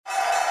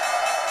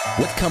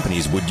What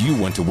companies would you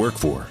want to work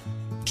for?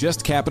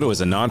 Just Capital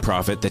is a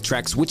nonprofit that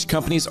tracks which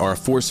companies are a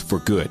force for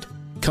good.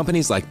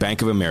 Companies like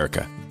Bank of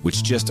America,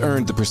 which just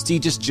earned the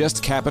prestigious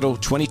Just Capital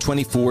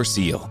 2024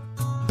 seal.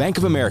 Bank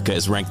of America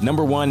is ranked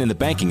 #1 in the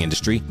banking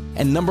industry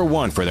and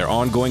 #1 for their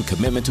ongoing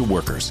commitment to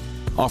workers,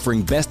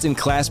 offering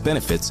best-in-class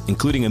benefits,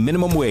 including a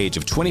minimum wage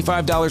of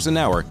 $25 an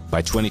hour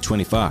by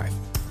 2025.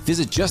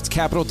 Visit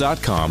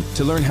justcapital.com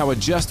to learn how a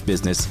just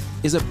business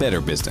is a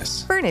better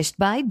business. Furnished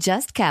by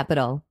Just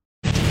Capital.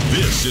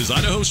 This is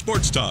Idaho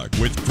Sports Talk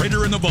with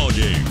Prater in the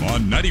Ballgame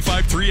on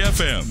 95.3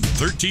 FM,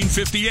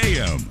 1350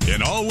 AM,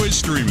 and always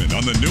streaming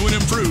on the new and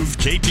improved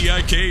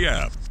KTIK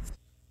app.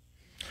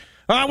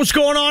 All right, what's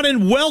going on,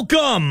 and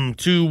welcome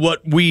to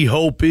what we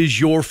hope is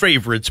your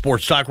favorite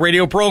sports talk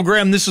radio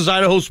program. This is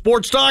Idaho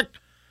Sports Talk.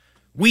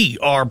 We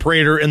are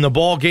Prater in the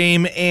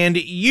Ballgame, and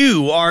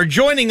you are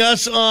joining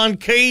us on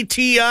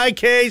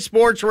KTIK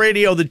Sports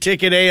Radio, the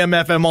Ticket AM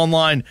FM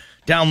online.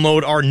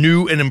 Download our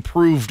new and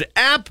improved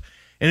app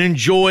and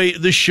enjoy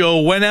the show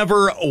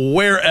whenever,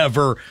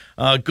 wherever.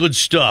 Good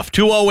stuff.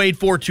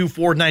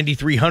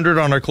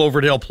 208-424-9300 on our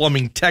Cloverdale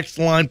Plumbing text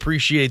line.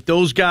 Appreciate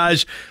those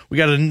guys. We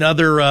got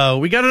another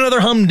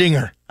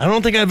humdinger. I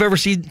don't think I've ever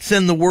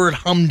send the word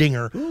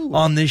humdinger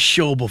on this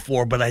show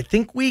before, but I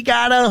think we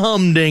got a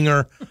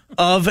humdinger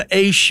of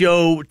a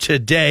show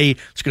today.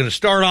 It's going to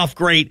start off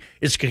great.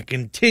 It's going to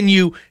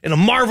continue in a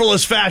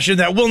marvelous fashion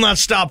that will not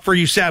stop for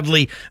you,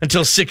 sadly,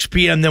 until 6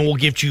 p.m. Then we'll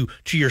get you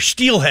to your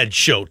Steelhead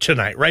show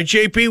tonight. Right,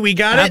 JP? We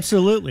got it?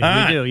 Absolutely.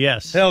 We do,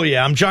 yes. Hell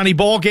yeah. I'm Johnny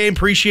Ballgame.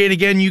 Appreciate,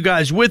 again, you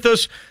guys with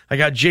us. I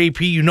got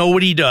JP. You know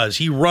what he does.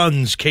 He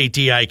runs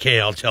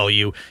KTIK, I'll tell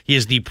you. He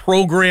is the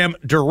program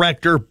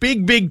director,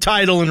 big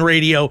title in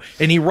radio,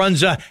 and he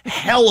runs a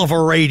hell of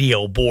a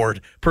radio board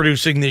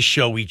producing this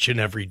show each and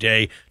every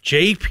day.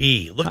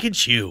 JP, look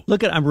at you.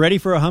 I'm ready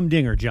for a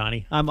humdinger,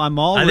 Johnny. I'm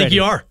all ready. I think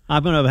you are.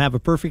 I'm going to have a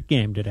perfect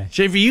game today.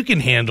 JP, you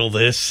can handle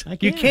this.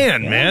 You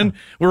can, yeah. Man.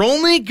 We're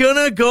only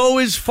going to go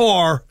as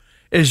far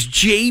as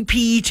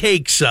JP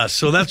takes us,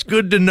 so that's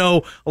good to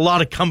know. A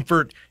lot of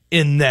comfort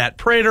in that.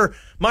 Prater,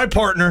 my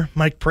partner,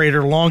 Mike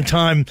Prater,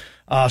 longtime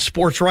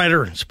sports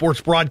writer and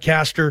sports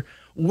broadcaster.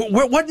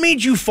 What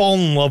made you fall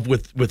in love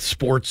with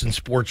sports and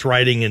sports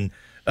writing, and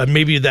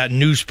maybe that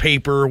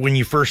newspaper when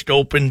you first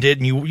opened it,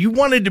 and you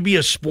wanted to be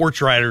a sports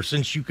writer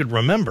since you could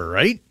remember,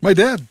 right? My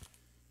dad.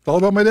 It's all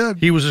about my dad.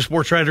 He was a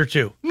sports writer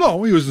too.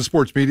 No, he was in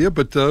sports media,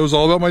 but it was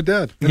all about my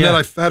dad. And then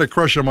I had a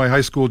crush on my high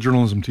school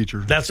journalism teacher.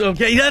 That's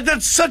okay.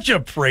 That's such a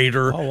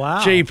Prater, oh,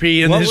 wow.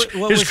 JP. And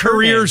his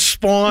career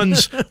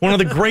spawns one of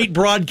the great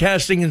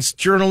broadcasting and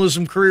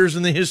journalism careers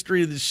in the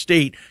history of the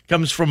state.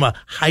 Comes from a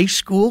high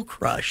school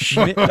crush.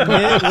 What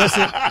was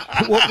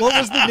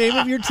the name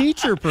of your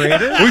teacher,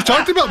 Prater? We've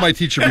talked about my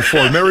teacher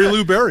before, Mary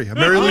Lou Berry.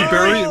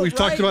 We've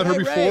talked about her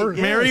before. Right.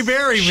 Yes. Mary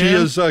Berry, man. She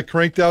has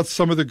cranked out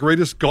some of the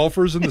greatest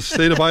golfers in the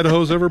state of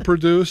Idaho's ever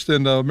produced,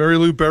 and Mary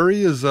Lou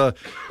Berry is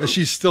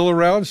she's still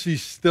around.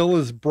 She's still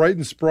as bright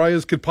and spry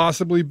as could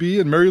possibly be,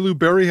 and Mary Lou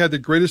Berry had the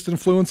greatest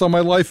influence on my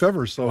life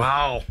ever. So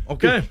wow,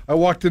 okay. I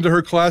walked into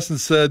her class and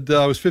said,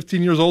 I was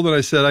 15 years old, and I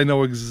said, I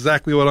know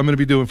exactly what I'm going to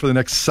be doing for the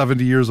next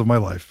 70 years of my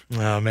life.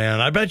 Oh, man,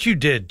 I bet you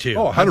did, too.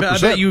 Oh, 100%. I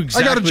bet you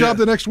exactly. I got a job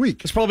the next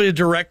week. It's probably a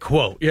direct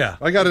quote, yeah.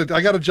 I got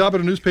a job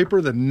at a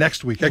newspaper the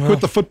next week. I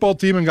quit the football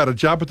team and got a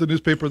job at the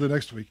newspaper the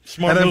next week.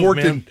 Smart move,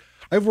 man.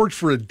 I've worked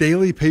for a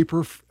daily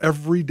paper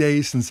every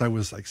day since I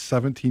was like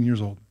 17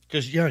 years old.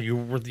 Because, you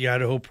were with the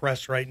Idaho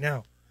Press right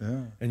now.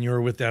 Yeah. And you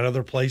were with that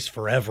other place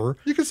forever.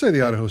 You can say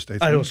the Idaho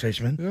Statesman. Idaho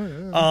Statesman.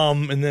 Yeah.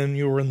 And then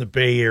you were in the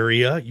Bay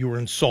Area. You were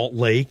in Salt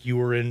Lake. You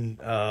were in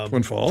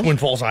Twin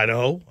Falls,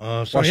 Idaho.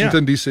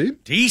 Washington, D.C.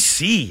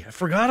 D.C. I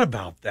forgot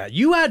about that.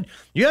 You had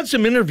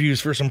some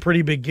interviews for some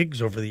pretty big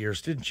gigs over the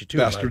years, didn't you, too?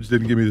 Bastards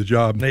didn't give me the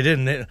job. They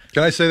didn't.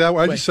 Can I say that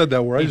word? I just said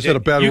that word. I just said a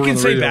bad word on the radio. You can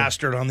say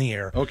bastard on the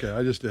air. Okay,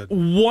 I just did.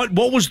 What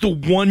was the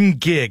one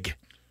gig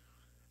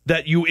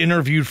that you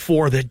interviewed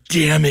for that,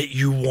 damn it,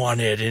 you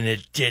wanted, and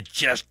it did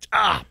just,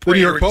 The New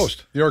York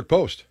Post. New York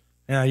Post.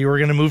 Yeah, you were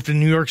going to move to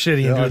New York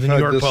City and do the New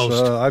York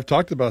Post. I've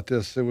talked about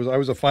this. I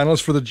was a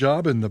finalist for the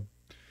job, and the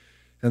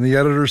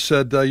editor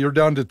said, we're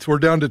down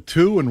to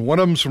two, and one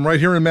of them's from right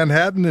here in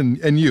Manhattan,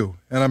 and you.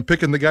 And I'm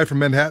picking the guy from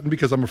Manhattan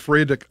because I'm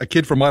afraid a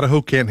kid from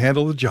Idaho can't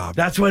handle the job.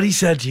 That's what he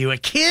said to you. A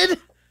kid?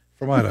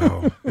 From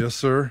Idaho. Yes,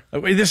 sir.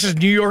 Wait, this is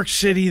New York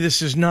City.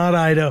 This is not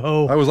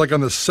Idaho. I was like on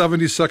the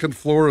 72nd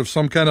floor of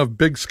some kind of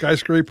big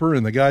skyscraper,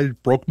 and the guy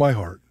broke my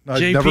heart.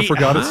 I never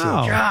forgot it since.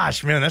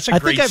 Gosh, man, that's a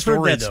great story. I think I've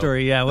heard that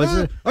story,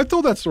 yeah. I've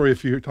told that story a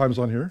few times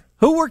on here.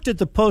 Who worked at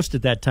the Post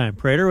at that time,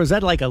 Prater? Was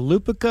that like a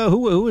Lupica?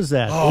 Who was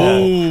that?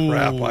 Oh,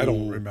 crap. I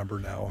don't remember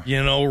now.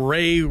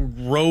 Ray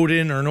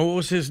Roden, or what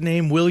was his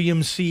name?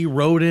 William C.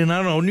 Roden. I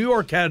don't know. New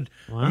York had,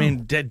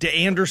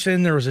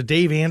 Anderson. There was a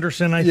Dave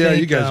Anderson, I think. Yeah,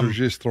 you guys are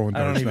just throwing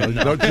darts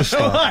now. Just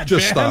stop.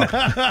 Just stop.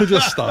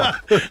 Just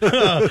stop.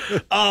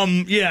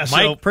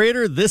 Mike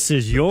Prater, this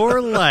is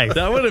your life.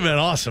 That would have been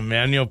awesome,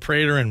 man.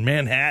 Prater in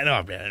Manhattan.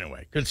 Oh, man,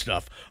 anyway, good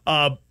stuff.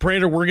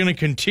 Prater, we're going to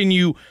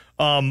continue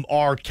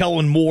our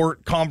Kellen Moore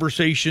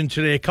conversation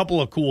today. A couple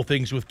of cool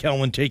things with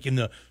Kellen taking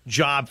the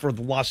job for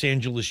the Los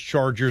Angeles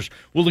Chargers.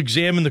 We'll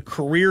examine the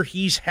career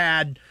he's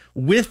had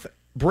with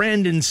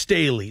Brandon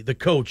Staley, the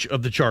coach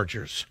of the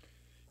Chargers.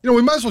 We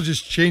might as well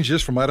just change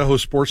this from Idaho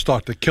Sports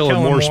Talk to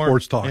Kellen Moore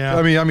Sports Talk. Yeah.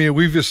 I mean,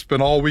 we've just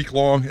been all week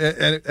long,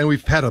 and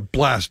we've had a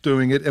blast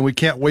doing it, and we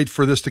can't wait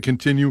for this to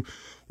continue.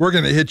 We're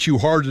going to hit you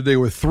hard today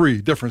with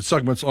 3 different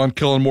segments on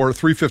Kellen Moore. At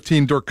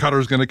 3:15, Dirk Cutter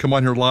is going to come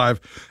on here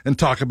live and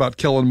talk about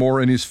Kellen Moore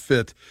and his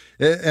fit.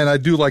 And I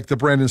do like the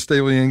Brandon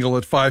Staley angle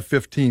at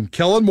 5:15.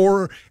 Kellen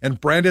Moore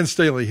and Brandon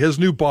Staley, his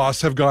new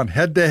boss, have gone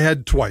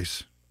head-to-head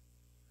twice.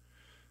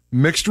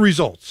 Mixed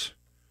results.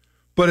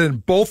 But in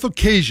both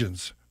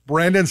occasions,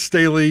 Brandon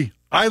Staley,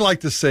 I like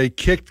to say,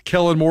 kicked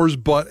Kellen Moore's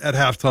butt at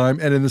halftime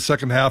and in the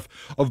second half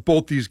of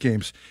both these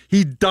games.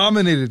 He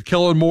dominated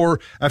Kellen Moore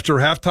after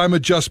halftime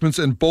adjustments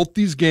in both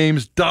these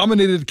games,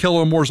 dominated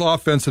Kellen Moore's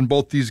offense in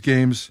both these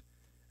games,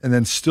 and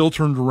then still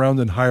turned around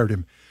and hired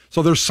him.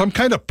 So there's some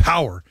kind of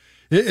power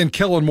in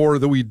Kellen Moore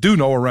that we do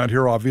know around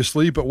here,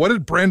 obviously, but what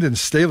did Brandon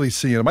Staley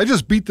see in him? I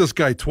just beat this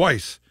guy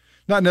twice.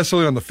 Not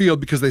necessarily on the field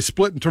because they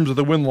split in terms of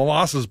the win and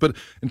losses, but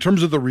in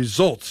terms of the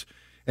results.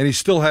 And he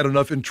still had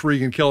enough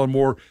intrigue in Kellen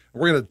Moore.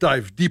 We're going to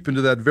dive deep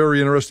into that very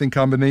interesting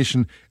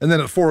combination. And then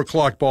at 4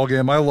 o'clock ball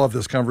game, I love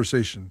this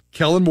conversation.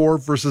 Kellen Moore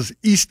versus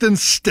Easton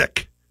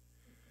Stick.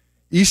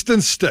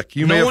 Easton Stick.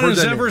 You may have heard that. No one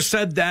has ever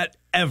said that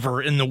ever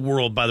in the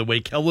world, by the way.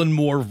 Kellen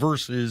Moore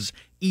versus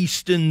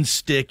Easton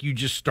Stick. You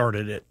just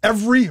started it.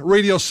 Every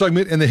radio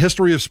segment in the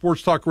history of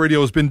Sports Talk Radio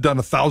has been done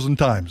 1,000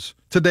 times.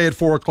 Today at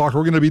 4 o'clock,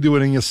 we're going to be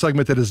doing a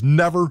segment that has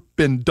never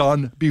been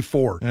done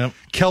before. Yep.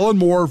 Kellen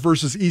Moore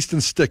versus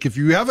Easton Stick. If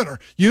you haven't,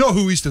 you know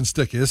who Easton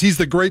Stick is. He's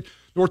the great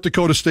North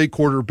Dakota State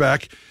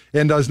quarterback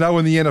and is now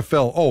in the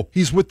NFL. Oh,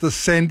 he's with the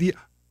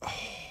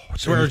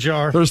Swear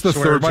jar. There's the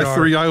Swear third. jar. My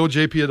 3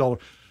 IOJP $1.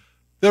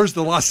 There's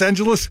the Los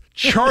Angeles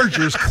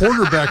Chargers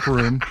quarterback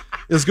room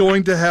is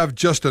going to have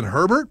Justin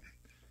Herbert,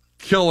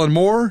 Kellen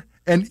Moore,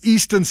 and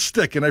Easton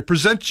Stick. And I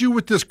present you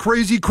with this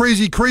crazy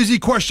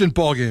question,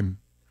 ball game.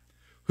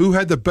 Who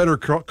had the better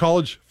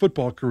college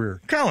football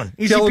career? Kellen.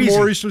 Easy Kellen peasy.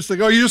 Moore, Easton Stick.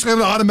 Oh, you're just going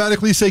to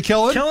automatically say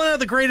Kellen? Kellen had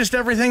the greatest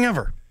everything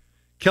ever.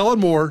 Kellen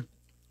Moore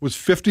was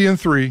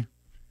 50-3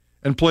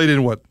 and played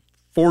in what?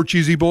 4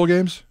 cheesy bowl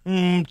games?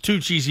 2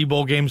 cheesy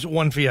bowl games,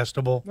 1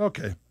 Fiesta Bowl.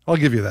 Okay, I'll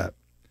give you that.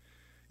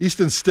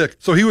 Easton Stick.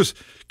 So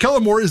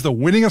Kellen Moore is the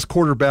winningest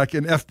quarterback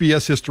in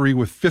FBS history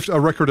with a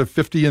record of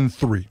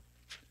 50-3.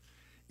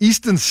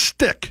 Easton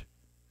Stick,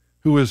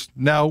 who is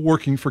now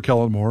working for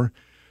Kellen Moore,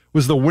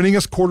 was the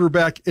winningest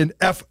quarterback in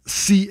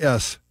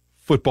FCS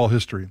football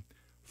history.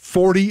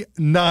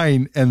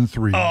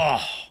 49-3.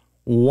 Oh.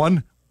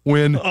 1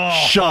 win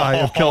shy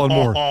of Kellen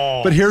Moore.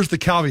 But here's the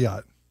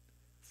caveat.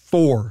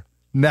 4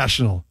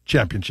 national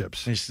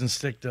championships. Easton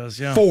Stick does,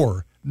 yeah.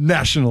 4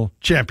 national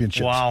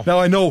championships. Wow. Now,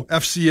 I know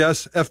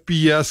FCS,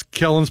 FBS,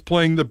 Kellen's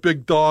playing the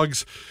big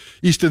dogs.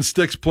 Easton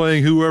Stick's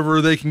playing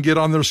whoever they can get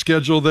on their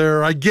schedule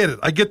there. I get it.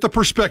 I get the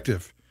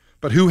perspective.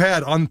 But who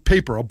had, on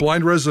paper, a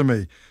blind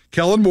resume?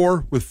 Kellen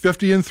Moore with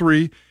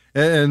 50-3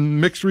 and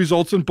mixed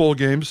results in bowl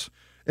games.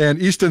 And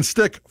Easton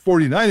Stick,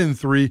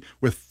 49-3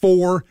 with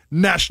 4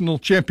 national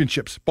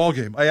championships. Ball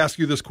game. I ask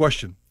you this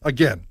question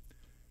again.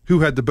 Who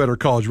had the better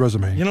college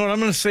resume? You know what? I'm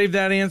going to save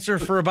that answer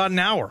for about an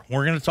hour.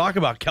 We're going to talk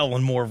about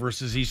Kellen Moore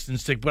versus Easton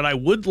Stick, but I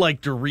would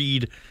like to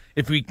read,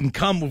 if we can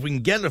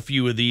get a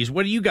few of these.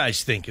 What do you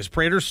guys think? Has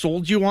Prater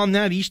sold you on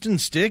that? Easton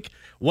Stick,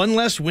 1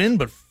 less win,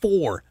 but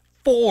 4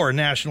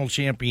 national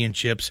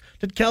championships.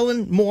 Did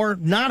Kellen Moore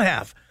not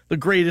have the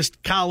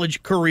greatest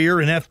college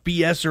career in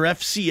FBS or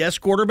FCS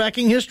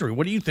quarterbacking history?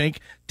 What do you think?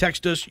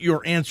 Text us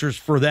your answers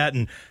for that.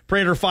 And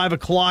Prater, 5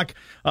 o'clock.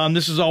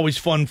 This is always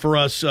fun for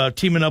us,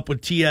 teaming up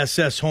with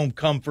TSS Home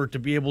Comfort to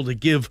be able to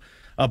give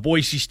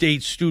Boise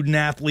State student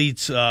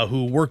athletes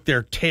who work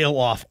their tail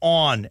off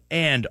on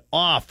and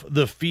off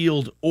the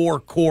field or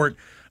court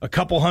a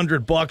couple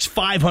 $100,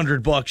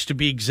 $500 to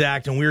be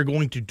exact. And we're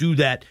going to do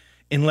that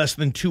in less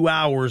than 2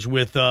 hours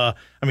with,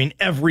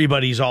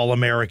 everybody's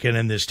All-American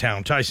in this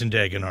town, Tyson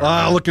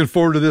Degenhart. Looking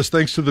forward to this.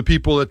 Thanks to the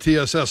people at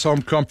TSS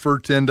Home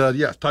Comfort. And,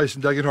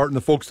 Tyson Degenhart and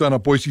the folks down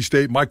at Boise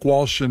State, Mike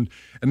Walsh and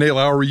Nate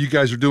Lowry, you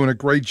guys are doing a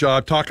great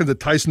job. Talking to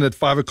Tyson at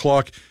 5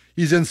 o'clock.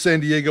 He's in San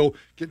Diego,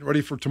 getting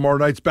ready for tomorrow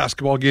night's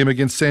basketball game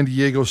against San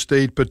Diego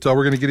State. But we're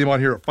going to get him on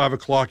here at 5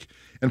 o'clock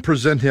and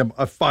present him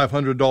a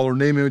 $500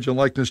 name, image, and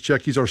likeness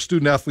check. He's our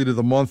Student Athlete of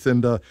the Month,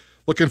 and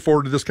looking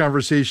forward to this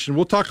conversation.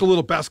 We'll talk a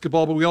little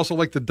basketball, but we also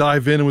like to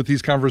dive in with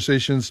these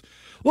conversations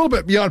a little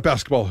bit beyond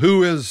basketball.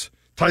 Who is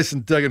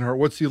Tyson Degenhart?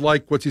 What's he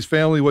like? What's his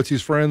family? What's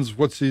his friends?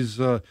 What's his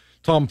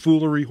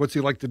tomfoolery? What's he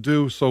like to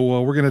do?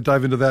 So we're going to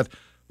dive into that.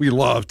 We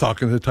love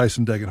talking to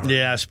Tyson Degenhart.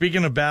 Yeah,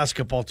 speaking of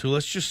basketball, too,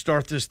 let's just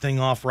start this thing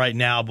off right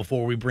now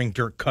before we bring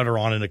Dirk Cutter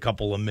on in a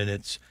couple of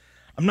minutes.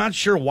 I'm not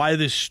sure why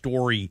this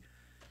story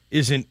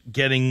isn't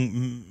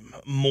getting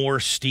more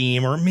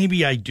steam, or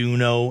maybe I do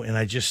know, and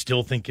I just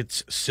still think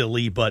it's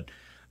silly, but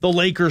the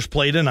Lakers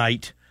play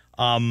tonight.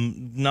 I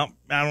don't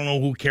know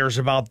who cares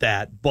about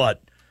that,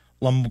 but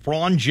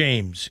LeBron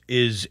James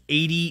is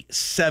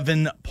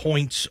 87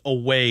 points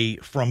away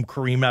from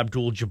Kareem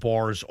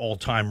Abdul-Jabbar's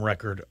all-time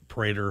record,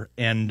 Prater.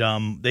 And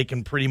they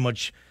can pretty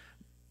much,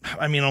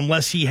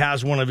 unless he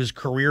has one of his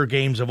career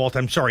games of all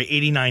time,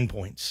 89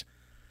 points.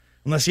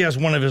 Unless he has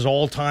one of his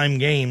all-time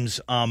games,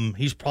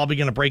 he's probably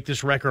going to break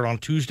this record on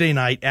Tuesday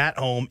night at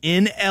home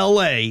in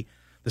L.A.,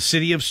 the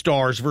City of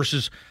Stars,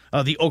 versus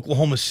the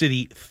Oklahoma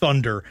City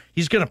Thunder.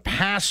 He's going to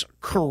pass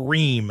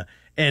Kareem.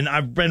 And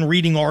I've been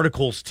reading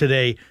articles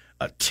today.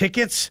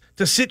 Tickets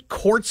to sit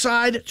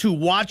courtside to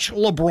watch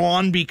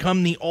LeBron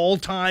become the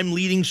all-time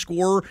leading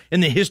scorer in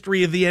the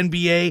history of the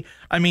NBA.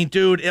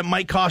 Dude, it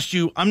might cost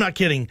you, I'm not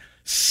kidding,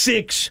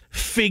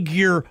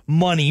 six-figure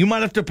money. You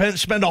might have to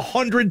spend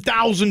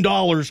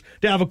 $100,000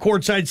 to have a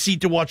courtside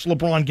seat to watch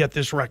LeBron get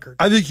this record.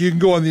 I think you can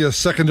go on the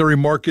secondary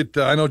market.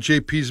 I know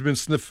JP's been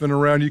sniffing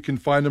around. You can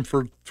find them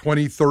for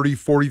 $20,000,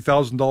 $30,000,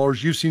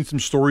 $40,000. You've seen some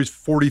stories,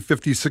 $40,000,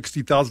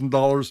 $50,000,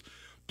 $60,000.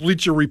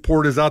 Bleacher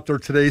Report is out there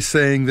today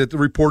saying that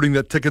reporting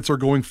that tickets are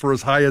going for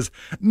as high as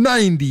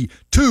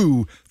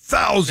 $92,000.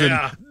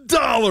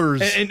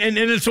 And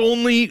it's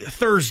only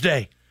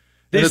Thursday.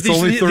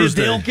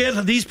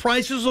 These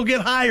prices will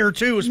get higher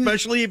too,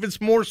 especially if it's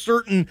more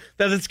certain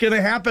that it's going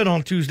to happen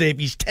on Tuesday. If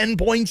he's 10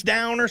 points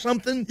down or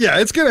something.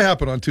 Yeah, it's going to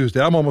happen on Tuesday.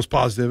 I'm almost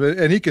positive,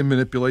 and he can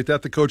manipulate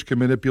that. The coach can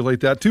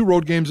manipulate that. 2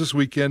 road games this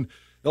weekend.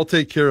 They'll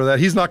take care of that.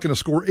 He's not going to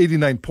score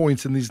 89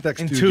 points in these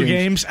next two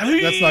games.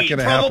 That's not going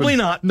to happen. Probably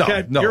not. No,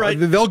 okay, no. You're right.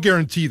 They'll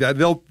guarantee that.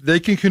 They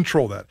can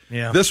control that.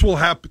 Yeah. This will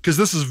happen because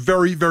this is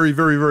very, very,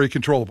 very, very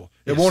controllable.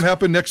 It won't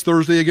happen next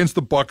Thursday against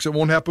the Bucks. It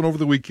won't happen over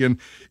the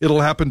weekend.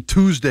 It'll happen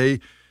Tuesday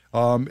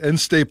in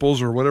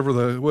Staples or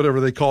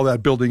whatever they call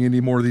that building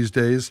anymore these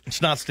days.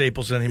 It's not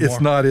Staples anymore. It's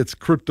not. It's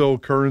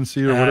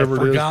cryptocurrency or whatever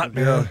it is. I forgot,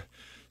 man. Yeah.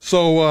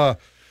 So.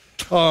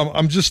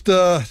 I'm just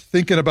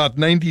thinking about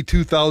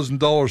 $92,000,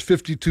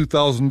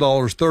 $52,000,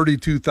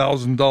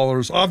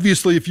 $32,000.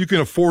 Obviously, if you can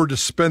afford to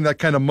spend that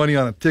kind of money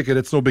on a ticket,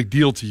 it's no big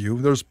deal to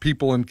you. There's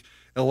people in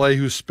L.A.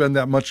 who spend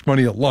that much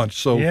money at lunch.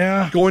 So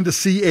going to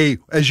see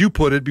as you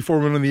put it before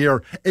we went on the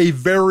air, a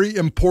very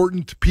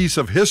important piece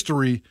of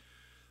history,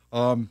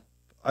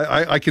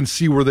 I can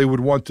see where they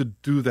would want to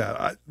do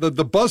that.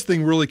 The buzz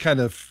thing really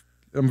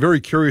I'm very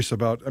curious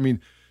about.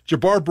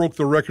 Jabbar broke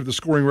the record, the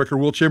scoring record,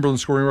 Wilt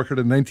Chamberlain's scoring record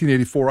in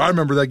 1984. I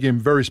remember that game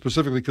very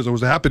specifically because it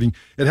was happening.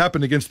 It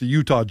happened against the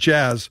Utah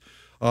Jazz.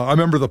 I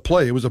remember the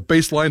play. It was a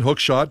baseline hook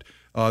shot.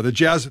 The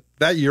Jazz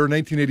that year,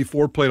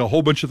 1984, played a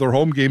whole bunch of their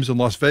home games in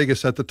Las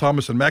Vegas at the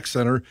Thomas and Mack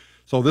Center.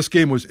 So this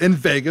game was in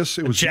Vegas.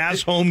 It was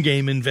Jazz home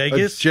game in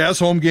Vegas? A Jazz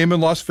home game in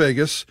Las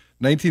Vegas,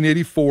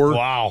 1984.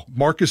 Wow.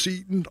 Marcus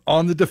Eaton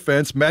on the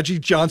defense. Magic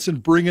Johnson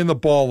bringing the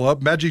ball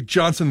up. Magic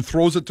Johnson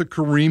throws it to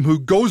Kareem, who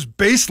goes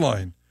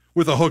baseline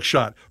with a hook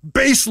shot.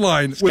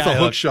 Baseline with a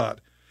hook shot.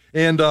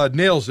 And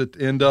nails it.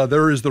 And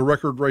there is the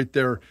record right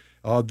there.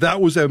 That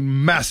was a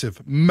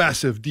massive,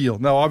 massive deal.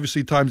 Now,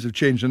 obviously, times have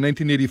changed. In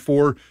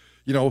 1984,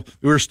 we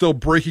were still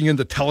breaking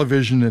into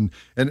television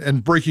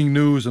and breaking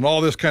news and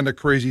all this kind of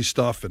crazy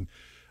stuff. And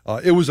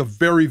it was a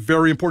very,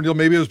 very important deal.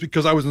 Maybe it was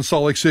because I was in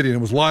Salt Lake City and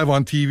it was live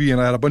on TV,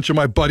 and I had a bunch of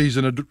my buddies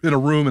in a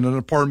room in an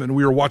apartment, and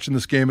we were watching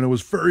this game, and it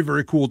was very,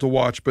 very cool to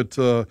watch. But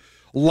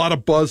a lot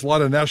of buzz, a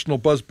lot of national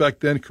buzz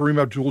back then.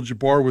 Kareem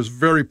Abdul-Jabbar was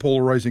very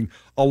polarizing,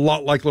 a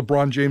lot like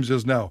LeBron James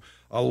is now.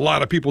 A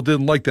lot of people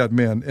didn't like that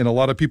man, and a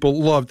lot of people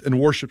loved and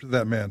worshipped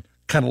that man,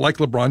 kind of like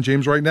LeBron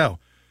James right now.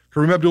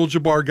 Kareem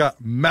Abdul-Jabbar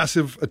got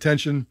massive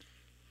attention.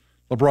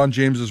 LeBron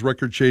James's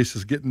record chase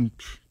is getting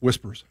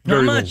whispers.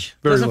 Not much.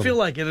 Doesn't feel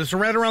like it. It's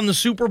right around the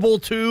Super Bowl,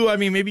 too.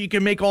 Maybe you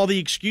can make all the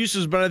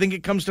excuses, but I think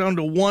it comes down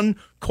to one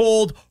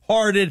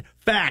cold-hearted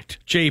fact,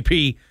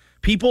 JP.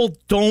 People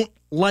don't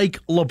like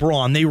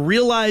LeBron. They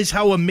realize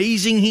how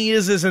amazing he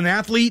is as an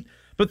athlete,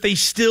 but they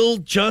still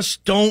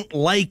just don't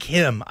like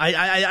him.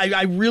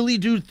 I really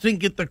do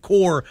think at the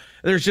core,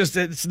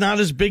 it's not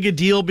as big a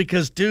deal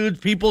because, dude,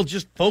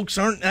 folks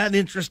aren't that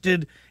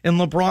interested in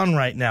LeBron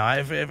right now.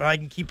 If I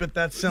can keep it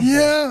that simple.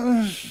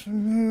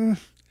 Yeah.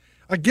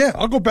 Again,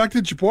 I'll go back to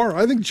Jabbar.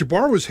 I think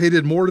Jabbar was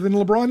hated more than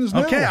LeBron is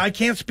now. Okay, I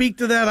can't speak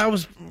to that. I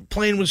was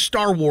playing with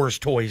Star Wars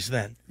toys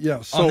then.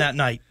 Yeah, on that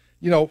night.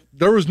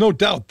 There was no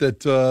doubt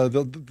that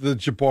the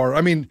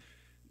Jabbar,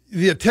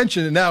 the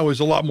attention now is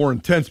a lot more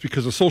intense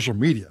because of social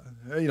media.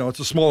 It's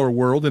a smaller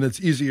world, and it's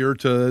easier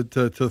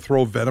to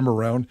throw venom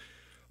around.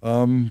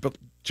 But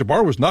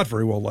Jabbar was not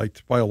very well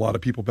liked by a lot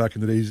of people back in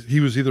the days. He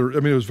was it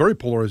was very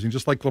polarizing,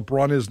 just like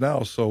LeBron is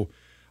now. So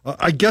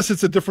I guess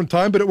it's a different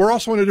time, but we're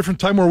also in a different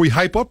time where we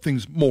hype up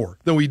things more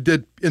than we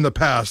did in the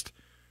past.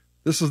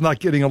 This is not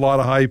getting a lot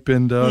of hype,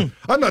 and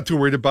I'm not too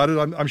worried about it.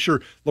 I'm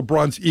sure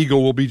LeBron's ego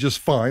will be just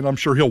fine. I'm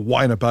sure he'll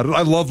whine about it.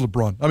 I love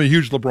LeBron. I'm a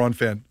huge LeBron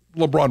fan.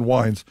 LeBron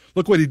whines.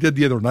 Look what he did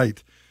the other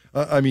night.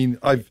 He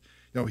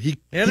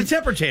had a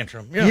temper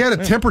tantrum. Yeah, he had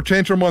a temper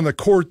tantrum on the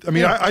court.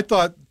 I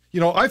thought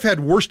I've had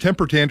worse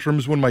temper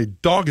tantrums when my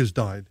dog has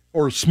died,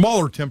 or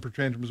smaller temper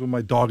tantrums when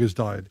my dog has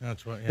died.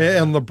 That's right.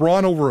 Yeah. And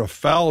LeBron over a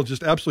foul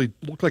just absolutely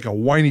looked like a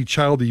whiny,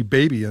 childy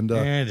baby. And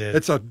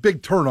it's a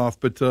big turnoff,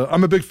 but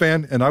I'm a big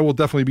fan, and I will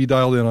definitely be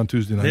dialed in on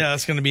Tuesday night. Yeah,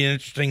 that's going to be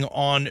interesting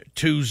on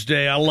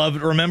Tuesday. I love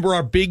it. Remember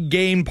our big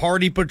game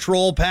Party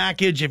Patrol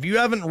package. If you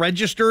haven't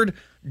registered,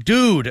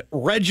 dude,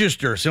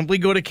 register. Simply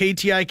go to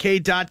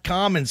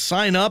KTIK.com and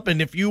sign up.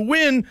 And if you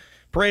win,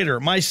 Prater,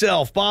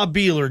 myself, Bob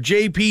Beeler,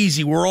 Jay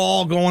Peasy, we're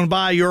all going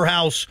by your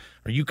house,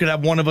 or you could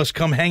have one of us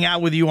come hang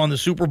out with you on the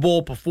Super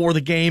Bowl before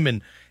the game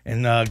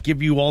and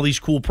give you all these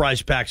cool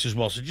prize packs as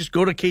well. So just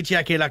go to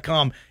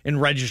KTIK.com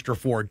and register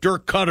for it.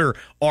 Dirk Cutter,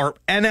 our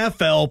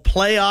NFL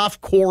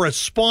playoff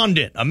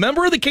correspondent, a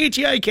member of the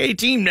KTIK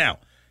team now.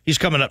 He's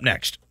coming up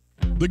next.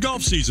 The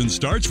golf season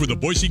starts with the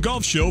Boise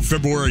Golf Show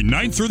February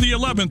 9th through the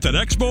 11th at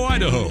Expo,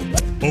 Idaho.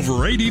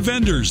 Over 80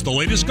 vendors, the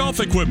latest golf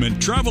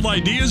equipment, travel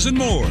ideas, and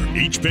more.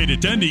 Each paid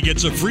attendee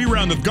gets a free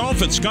round of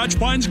golf at Scotch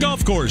Pines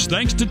Golf Course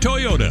thanks to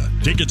Toyota.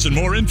 Tickets and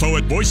more info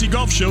at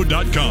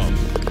BoiseGolfShow.com.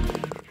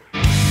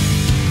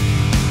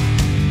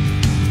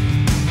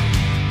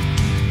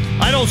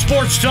 Idle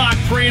Sports Talk,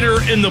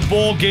 Prater in the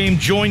bowl game,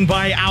 joined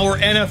by our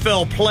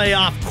NFL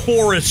playoff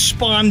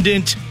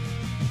correspondent,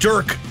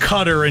 Dirk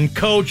Cutter. And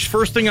Coach,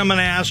 first thing I'm going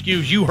to ask you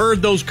is, you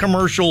heard those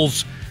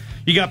commercials.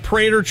 You got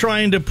Prater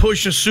trying to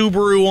push a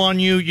Subaru on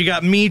you. You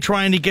got me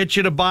trying to get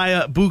you to buy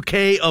a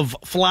bouquet of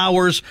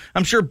flowers.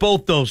 I'm sure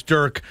both those,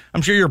 Dirk.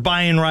 I'm sure you're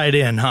buying right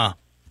in, huh?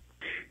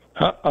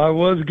 I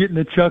was getting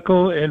a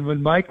chuckle, and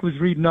when Mike was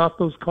reading off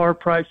those car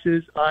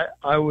prices,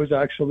 I was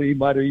actually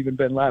might have even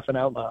been laughing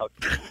out loud.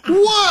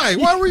 Why?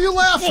 Why were you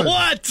laughing?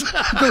 What?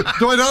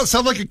 Do I not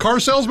sound like a car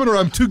salesman, or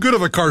I'm too good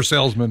of a car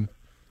salesman?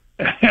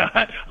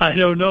 I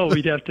don't know.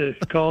 We'd have to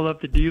call up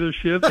the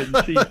dealership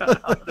and see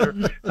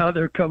how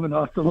they're coming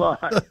off the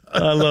lot.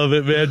 I love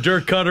it, man.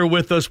 Dirk Cutter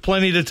with us.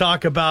 Plenty to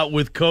talk about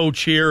with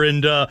Coach here.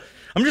 And I'm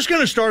just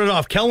going to start it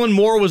off. Kellen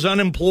Moore was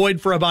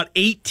unemployed for about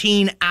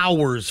 18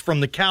 hours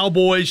from the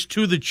Cowboys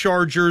to the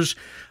Chargers.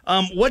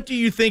 What do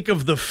you think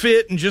of the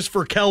fit, and just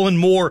for Kellen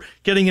Moore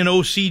getting an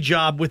OC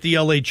job with the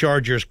LA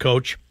Chargers,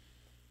 Coach?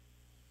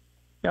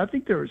 Yeah, I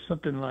think there was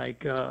something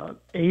like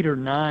 8 or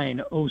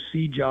 9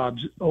 OC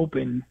jobs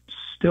open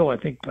still. I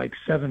think like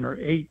 7 or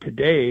 8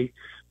 today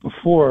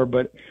before.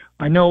 But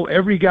I know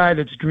every guy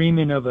that's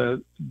dreaming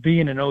of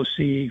being an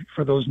OC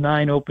for those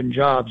 9 open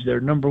jobs, their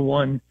number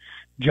one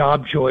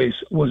job choice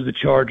was the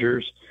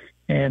Chargers.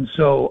 And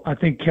so I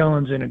think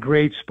Kellen's in a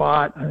great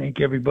spot. I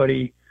think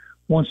everybody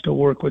wants to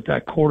work with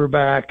that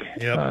quarterback.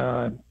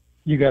 Yep.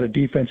 You got a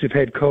defensive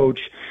head coach.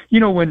 You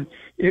know, when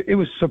it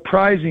was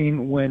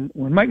surprising when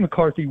Mike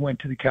McCarthy went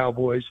to the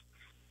Cowboys.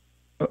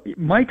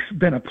 Mike's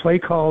been a play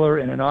caller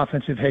and an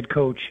offensive head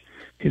coach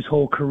his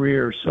whole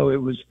career, so it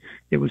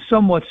was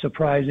somewhat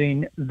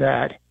surprising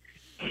that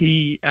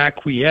he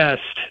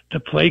acquiesced to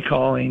play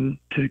calling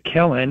to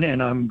Kellen.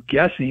 And I'm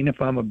guessing,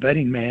 if I'm a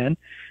betting man,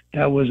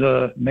 that was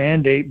a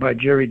mandate by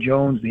Jerry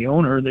Jones, the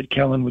owner, that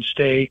Kellen would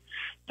stay.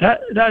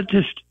 That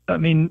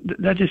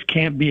just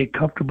can't be a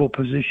comfortable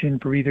position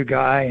for either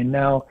guy. And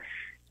now,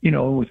 you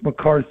know, with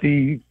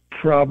McCarthy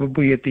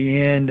probably at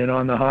the end and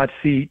on the hot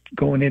seat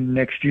going into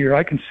next year,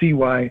 I can see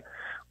why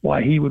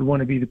he would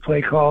want to be the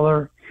play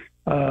caller.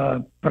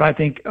 But I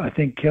think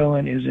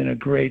Kellen is in a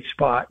great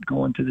spot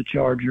going to the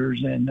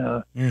Chargers and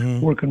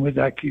working with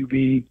that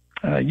QB.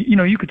 You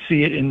know, you could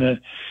see it in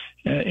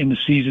the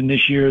season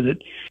this year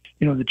that,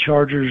 you know, the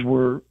Chargers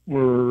were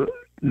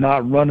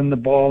not running the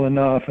ball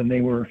enough, and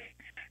they were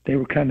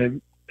kind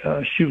of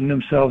shooting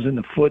themselves in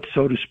the foot,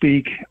 so to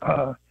speak,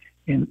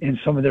 in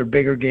some of their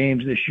bigger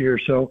games this year.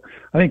 So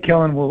I think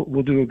Kellen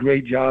will do a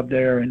great job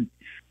there. And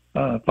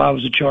if I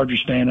was a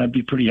Chargers fan, I'd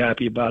be pretty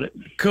happy about it.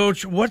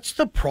 Coach, what's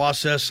the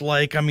process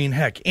like? I mean,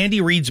 heck, Andy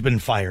Reid's been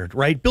fired,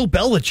 right? Bill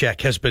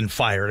Belichick has been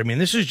fired. I mean,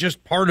 this is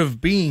just part of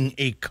being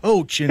a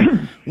coach.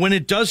 And when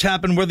it does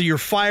happen, whether you're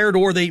fired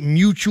or they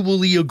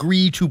mutually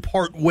agree to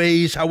part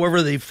ways,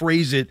 however they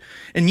phrase it,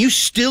 and you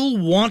still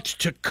want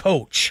to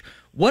coach,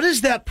 what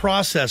is that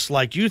process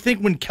like? Do you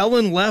think when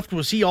Kellen left,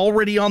 was he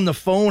already on the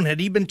phone? Had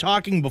he been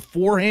talking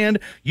beforehand?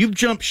 You've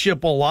jumped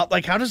ship a lot.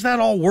 Like, how does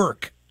that all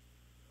work?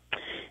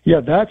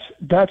 Yeah,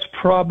 that's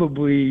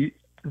probably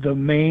the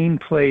main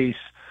place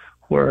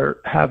where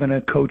having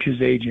a coach's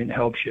agent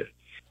helps you.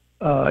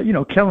 You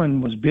know,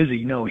 Kellen was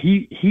busy. No,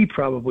 he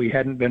probably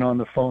hadn't been on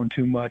the phone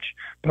too much,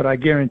 but I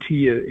guarantee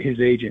you his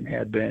agent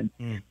had been.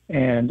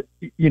 And,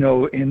 you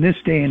know, in this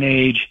day and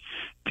age,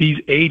 these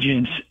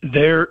agents,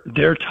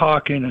 they're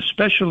talking,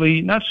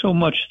 especially not so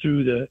much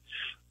through the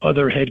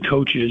other head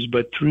coaches,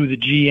 but through the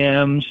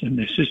GMs and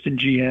the assistant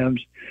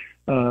GMs,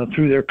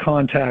 through their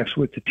contacts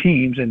with the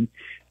teams. And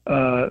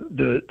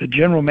the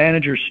general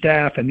manager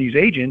staff and these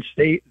agents,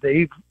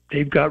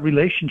 they've got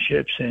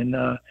relationships. And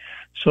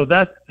so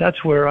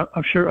that's where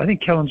I'm sure, I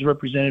think Kellen's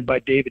represented by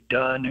David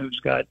Dunn,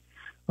 who's got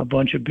a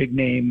bunch of big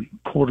name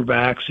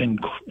quarterbacks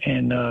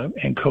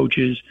and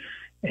coaches.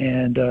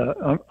 And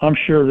I'm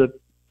sure that,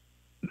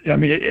 I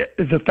mean,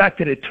 the fact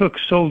that it took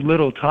so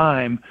little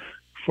time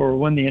for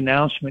when the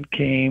announcement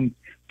came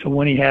to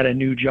when he had a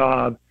new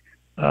job.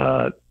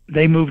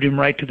 They moved him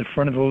right to the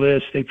front of the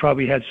list. They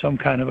probably had some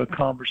kind of a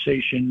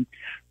conversation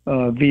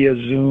via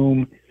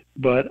Zoom,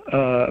 but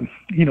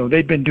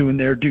they've been doing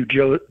their due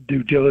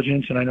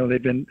diligence, and I know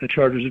the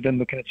Chargers have been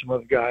looking at some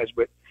other guys,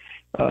 but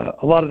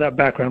a lot of that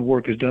background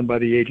work is done by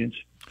the agents.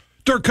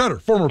 Dirk Cutter,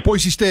 former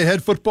Boise State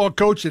head football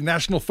coach and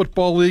National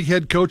Football League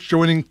head coach,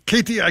 joining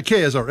KTIK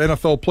as our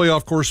NFL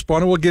playoff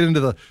correspondent. We'll get into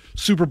the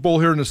Super Bowl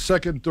here in a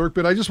second, Dirk,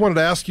 but I just wanted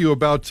to ask you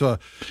about,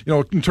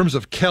 in terms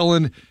of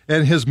Kellen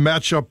and his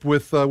matchup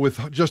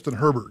with Justin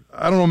Herbert.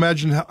 I don't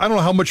know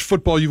how much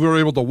football you were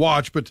able to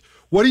watch, but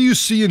what do you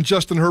see in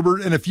Justin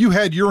Herbert? And if you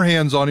had your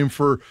hands on him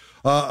for,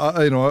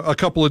 a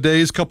couple of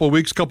days, couple of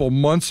weeks, couple of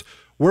months,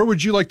 where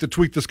would you like to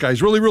tweak this guy?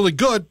 He's really, really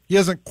good. He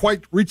hasn't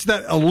quite reached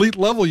that elite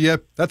level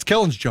yet. That's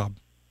Kellen's job.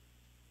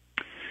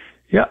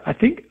 Yeah, I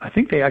think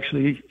they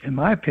actually, in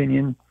my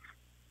opinion,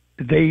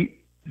 they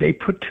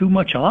put too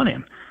much on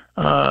him.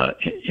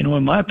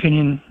 In my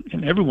opinion,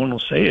 and everyone will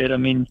say it, I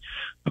mean,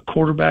 a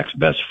quarterback's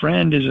best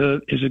friend is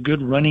a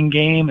good running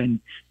game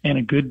and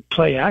a good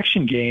play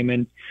action game.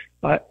 And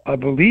I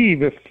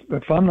believe,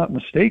 if I'm not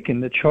mistaken,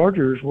 the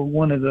Chargers were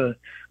one of the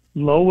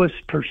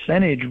lowest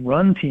percentage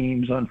run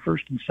teams on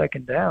first and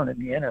second down in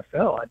the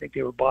NFL. I think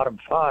they were bottom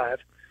 5.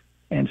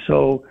 And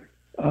so,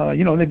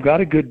 they've got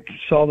a good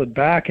solid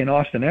back in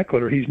Austin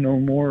Eckler. He's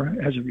known more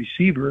as a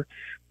receiver,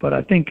 but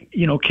I think,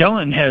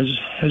 Kellen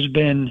has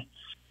been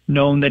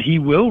known that he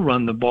will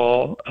run the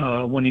ball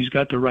when he's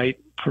got the right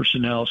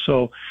personnel.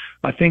 So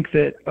I think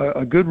that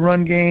a good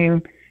run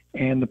game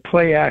and the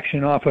play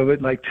action off of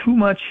it, like too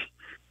much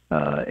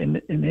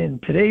in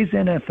today's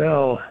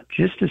NFL,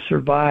 just to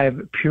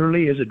survive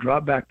purely as a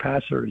drop back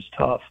passer is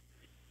tough.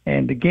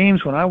 And the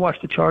games when I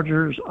watched the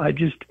Chargers, I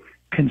just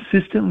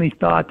consistently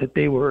thought that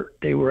they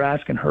were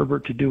asking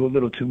Herbert to do a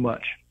little too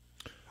much.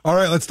 All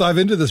right, let's dive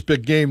into this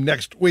big game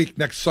next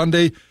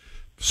Sunday,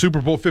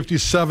 Super Bowl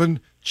 57,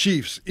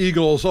 Chiefs,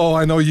 Eagles. Oh,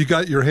 I know you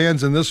got your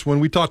hands in this one.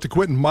 We talked to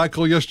Quentin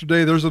Michael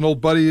yesterday. There's an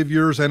old buddy of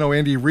yours. I know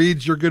Andy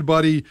Reid's your good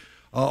buddy.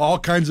 All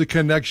kinds of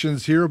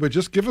connections here, but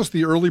just give us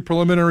the early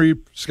preliminary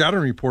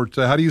scouting report.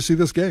 How do you see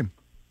this game?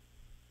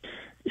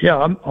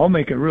 Yeah, I'll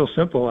make it real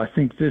simple. I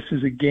think this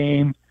is a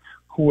game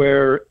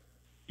where,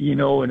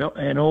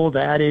 an old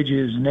adage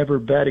is never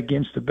bet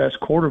against the best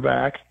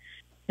quarterback,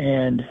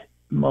 and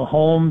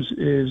Mahomes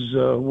is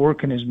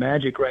working his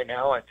magic right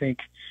now. I think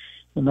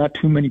not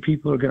too many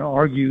people are going to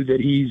argue that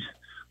he's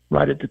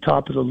right at the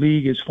top of the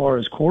league as far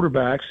as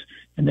quarterbacks.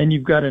 And then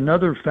you've got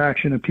another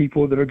faction of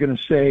people that are going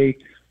to say,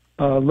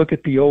 look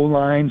at the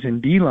O-lines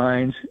and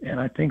D-lines, and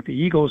I think the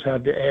Eagles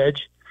have the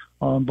edge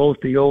on both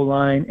the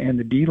O-line and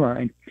the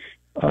D-line.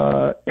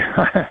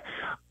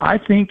 I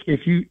think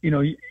if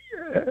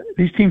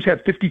these teams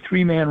have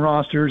 53-man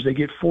rosters, they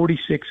get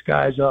 46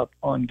 guys up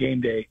on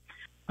game day.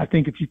 I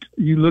think if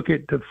you look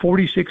at the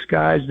 46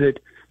 guys that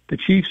the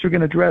Chiefs are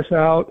going to dress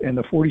out and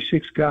the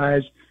 46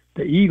 guys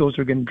the Eagles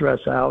are going to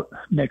dress out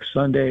next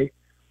Sunday,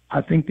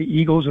 I think the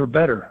Eagles are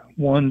better,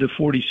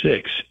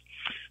 1-46.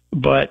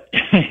 But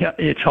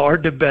it's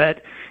hard to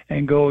bet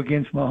and go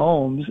against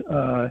Mahomes.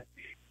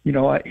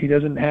 He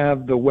doesn't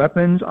have the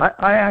weapons.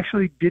 I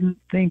actually didn't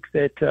think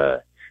that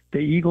the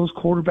Eagles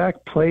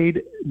quarterback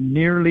played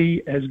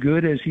nearly as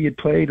good as he had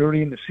played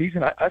early in the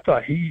season. I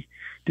thought he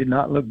did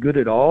not look good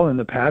at all in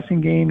the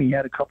passing game. He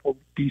had a couple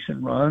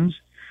decent runs.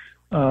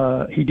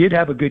 He did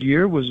have a good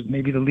year, was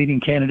maybe the leading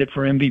candidate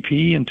for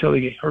MVP until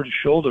he hurt his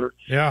shoulder.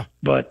 Yeah.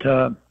 But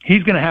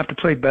he's going to have to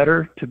play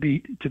better to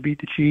beat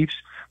the Chiefs.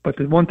 But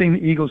the one thing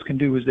the Eagles can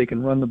do is they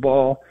can run the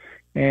ball,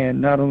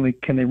 and not only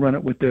can they run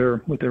it with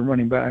their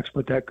running backs,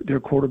 but their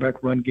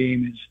quarterback run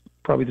game is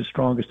probably the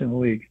strongest in the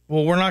league.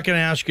 Well, we're not going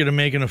to ask you to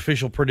make an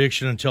official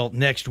prediction until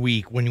next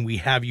week when we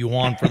have you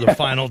on for the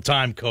final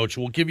time, Coach.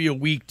 We'll give you a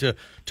week to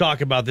talk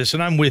about this,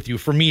 and I'm with you.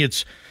 For me,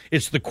 it's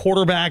the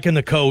quarterback and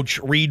the coach,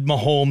 Reid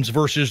Mahomes,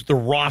 versus the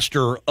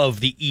roster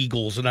of the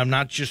Eagles, and I'm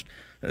not just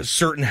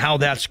certain how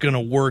that's going to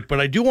work. But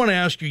I do want to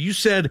ask you, you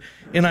said,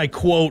 and I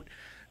quote,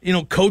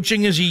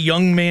 coaching is a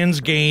young man's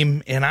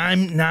game, and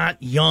I'm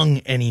not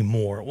young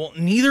anymore. Well,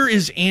 neither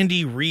is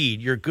Andy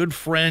Reid. You're a good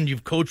friend.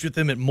 You've coached with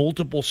him at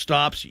multiple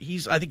stops.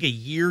 He's, I think, a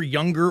year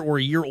younger or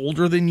a year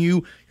older than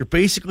you. You're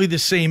basically the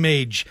same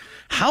age.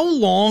 How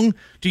long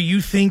do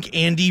you think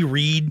Andy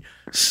Reid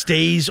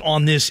stays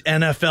on this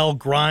NFL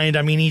grind?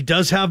 I mean, he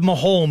does have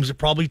Mahomes. It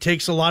probably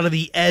takes a lot of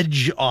the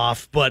edge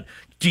off, but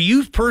do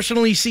you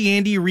personally see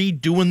Andy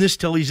Reid doing this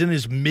till he's in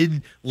his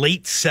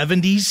late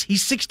 70s?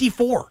 He's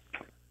 64.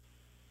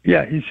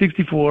 Yeah, he's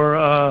 64.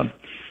 I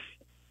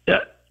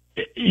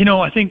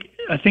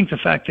think the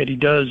fact that he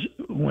does,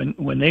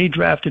 when they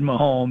drafted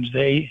Mahomes,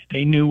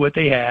 they knew what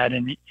they had,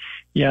 and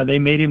yeah, they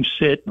made him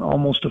sit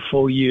almost a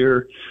full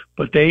year,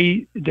 but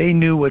they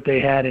knew what they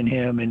had in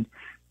him, and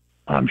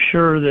I'm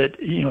sure that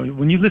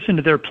when you listen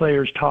to their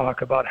players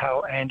talk about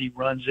how Andy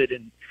runs it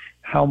and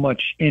how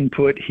much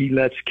input he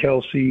lets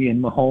Kelsey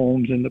and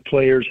Mahomes and the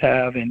players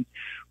have, and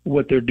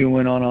what they're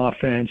doing on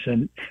offense,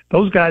 and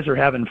those guys are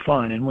having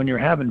fun. And when you're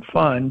having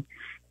fun,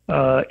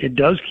 it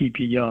does keep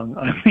you young.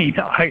 I mean,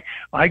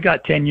 I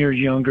got 10 years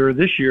younger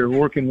this year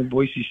working with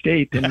Boise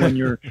State than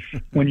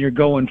when you're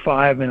going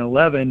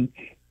 5-11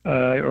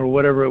 or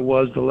whatever it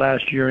was the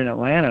last year in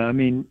Atlanta. I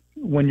mean,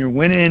 when you're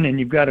winning and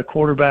you've got a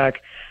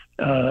quarterback,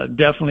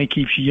 definitely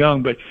keeps you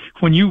young. But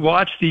when you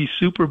watch these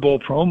Super Bowl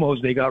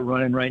promos they got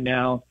running right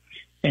now,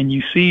 and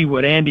you see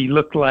what Andy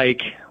looked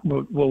like,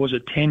 what was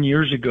it, 10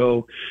 years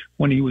ago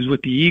when he was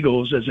with the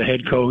Eagles as a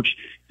head coach,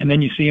 and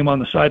then you see him on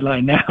the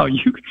sideline now,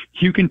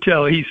 you can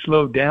tell he's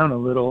slowed down a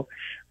little.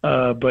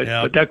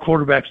 But that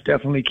quarterback's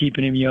definitely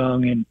keeping him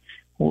young. And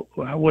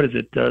what is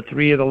it,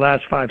 3 of the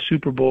last 5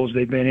 Super Bowls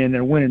they've been in,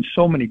 they're winning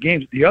so many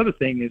games. The other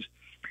thing is,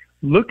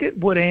 look at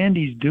what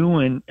Andy's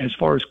doing as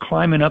far as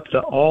climbing up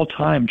the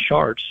all-time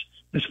charts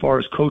as far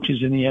as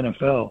coaches in the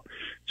NFL.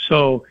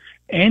 So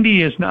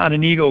Andy is not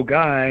an ego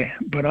guy,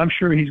 but I'm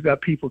sure he's got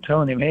people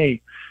telling him,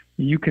 hey,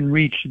 you can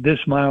reach this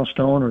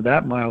milestone or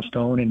that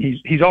milestone, and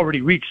he's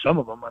already reached some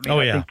of them. I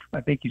mean,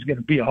 I think he's going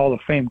to be a Hall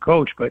of Fame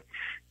coach, but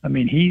I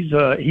mean,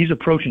 he's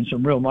approaching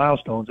some real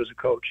milestones as a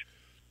coach.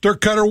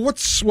 Dirk Cutter, what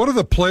are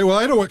the play? Well,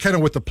 I know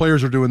what the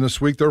players are doing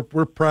this week.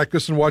 We're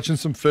practicing, watching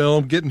some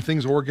film, getting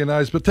things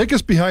organized. But take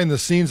us behind the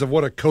scenes of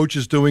what a coach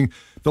is doing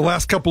the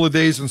last couple of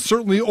days, and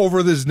certainly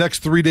over these next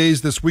 3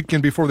 days this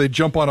weekend before they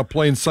jump on a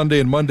plane Sunday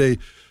and Monday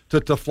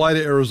to fly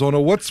to Arizona.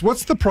 What's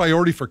the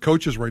priority for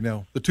coaches right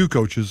now? The 2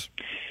 coaches.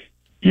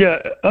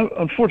 Yeah,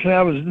 unfortunately,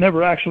 I was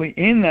never actually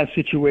in that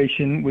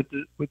situation with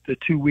the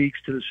 2 weeks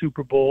to the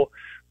Super Bowl.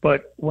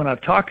 But when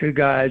I've talked to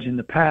guys in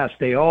the past,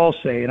 they all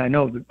say, and I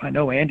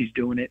know Andy's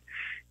doing it,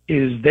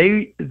 is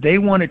they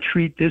want to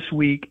treat this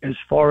week as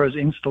far as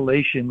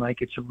installation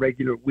like it's a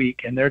regular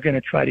week, and they're going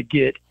to try to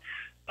get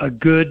a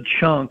good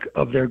chunk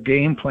of their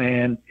game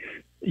plan,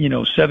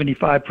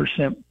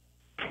 75%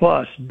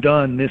 plus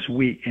done this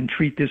week, and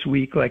treat this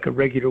week like a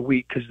regular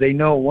week, because they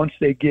know once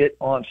they get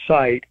on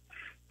site,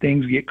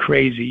 things get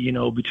crazy,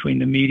 between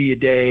the media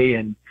day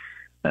and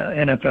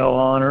NFL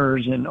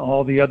honors and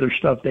all the other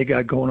stuff they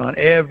got going on.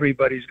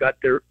 Everybody's got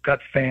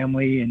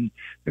family, and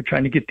they're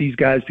trying to get these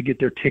guys to get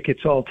their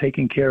tickets all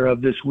taken care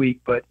of this week.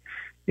 But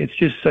it's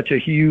just such a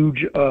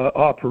huge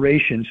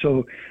operation.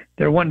 So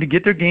they're wanting to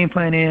get their game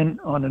plan in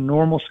on a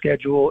normal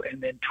schedule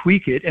and then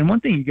tweak it. And one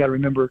thing you got to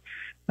remember,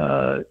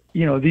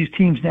 these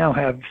teams now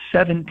have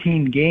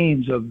 17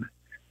 games of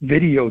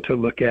video to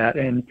look at,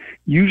 and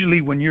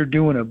usually when you're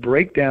doing a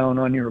breakdown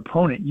on your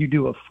opponent, you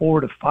do a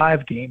 4 to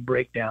 5 game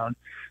breakdown.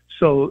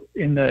 So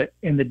in the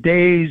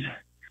days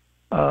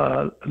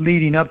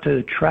leading up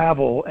to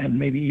travel and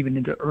maybe even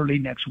into early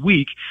next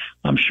week,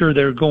 I'm sure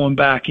they're going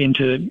back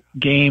into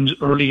games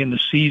early in the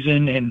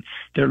season, and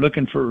they're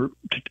looking to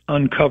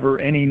uncover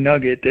any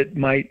nugget that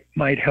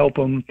might help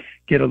them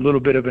get a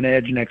little bit of an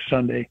edge next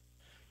Sunday.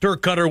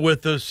 Dirk Cutter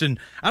with us, and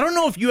I don't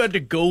know if you had to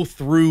go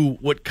through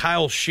what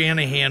Kyle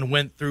Shanahan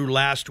went through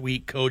last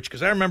week, Coach,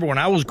 because I remember when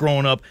I was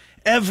growing up,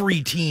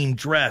 every team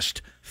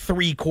dressed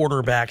 3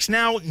 quarterbacks.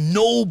 Now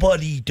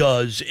nobody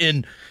does.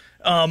 And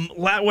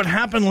what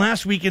happened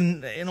last week,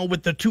 and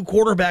with the 2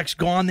 quarterbacks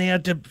gone, they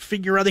had to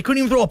figure out they couldn't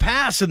even throw a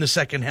pass in the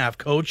second half.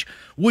 Coach,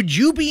 would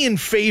you be in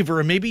favor,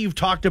 and maybe you've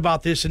talked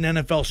about this in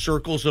NFL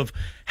circles, of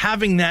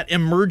having that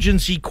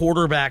emergency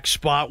quarterback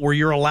spot where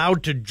you're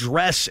allowed to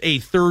dress a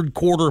 3rd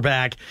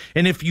quarterback,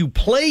 and if you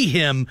play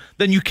him,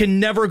 then you can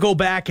never go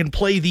back and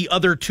play the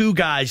other 2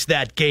 guys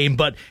that game,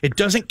 but it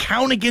doesn't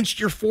count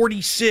against your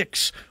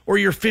 46 or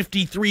your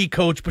 53,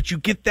 Coach, but you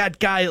get that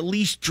guy at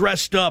least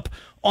dressed up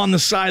on the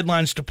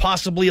sidelines to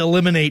possibly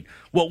eliminate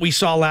what we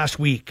saw last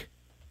week?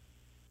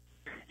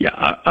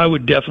 Yeah, I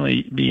would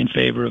definitely be in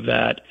favor of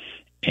that.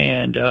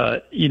 And,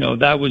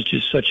 that was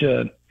just such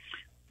a,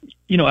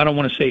 I don't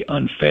want to say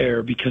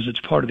unfair because it's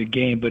part of the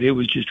game, but it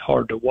was just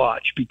hard to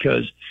watch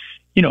because,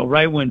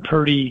 right when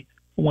Purdy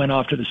went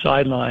off to the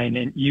sideline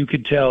and you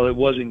could tell it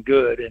wasn't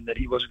good and that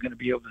he wasn't going to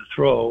be able to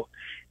throw.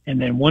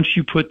 And then once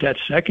you put that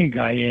second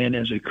guy in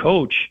as a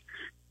coach,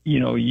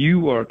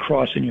 you are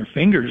crossing your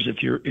fingers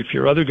if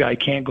your other guy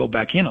can't go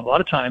back in. A lot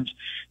of times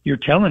you're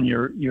telling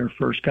your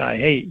first guy,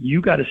 hey,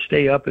 you got to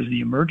stay up as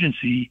the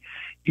emergency,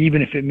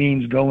 even if it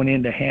means going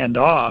in to hand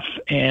off.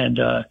 And,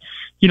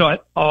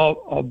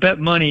 I'll bet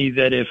money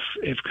that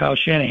if Kyle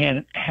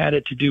Shanahan had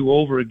it to do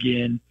over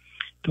again,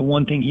 the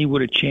one thing he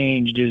would have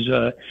changed is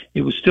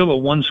it was still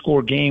a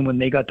 1-score game when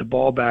they got the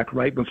ball back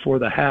right before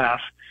the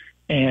half.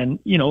 And,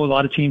 a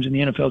lot of teams in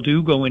the NFL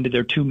do go into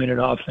their 2-minute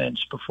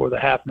offense before the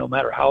half, no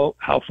matter how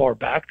far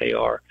back they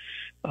are.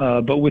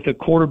 But with a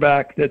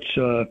quarterback that's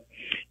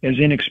as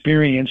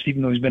inexperienced,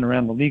 even though he's been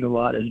around the league a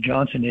lot, as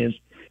Johnson is,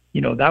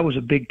 that was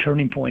a big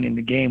turning point in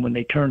the game when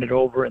they turned it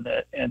over and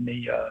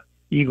the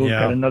Eagles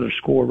got another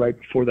score right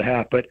before the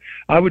half. But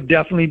I would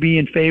definitely be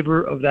in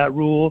favor of that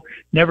rule.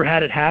 Never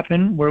had it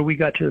happen where we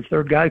got to the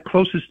 3rd guy.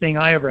 Closest thing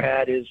I ever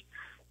had is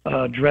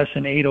dress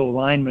an 8-0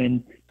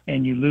 lineman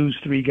and you lose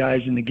 3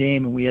 guys in the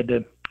game, and we had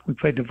to we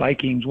played the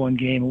Vikings one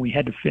game, and we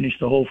had to finish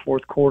the whole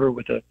fourth quarter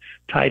with a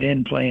tight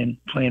end playing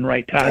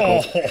right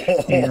tackle,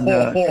 and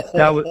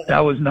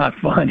that was not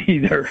fun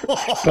either.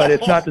 But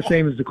it's not the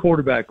same as the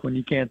quarterback when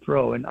you can't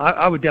throw. And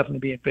I would definitely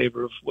be in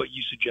favor of what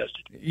you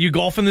suggested. You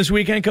golfing this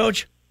weekend,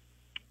 Coach?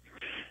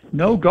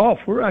 No golf.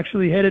 We're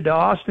actually headed to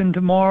Austin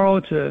tomorrow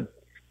to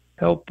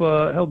help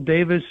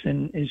Davis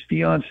and his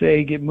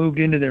fiance get moved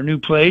into their new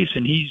place,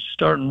 and he's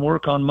starting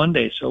work on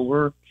Monday. So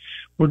we're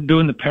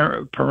doing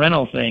the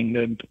parental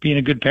thing, being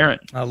a good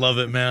parent. I love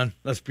it, man.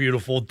 That's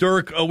beautiful.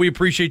 Dirk, we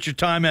appreciate your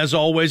time as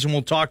always, and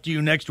we'll talk to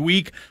you next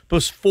week.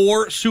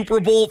 Before Super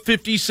Bowl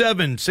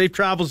 57. Safe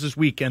travels this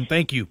weekend.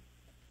 Thank you.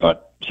 All right.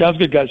 Sounds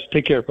good, guys.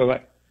 Take care.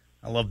 Bye-bye.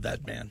 I love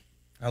that, man.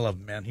 I love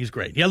him, man. He's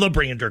great. Yeah, I love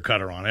bringing Dirk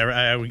Cutter on.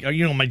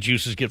 My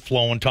juices get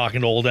flowing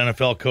talking to old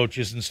NFL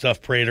coaches and stuff,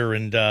 Prater.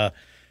 And, a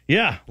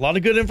lot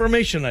of good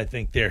information, I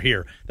think,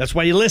 here. That's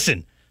why you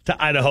listen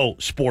to Idaho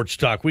Sports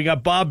Talk. We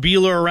got Bob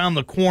Beeler around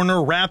the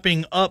corner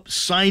wrapping up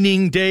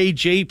signing day.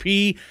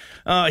 JP,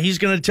 he's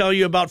going to tell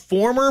you about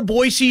former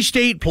Boise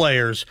State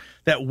players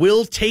that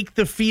will take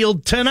the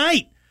field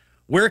tonight.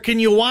 Where can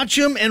you watch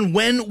them, and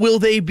when will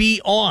they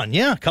be on?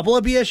 Yeah, a couple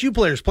of BSU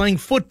players playing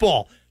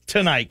football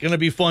tonight. Going to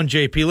be fun,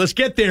 JP. Let's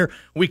get there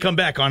when we come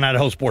back on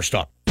Idaho Sports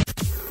Talk.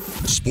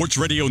 Sports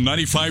Radio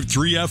 95.3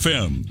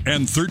 FM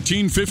and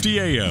 1350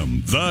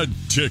 AM, The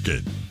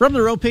Ticket. From the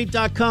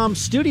RoPaint.com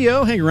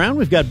studio, hang around.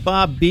 We've got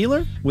Bob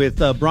Beeler with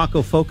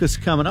Bronco Focus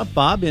coming up.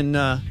 Bob in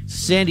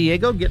San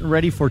Diego, getting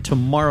ready for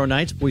tomorrow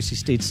night's Boise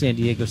State-San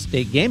Diego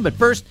State game. But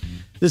first,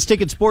 this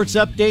Ticket Sports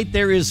update.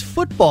 There is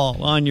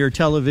football on your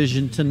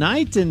television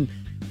tonight, and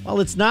while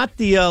it's not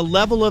the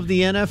level of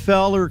the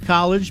NFL or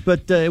college,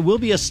 but it will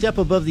be a step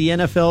above the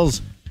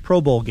NFL's Pro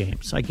Bowl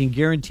games. I can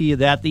guarantee you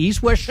that. The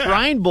East-West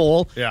Shrine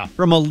Bowl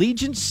from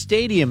Allegiant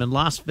Stadium in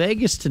Las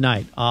Vegas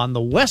tonight. On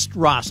the West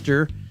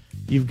roster,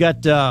 you've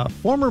got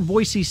former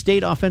Boise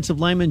State offensive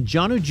lineman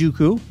John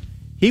Ojukwu.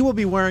 He will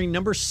be wearing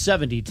number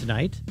 70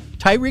 tonight.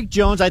 Tyreek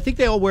Jones, I think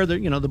they all wear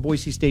the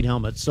Boise State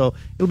helmets, so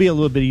it'll be a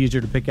little bit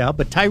easier to pick out.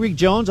 But Tyreek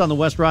Jones on the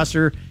West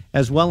roster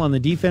as well on the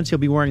defense, he'll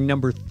be wearing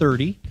number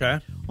 30. Okay.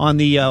 On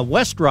the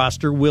West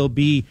roster will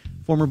be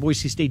former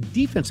Boise State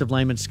defensive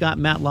lineman Scott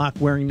Matlock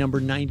wearing number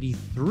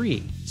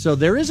 93. So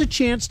there is a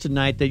chance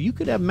tonight that you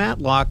could have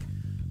Matlock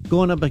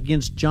going up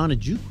against John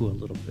Ojukwu a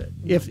little bit,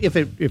 if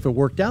it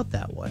worked out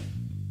that way.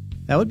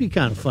 That would be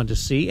kind of fun to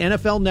see.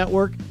 NFL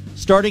Network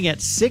starting at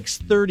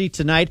 6:30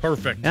 tonight.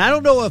 Perfect. And I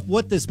don't know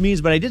what this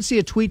means, but I did see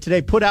a tweet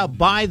today put out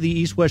by the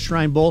East-West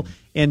Shrine Bowl,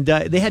 and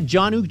they had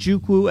John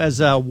Ojukwu as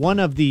one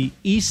of the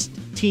East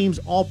team's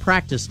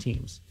all-practice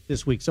teams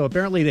this week. So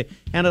apparently they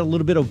handed a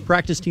little bit of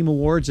practice team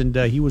awards, and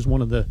he was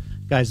one of the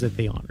guys that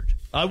they honored.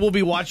 I will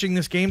be watching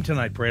this game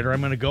tonight, Prater.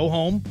 I'm going to go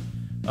home.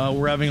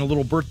 We're having a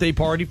little birthday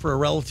party for a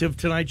relative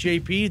tonight,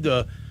 JP.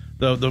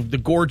 The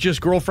gorgeous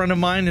girlfriend of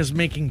mine is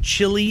making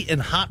chili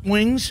and hot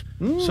wings.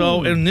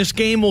 So, and this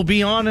game will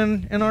be on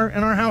in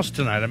our house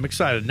tonight. I'm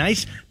excited.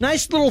 Nice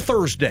little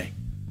Thursday.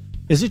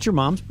 Is it your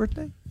mom's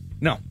birthday?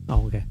 No.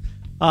 Oh, okay.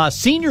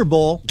 Senior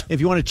Bowl, if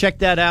you want to check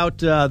that out,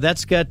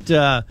 that's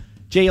got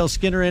J.L.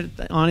 Skinner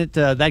on it.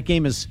 That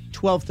game is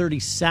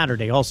 12:30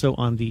 Saturday, also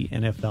on the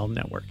NFL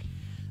Network.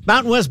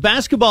 Mountain West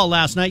basketball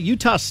last night.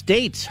 Utah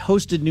State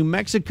hosted New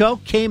Mexico,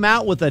 came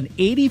out with an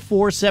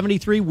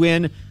 84-73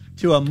 win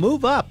to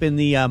move up in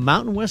the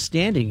Mountain West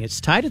standing. It's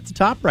tied at the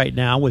top right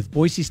now with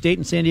Boise State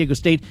and San Diego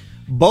State,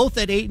 both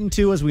at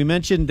 8-2. As we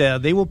mentioned,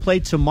 they will play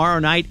tomorrow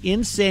night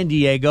in San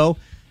Diego.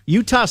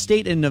 Utah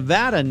State and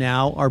Nevada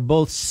now are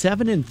both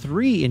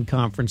 7-3 in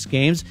conference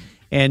games.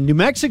 And New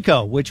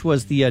Mexico, which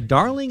was the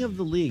darling of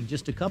the league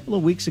just a couple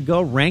of weeks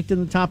ago, ranked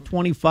in the top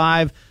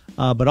 25,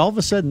 but all of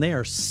a sudden they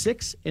are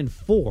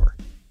 6-4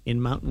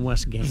 in Mountain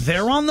West games.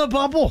 They're on the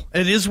bubble.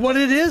 It is what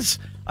it is.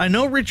 I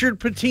know Richard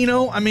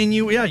Pitino. I mean,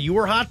 you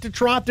were hot to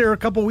trot there a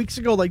couple weeks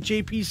ago, like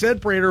JP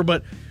said, Prater.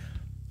 But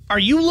are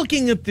you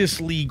looking at this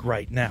league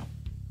right now?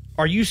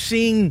 Are you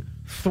seeing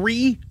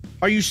 3?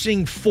 Are you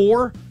seeing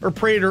 4? Or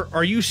Prater,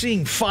 are you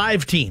seeing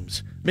 5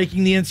 teams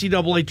making the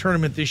NCAA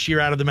tournament this year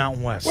out of the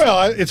Mountain West?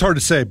 Well, it's hard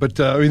to say, but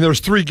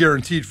there's 3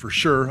 guaranteed for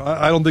sure.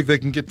 I don't think they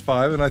can get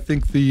 5, and I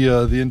think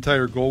the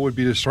entire goal would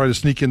be to try to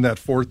sneak in that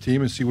 4th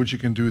team and see what you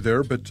can do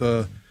there. But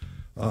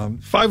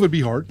 5 would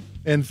be hard,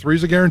 and 3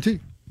 is a guarantee.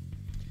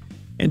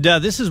 And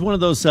this is one of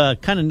those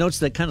kind of notes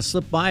that kind of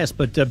slipped by us,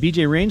 but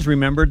BJ Raines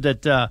remembered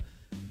that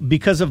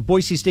because of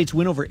Boise State's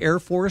win over Air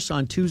Force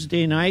on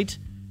Tuesday night,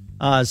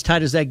 as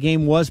tight as that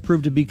game was,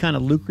 proved to be kind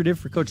of lucrative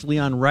for Coach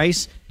Leon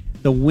Rice.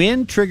 The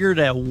win triggered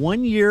a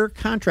 1-year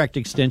contract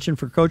extension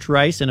for Coach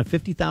Rice and a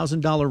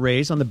 $50,000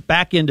 raise on the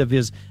back end of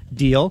his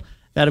deal.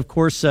 That, of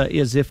course,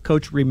 is if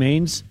Coach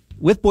remains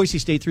with Boise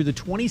State through the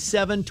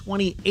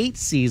 27-28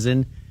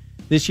 season.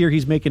 This year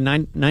he's making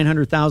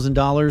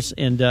 $900,000,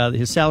 and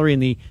his salary in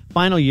the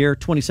final year,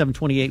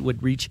 27-28,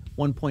 would reach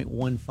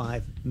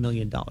 $1.15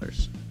 million.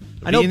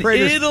 I know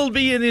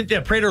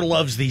Prater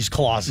loves these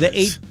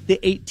clauses. The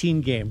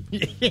 18 game.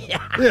 Yeah,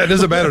 it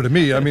doesn't matter to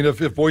me. I mean,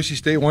 if Boise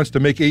State wants to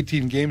make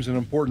 18 games an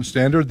important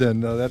standard,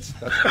 then that's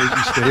Boise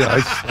State.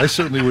 I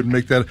certainly wouldn't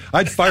make that.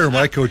 I'd fire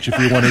my coach if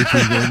he won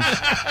 18 games.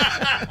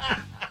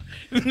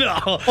 No,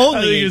 only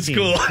I think 18. it's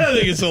cool. I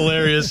think it's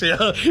hilarious.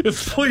 Yeah,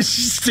 if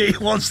Boise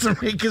State wants to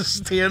make a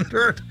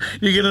standard,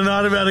 you get an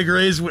automatic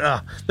raise.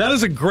 That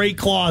is a great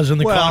clause in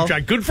the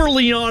contract. Good for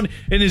Leon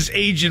and his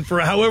agent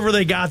for however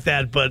they got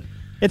that. But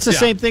it's the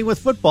same thing with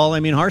football. I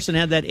mean, Harsin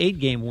had that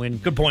 8-game win.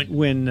 Good point.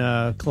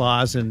 Win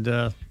clause, and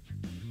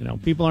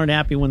people aren't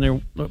happy when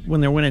they're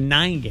winning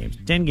 9 games,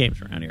 10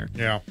 games around here.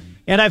 Yeah.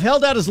 And I've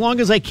held out as long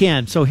as I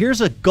can. So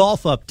here's a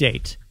golf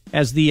update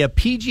as the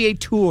PGA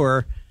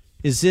Tour.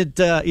 Is it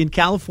in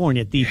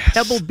California? The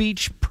Pebble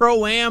Beach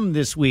Pro-Am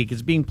this week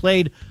is being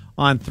played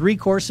on 3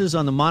 courses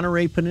on the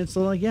Monterey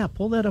Peninsula. Yeah,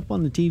 pull that up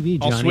on the TV,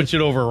 Johnny. I'll switch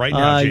it over right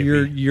now,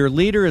 JP. Your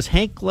leader is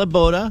Hank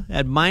Laboda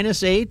at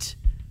 -8.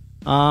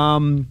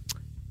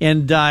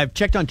 And I've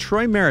checked on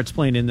Troy Merritt's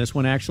playing in this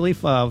one, actually.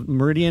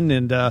 Meridian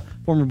and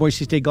former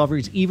Boise State golfer.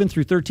 He's even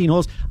through 13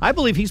 holes. I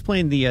believe he's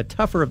playing the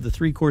tougher of the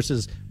 3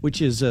 courses,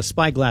 which is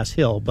Spyglass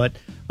Hill. But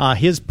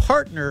his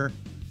partner...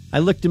 I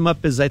looked him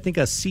up as, I think,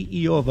 a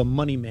CEO of a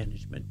money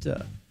management.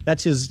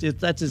 That's his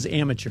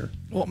amateur.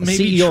 Well,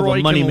 maybe CEO Troy of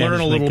a money can learn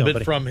a little company.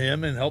 bit from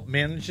him and help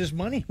manage his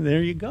money.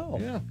 There you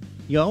go.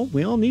 Yeah.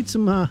 We all need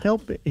some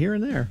help here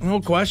and there.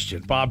 No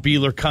question. Bob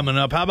Beeler coming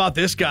up. How about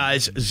this,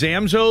 guys?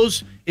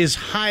 Zamzows is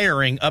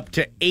hiring up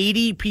to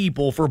 80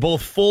 people for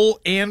both full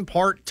and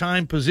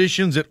part-time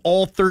positions at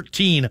all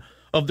 13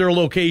 of their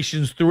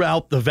locations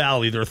throughout the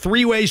valley. There are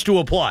 3 ways to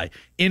apply.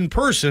 In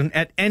person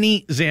at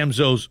any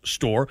Zamzows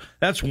store.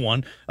 That's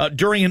 1.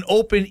 During an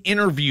open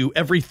interview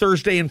every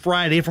Thursday and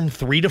Friday from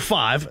 3 to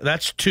 5.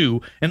 That's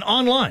 2. And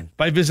online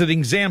by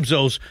visiting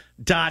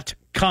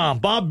Zamzows.com.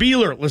 Bob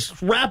Beeler,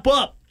 let's wrap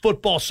up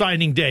football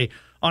signing day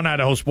on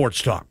Idaho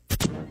Sports Talk.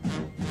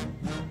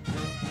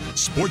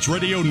 Sports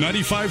Radio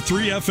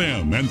 95.3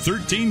 FM and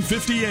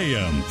 1350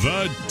 AM.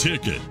 The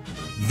Ticket.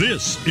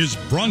 This is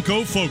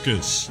Bronco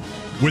Focus.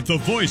 With the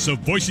voice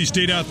of Boise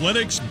State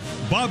Athletics,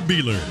 Bob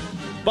Beeler.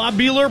 Bob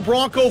Beeler,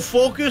 Bronco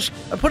Focus,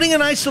 putting a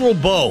nice little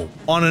bow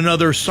on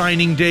another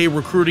signing day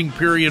recruiting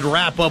period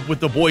wrap up with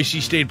the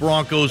Boise State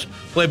Broncos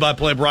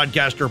play-by-play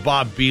broadcaster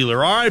Bob Beeler.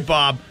 All right,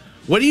 Bob,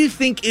 what do you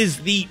think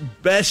is the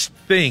best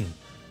thing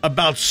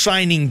about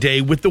signing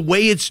day with the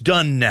way it's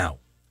done now?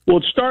 Well,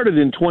 it started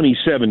in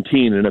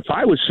 2017, and if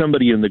I was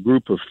somebody in the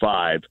group of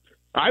 5,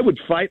 I would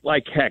fight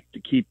like heck to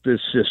keep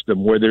this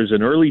system where there's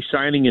an early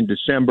signing in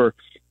December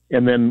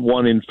and then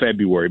one in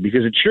February,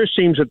 because it sure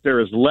seems that there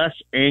is less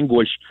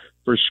anguish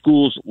for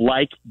schools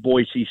like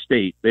Boise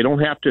State. They don't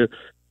have to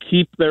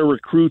keep their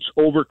recruits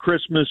over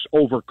Christmas,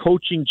 over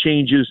coaching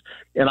changes,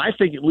 and I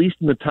think at least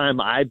in the time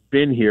I've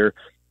been here,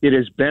 it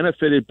has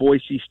benefited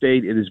Boise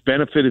State. It has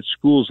benefited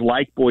schools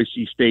like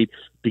Boise State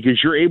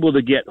because you're able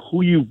to get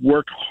who you've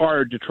worked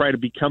hard to try to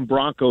become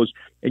Broncos,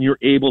 and you're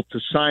able to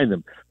sign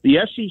them. The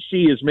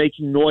SEC is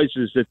making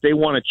noises that they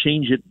want to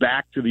change it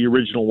back to the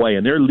original way,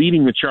 and they're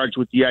leading the charge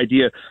with the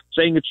idea,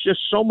 saying it's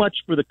just so much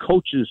for the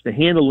coaches to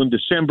handle in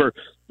December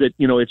that,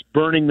 it's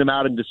burning them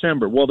out in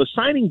December. Well, the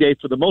signing day,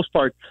 for the most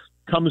part,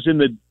 comes in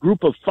the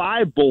group of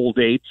 5 bowl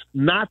dates,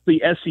 not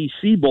the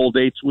SEC bowl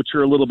dates, which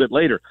are a little bit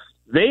later.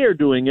 They are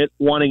doing it,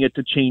 wanting it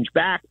to change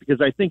back,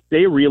 because I think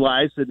they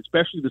realize that,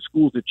 especially the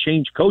schools that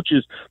change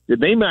coaches,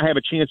 that they might have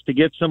a chance to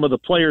get some of the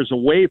players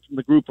away from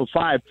the group of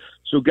 5.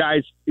 So,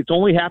 guys, it's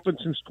only happened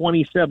since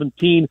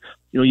 2017.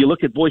 You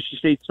look at Boise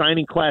State's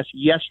signing class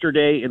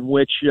yesterday, in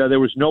which there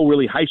was no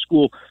really high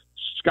school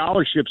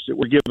scholarships that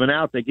were given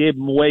out. They gave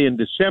them away in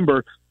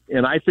December.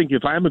 And I think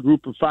if I'm a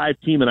group of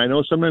 5 team, and I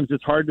know sometimes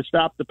it's hard to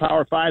stop the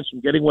Power 5s from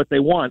getting what they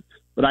want,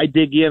 but I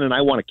dig in and I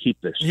want to keep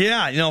this.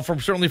 Yeah,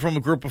 certainly from a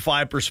group of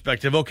 5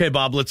 perspective. Okay,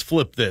 Bob, let's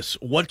flip this.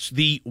 What's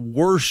the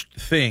worst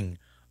thing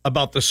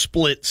about the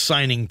split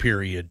signing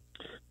period?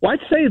 Well, I'd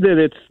say that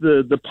it's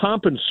the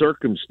pomp and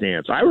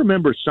circumstance. I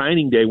remember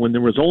signing day when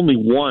there was only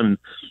one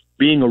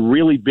being a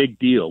really big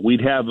deal.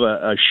 We'd have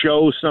a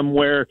show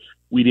somewhere.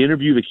 We'd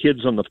interview the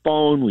kids on the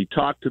phone. We'd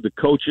talk to the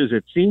coaches.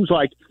 It seems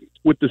like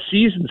with the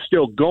season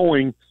still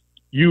going,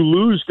 you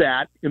lose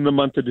that in the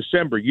month of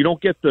December. You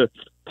don't get the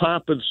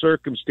pomp and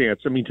circumstance.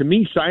 I mean, to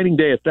me, signing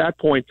day at that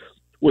point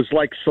was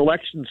like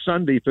Selection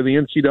Sunday for the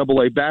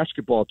NCAA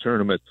basketball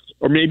tournament,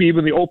 or maybe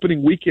even the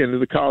opening weekend of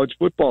the college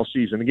football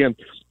season. Again,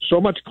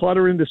 so much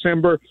clutter in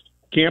December.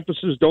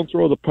 Campuses don't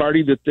throw the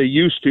party that they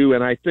used to,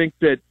 and I think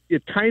that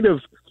it kind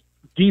of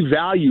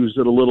devalues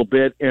it a little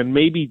bit and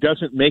maybe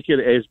doesn't make it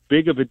as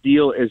big of a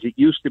deal as it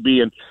used to be.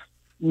 And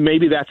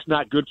maybe that's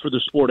not good for the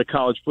sport of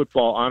college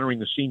football, honoring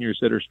the seniors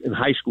that are in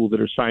high school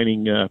that are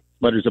signing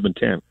letters of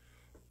intent.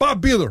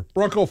 Bob Beeler,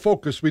 Bronco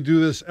Focus. We do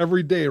this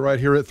every day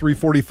right here at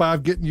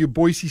 3:45, getting you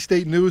Boise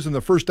State news in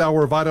the first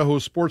hour of Idaho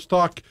Sports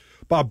Talk.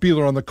 Bob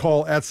Beeler on the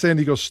call at San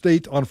Diego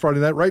State on Friday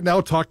night. Right now,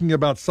 talking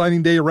about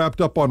signing day wrapped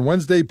up on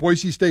Wednesday.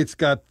 Boise State's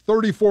got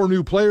 34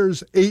 new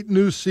players, 8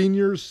 new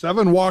seniors,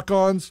 7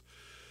 walk-ons.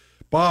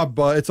 Bob,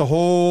 it's a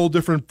whole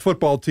different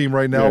football team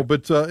right now,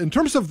 but in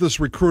terms of this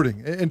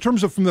recruiting, in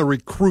terms of from the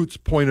recruit's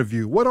point of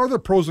view, what are the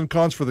pros and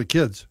cons for the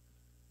kids?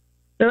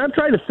 And I'm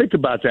trying to think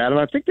about that, and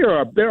I think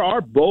there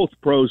are both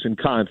pros and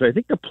cons. I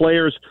think the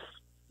players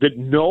that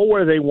know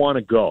where they want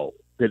to go,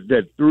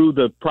 that through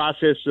the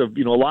process of,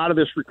 a lot of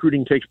this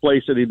recruiting takes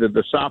place at either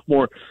the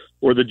sophomore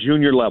or the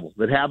junior level,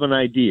 that have an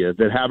idea,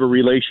 that have a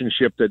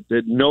relationship,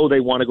 that know they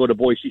want to go to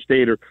Boise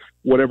State or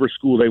whatever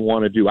school they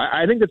want to do.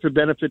 I think it's a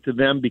benefit to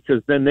them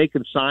because then they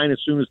can sign as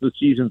soon as the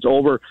season's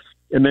over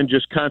and then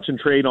just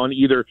concentrate on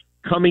either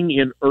coming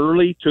in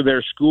early to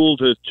their school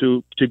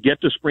to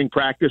get to spring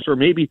practice or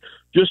maybe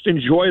just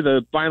enjoy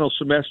the final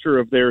semester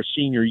of their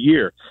senior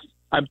year.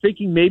 I'm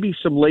thinking maybe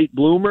some late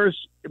bloomers,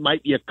 it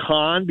might be a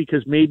con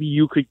because maybe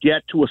you could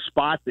get to a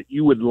spot that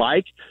you would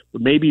like,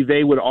 but maybe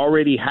they would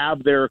already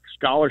have their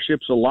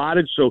scholarships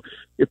allotted. So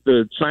if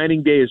the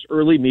signing day is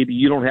early, maybe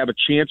you don't have a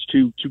chance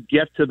to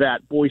get to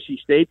that Boise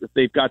State if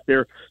they've got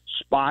their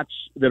spots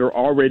that are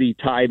already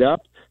tied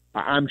up.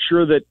 I'm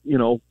sure that,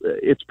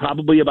 it's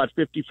probably about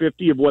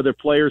 50-50 of whether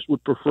players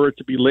would prefer it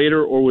to be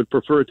later or would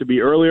prefer it to be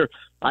earlier.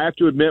 I have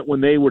to admit,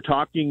 when they were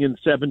talking in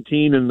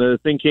 17 and the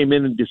thing came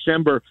in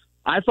December,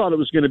 I thought it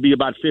was going to be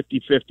about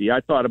 50-50.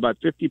 I thought about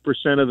 50%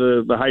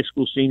 of the high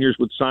school seniors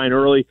would sign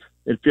early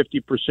and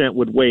 50%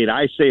 would wait.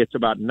 I say it's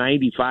about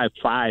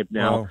 95-5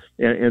 now, wow.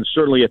 and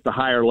certainly at the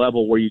higher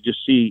level where you just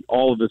see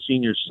all of the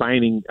seniors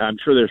signing. I'm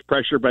sure there's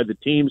pressure by the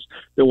teams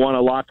that want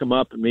to lock them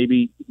up, and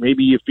maybe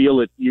you feel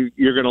that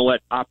you're going to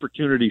let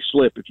opportunity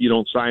slip if you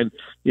don't sign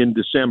in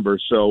December.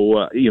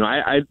 So,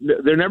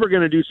 they're never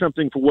going to do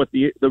something for what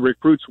the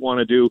recruits want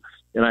to do,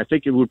 and I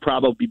think it would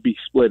probably be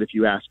split if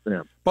you ask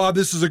them. Bob,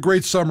 this is a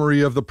great summary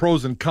of the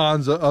pros and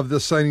cons of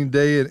this signing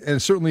day, and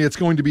certainly it's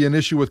going to be an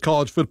issue with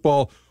college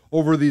football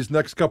over these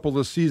next couple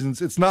of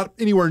seasons. It's not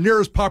anywhere near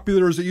as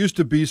popular as it used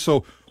to be,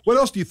 so what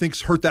else do you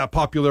think's hurt that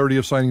popularity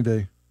of signing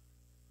day?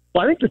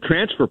 Well, I think the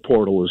transfer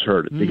portal has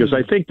hurt it because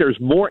I think there's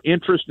more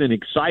interest and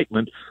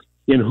excitement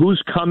in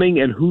who's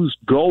coming and who's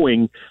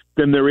going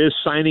than there is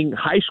signing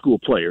high school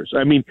players.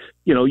 I mean,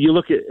 you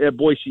look at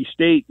Boise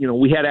State,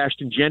 we had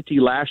Ashton Jeanty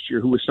last year,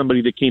 who was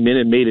somebody that came in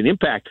and made an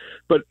impact.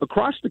 But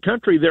across the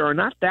country, there are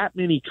not that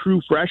many true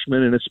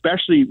freshmen, and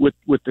especially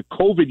with the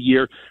COVID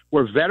year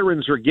where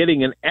veterans are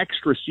getting an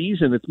extra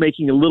season, it's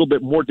making it a little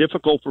bit more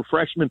difficult for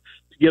freshmen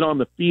to get on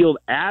the field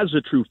as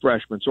a true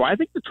freshman. So I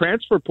think the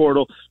transfer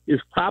portal is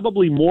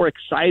probably more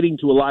exciting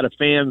to a lot of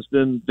fans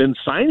than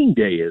signing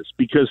day is,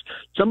 because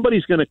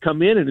somebody's going to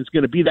come in and it's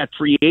going to be that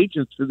free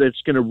agent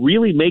that's going to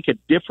really make a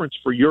difference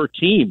for your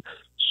team.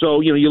 So,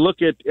 you look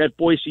at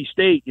Boise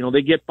State,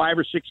 they get 5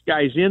 or 6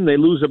 guys in, they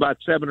lose about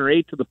 7 or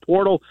 8 to the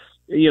portal.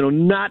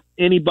 Not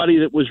anybody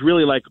that was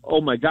really like, oh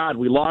my God,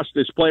 we lost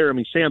this player. I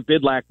mean, Sam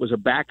Bidlack was a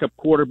backup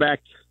quarterback.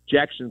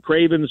 Jackson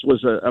Cravens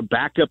was a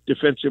backup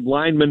defensive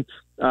lineman.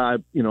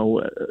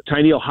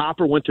 Tyneil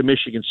Hopper went to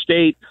Michigan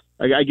State.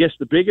 I guess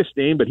the biggest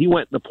name, but he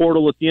went in the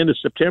portal at the end of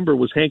September,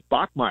 was Hank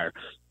Bachmeier.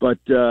 But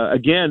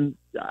again,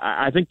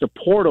 I think the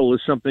portal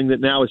is something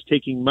that now is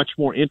taking much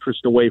more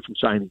interest away from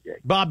signing day.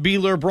 Bob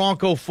Behler,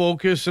 Bronco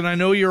Focus, and I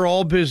know you're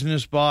all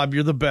business, Bob.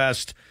 You're the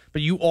best,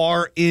 but you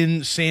are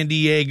in San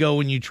Diego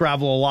and you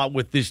travel a lot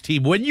with this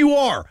team. When you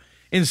are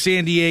in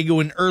San Diego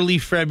in early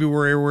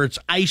February where it's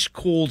ice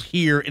cold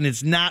here and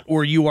it's not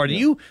where you are, do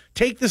you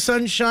take the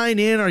sunshine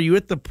in? Are you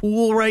at the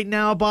pool right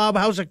now, Bob?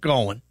 How's it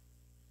going?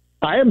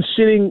 I am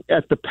sitting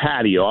at the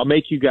patio. I'll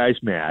make you guys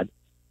mad.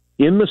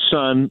 In the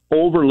sun,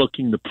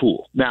 overlooking the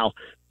pool. Now,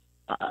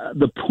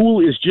 the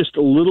pool is just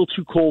a little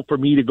too cold for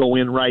me to go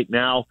in right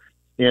now.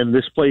 And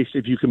this place,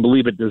 if you can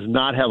believe it, does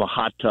not have a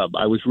hot tub.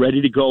 I was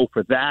ready to go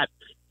for that,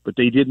 but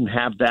they didn't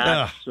have that.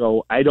 Ugh.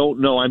 So I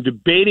don't know. I'm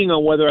debating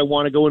on whether I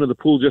want to go into the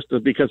pool just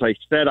because I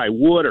said I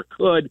would or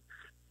could,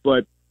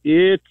 but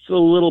it's a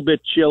little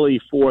bit chilly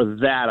for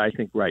that, I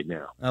think, right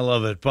now. I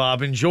love it,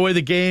 Bob. Enjoy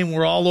the game.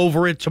 We're all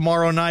over it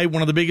tomorrow night.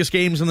 One of the biggest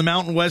games in the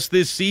Mountain West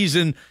this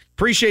season.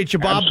 Appreciate you,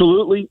 Bob.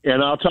 Absolutely,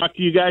 and I'll talk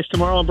to you guys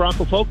tomorrow on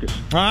Bronco Focus.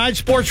 All right,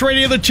 Sports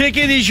Radio The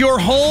Ticket is your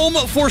home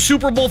for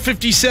Super Bowl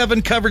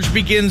 57. Coverage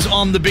begins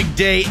on the big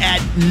day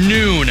at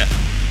noon.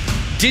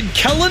 Did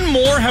Kellen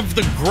Moore have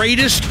the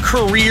greatest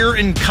career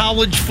in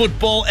college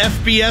football,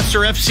 FBS or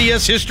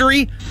FCS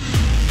history?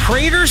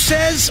 Prater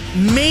says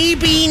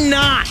maybe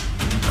not.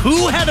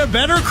 Who had a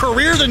better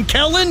career than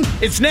Kellen?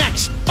 It's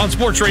next on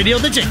Sports Radio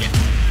The Ticket.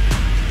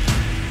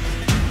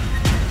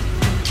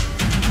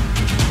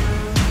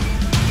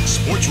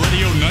 Sports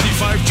Radio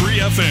 95.3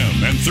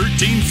 FM and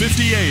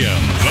 1350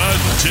 AM.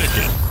 The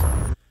Ticket.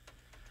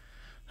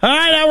 All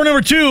right, hour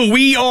number 2.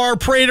 We are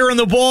Prater in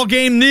the ball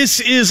game.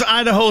 This is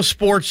Idaho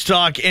Sports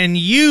Talk, and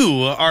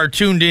you are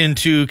tuned in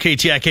to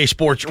KTIK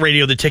Sports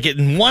Radio The Ticket.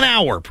 In 1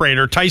 hour,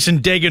 Prater, Tyson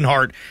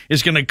Degenhart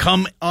is going to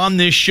come on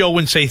this show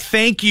and say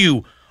thank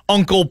you,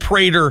 Uncle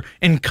Prater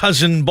and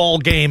Cousin Ball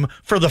Game,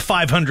 for the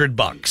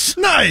 $500.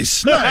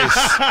 Nice.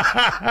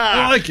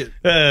 I like it.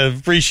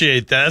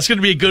 Appreciate that. That's going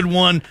to be a good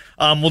one.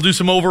 We'll do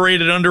some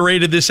overrated,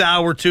 underrated this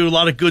hour too. A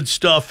lot of good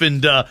stuff.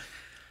 And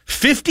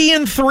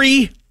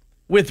 50-3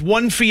 with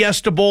 1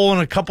 Fiesta Bowl and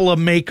a couple of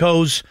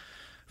Makos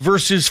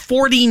versus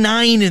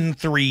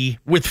 49-3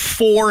 with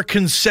 4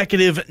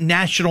 consecutive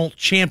national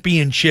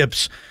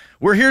championships.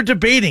 We're here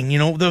debating,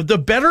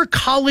 the better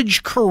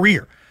college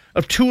career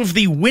of 2 of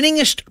the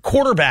winningest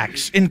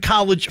quarterbacks in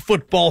college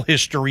football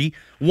history.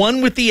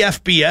 One with the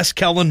FBS,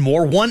 Kellen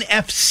Moore, one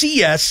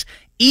FCS,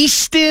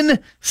 Easton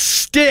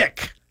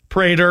Stick,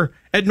 Prater,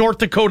 at North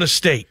Dakota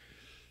State.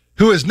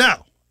 Who is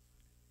now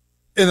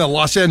in the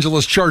Los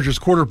Angeles Chargers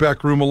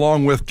quarterback room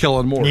along with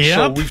Kellen Moore. Yep.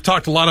 So we've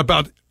talked a lot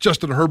about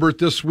Justin Herbert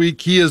this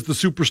week. He is the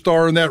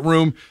superstar in that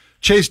room.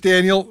 Chase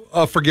Daniel,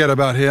 forget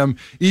about him.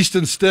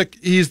 Easton Stick,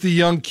 he's the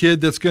young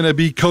kid that's going to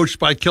be coached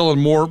by Kellen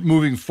Moore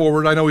moving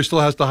forward. I know he still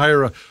has to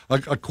hire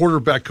a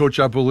quarterback coach,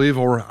 I believe,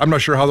 or I'm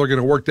not sure how they're going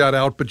to work that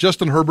out. But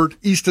Justin Herbert,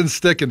 Easton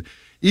Stick, and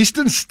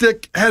Easton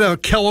Stick had a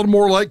Kellen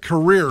Moore-like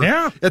career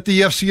at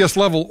the FCS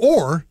level.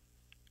 Or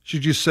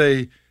should you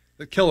say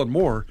that Kellen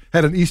Moore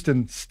had an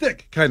Easton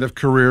Stick kind of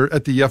career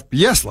at the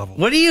FBS level?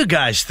 What do you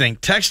guys think?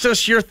 Text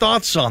us your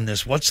thoughts on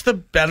this. What's the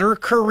better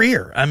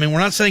career? I mean, we're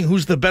not saying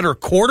who's the better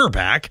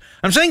quarterback.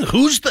 I'm saying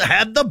who's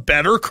had the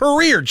better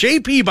career.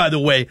 JP, by the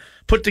way,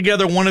 put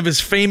together one of his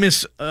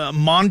famous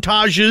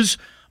montages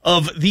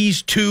of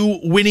these 2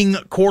 winning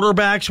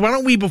quarterbacks. Why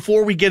don't we,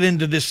 before we get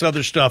into this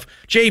other stuff,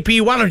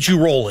 JP, why don't you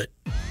roll it?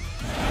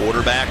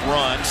 Quarterback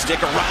run,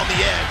 Stick around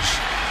the edge.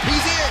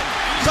 He's in.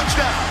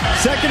 Touchdown.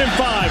 2nd and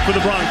 5 for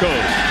the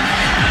Broncos.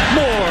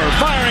 Moore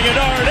firing a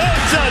dart.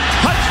 It's a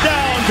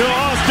touchdown to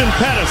Austin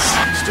Pettis.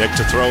 Stick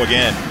to throw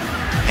again.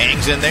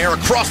 Hangs in there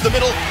across the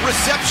middle.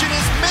 Reception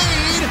is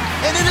made,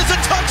 and it is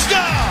a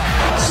touchdown.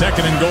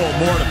 2nd and goal.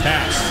 Moore to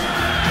pass.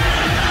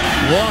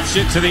 Lofts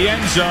it to the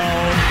end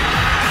zone.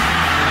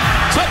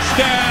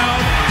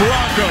 Touchdown,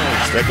 Broncos.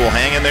 Stick will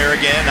hang in there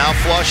again. Now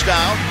flushed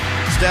out.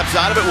 Steps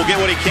out of it. Will get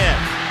what he can.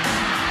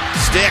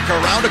 Stick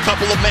around a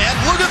couple of men.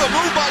 Look at the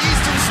move by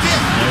Easton Stick.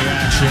 Play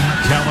action.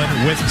 Kellen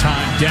with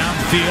time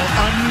downfield.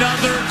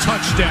 Another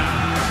touchdown.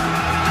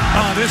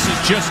 Oh, this is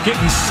just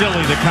getting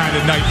silly, the kind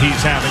of night he's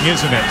having,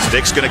 isn't it?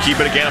 Stick's going to keep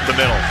it again up the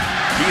middle.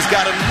 He's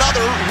got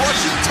another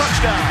rushing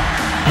touchdown.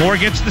 Moore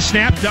gets the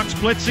snap. Ducks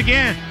blitz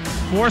again.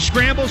 Moore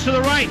scrambles to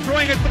the right,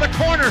 throwing it for the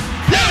corner.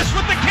 Pettis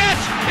with the catch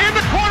in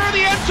the corner of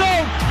the end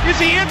zone. Is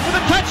he in for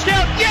the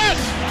touchdown? Yes!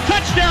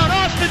 Touchdown,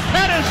 Austin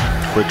Pettis.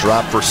 Quick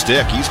drop for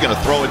Stick. He's going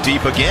to throw it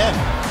deep again.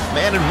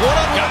 Man, in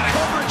one-on-one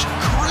coverage,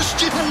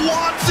 Christian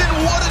Watson,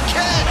 what a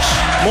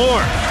catch!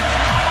 Moore,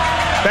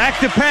 back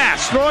to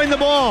pass, throwing the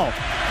ball.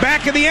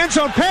 Back in the end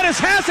zone. Pettis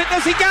has it.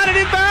 Does he got it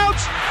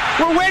inbounds?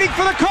 We're waiting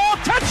for the call.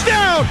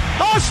 Touchdown!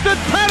 Austin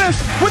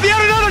Pettis with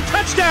yet another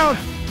touchdown.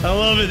 I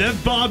love it. That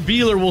Bob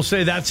Beeler will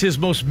say that's his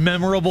most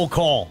memorable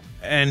call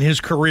and his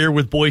career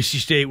with Boise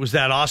State was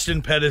that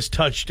Austin Pettis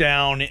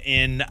touchdown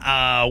in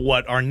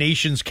our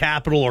nation's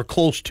capital or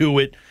close to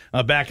it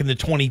back in the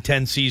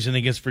 2010 season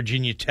against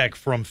Virginia Tech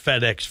from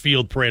FedEx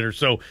Field, Prater.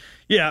 So,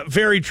 yeah,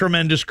 very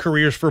tremendous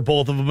careers for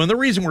both of them. And the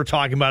reason we're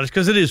talking about it is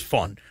because it is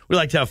fun. We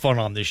like to have fun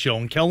on this show.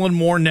 And Kellen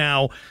Moore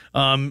now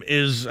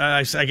is,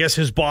 I guess,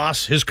 his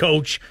boss, his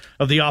coach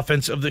of the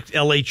offense of the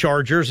L.A.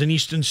 Chargers. And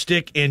Easton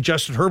Stick and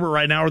Justin Herbert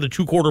right now are the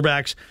 2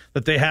 quarterbacks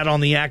that they had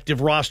on the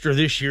active roster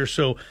this year.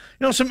 So,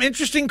 some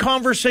interesting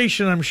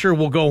conversation I'm sure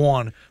will go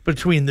on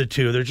between the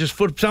 2. They're just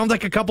sounds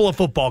like a couple of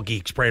football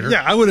geeks, Prater.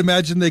 Yeah, I would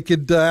imagine they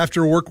could,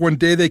 after work one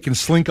day, they can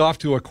slink off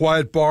to a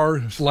quiet bar,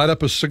 light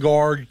up a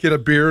cigar, get a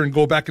beer, and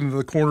go back into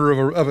the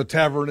corner of a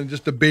tavern and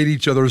just debate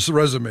each other's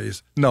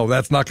resumes. No,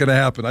 that's not going to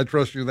happen. I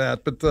trust you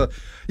that. But,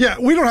 yeah,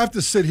 we don't have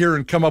to sit here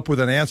and come up with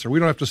an answer. We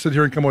don't have to sit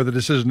here and come up with a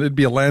decision. It'd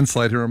be a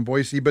landslide here in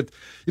Boise. But,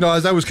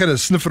 as I was kind of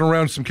sniffing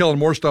around some Kellen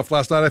Moore stuff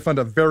last night, I found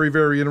it very,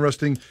 very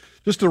interesting.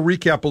 Just to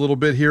recap a little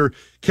bit here,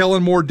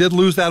 Kellen Moore did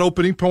lose that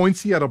opening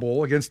Poinciana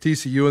Bowl against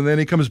TCU, and then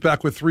he comes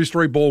back with 3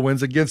 straight bowl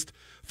wins against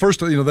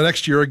the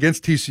next year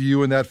against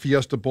TCU in that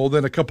Fiesta Bowl,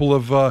 then a couple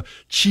of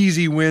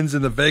cheesy wins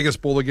in the Vegas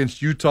Bowl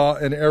against Utah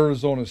and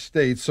Arizona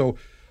State. So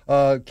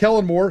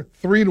Kellen Moore,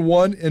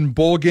 3-1 in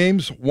bowl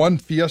games, 1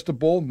 Fiesta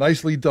Bowl,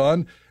 nicely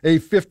done, a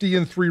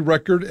 50-3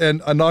 record,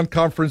 and a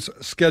non-conference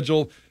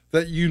schedule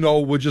that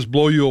would just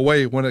blow you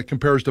away when it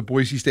compares to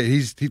Boise State.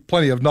 He's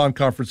plenty of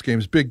non-conference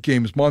games, big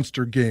games,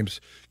 monster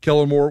games.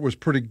 Kellen Moore was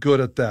pretty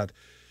good at that.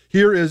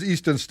 Here is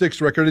Easton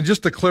Stick's record. And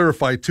just to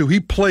clarify, too, he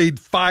played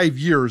 5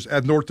 years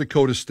at North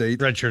Dakota State.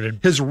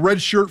 Redshirted. His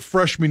redshirt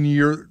freshman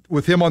year,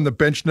 with him on the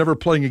bench, never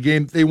playing a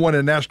game, they won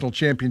a national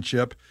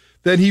championship.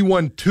 Then he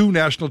won 2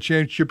 national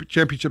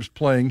championships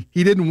playing.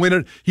 He didn't win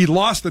it. He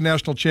lost the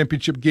national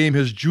championship game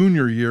his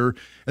junior year,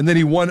 and then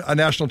he won a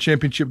national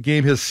championship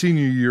game his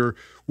senior year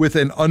with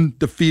an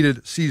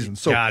undefeated season.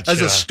 So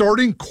As a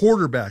starting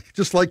quarterback,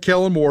 just like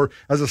Kellen Moore,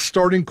 as a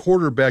starting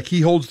quarterback,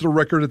 he holds the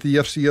record at the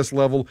FCS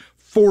level,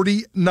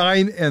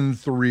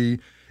 49-3.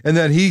 And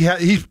then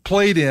he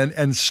played in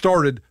and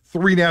started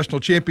 3 national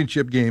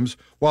championship games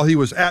while he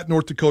was at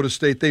North Dakota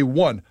State. They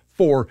won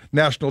 4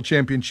 national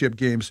championship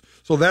games.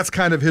 So that's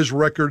kind of his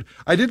record.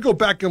 I did go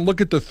back and look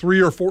at the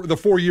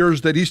 4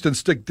 years that Easton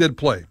Stick did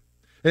play.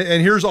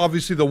 And here's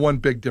obviously the one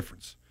big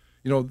difference.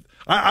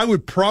 I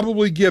would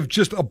probably give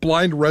just a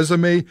blind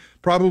resume,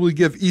 probably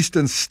give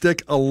Easton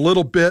Stick a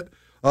little bit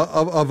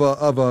of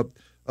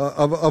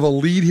a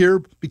lead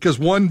here, because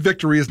one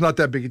victory is not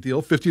that big a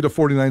deal.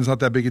 50-49 is not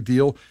that big a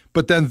deal.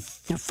 But then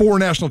 4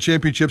 national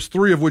championships,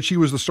 3 of which he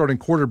was the starting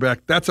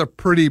quarterback. That's a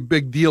pretty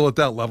big deal at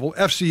that level.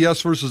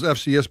 FCS versus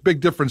FCS, big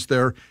difference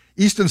there.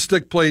 Easton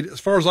Stick played,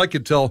 as far as I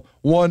could tell,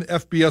 1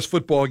 FBS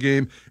football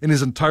game in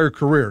his entire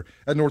career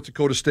at North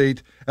Dakota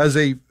State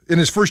in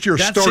his first year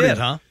starting. That's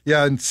it, huh?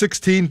 Yeah, in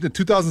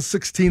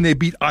 2016 they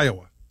beat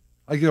Iowa.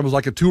 I think it was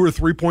like a 2 or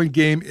 3 point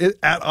game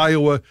at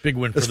Iowa. Big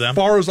win for them. As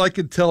far as I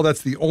could tell,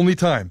 that's the only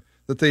time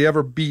that they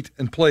ever played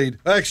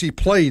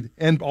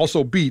and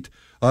also beat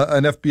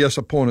an FBS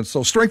opponent.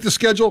 So strength of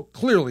schedule,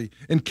 clearly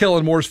in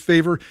Kellen Moore's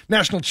favor.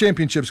 National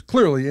championships,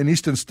 clearly in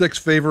Easton Stick's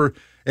favor.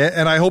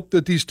 And I hope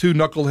that these two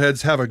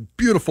knuckleheads have a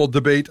beautiful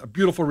debate, a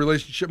beautiful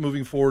relationship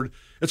moving forward.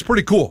 It's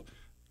pretty cool.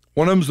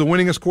 One of them's the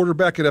winningest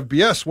quarterback at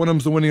FBS. One of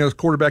them's the winningest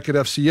quarterback at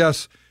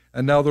FCS.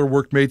 And now they're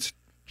workmates,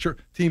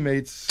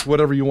 teammates,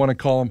 whatever you want to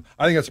call them.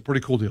 I think that's a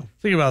pretty cool deal.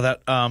 Think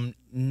about that.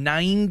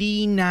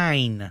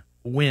 99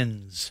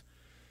 wins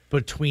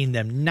between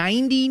them.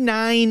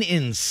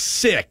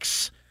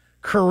 99-6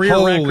 career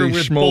Holy record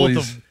with schmolies.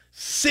 both of them.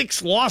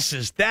 6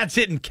 losses. That's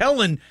it. And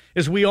Kellen,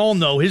 as we all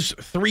know, his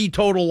 3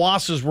 total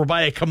losses were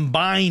by a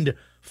combined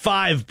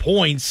 5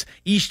 points.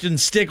 Easton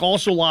Stick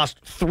also lost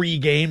 3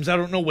 games. I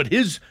don't know what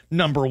his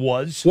number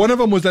was. One of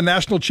them was a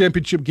national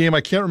championship game.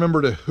 I can't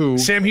remember to who.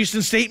 Sam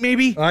Houston State,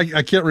 maybe?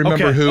 I can't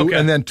remember who. Okay.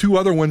 And then 2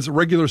 other ones,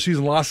 regular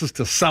season losses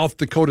to South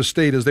Dakota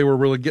State as they were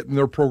really getting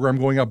their program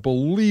going. I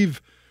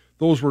believe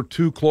those were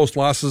 2 close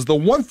losses. The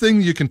one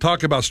thing you can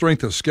talk about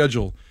strength of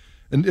schedule,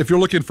 and if you're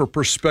looking for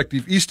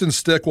perspective, Easton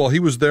Stick, while he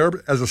was there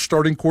as a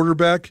starting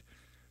quarterback,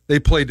 they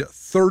played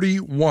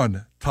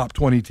 31 top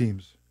 20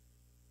 teams.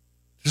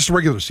 Just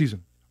regular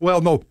season.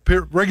 Well, no,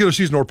 regular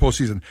season or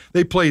postseason.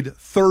 They played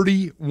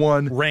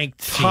 31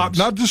 ranked top, teams.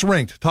 not just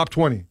ranked, top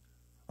 20.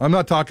 I'm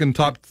not talking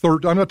top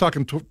third. I'm not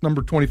talking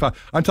number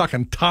 25. I'm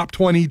talking top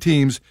 20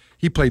 teams.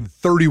 He played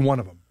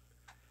 31 of them,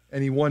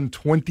 and he won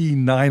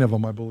 29 of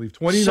them, I believe.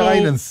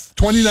 29 and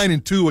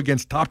 2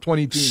 against top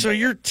 20 teams. So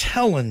you're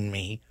telling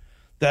me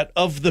that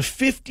of the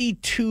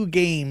 52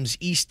 games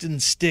Easton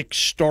Stick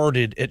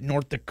started at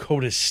North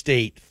Dakota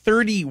State,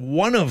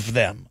 31 of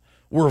them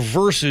were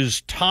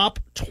versus top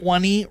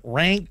 20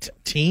 ranked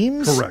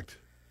teams? Correct.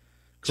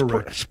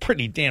 It's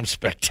pretty damn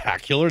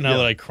spectacular now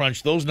that I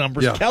crunch those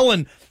numbers. Yeah.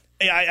 Kellen,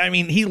 I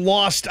mean, he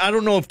lost. I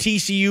don't know if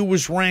TCU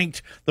was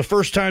ranked the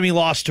first time he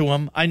lost to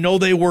him. I know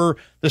they were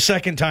the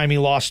second time he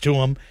lost to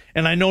him.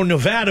 And I know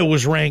Nevada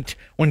was ranked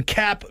when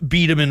Cap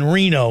beat him in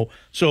Reno.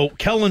 So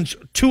Kellen's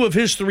 2 of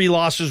his 3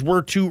 losses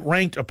were to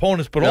ranked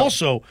opponents. But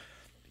also,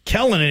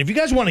 Kellen, and if you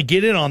guys want to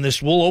get in on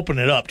this, we'll open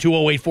it up.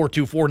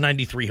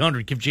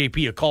 208-424-9300. Give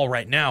JP a call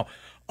right now.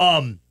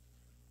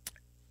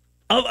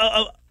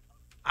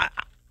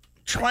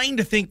 Trying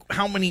to think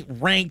how many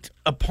ranked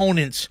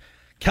opponents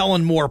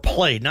Kellen Moore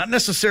played. Not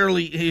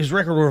necessarily his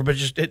record order, but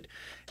just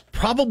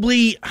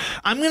probably,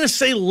 I'm going to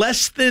say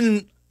less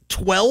than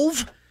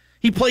 12.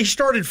 He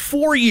started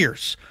 4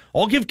 years.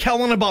 I'll give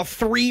Kellen about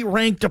 3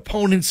 ranked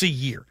opponents a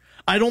year.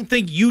 I don't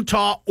think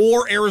Utah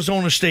or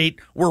Arizona State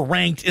were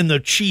ranked in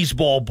the Cheese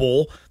Ball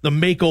Bowl, the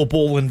Mako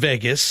Bowl in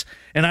Vegas.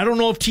 And I don't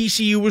know if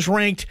TCU was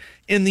ranked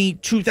in the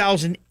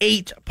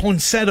 2008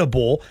 Poinsettia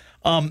Bowl.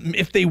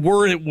 If they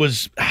were,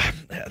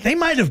 they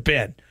might have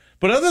been.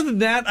 But other than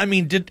that, I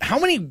mean, how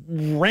many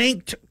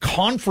ranked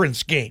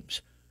conference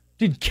games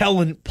did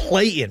Kellen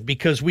play in?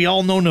 Because we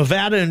all know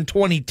Nevada in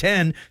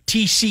 2010,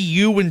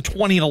 TCU in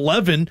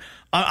 2011.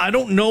 I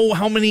don't know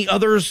how many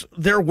others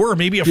there were.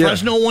 Maybe a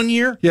Fresno one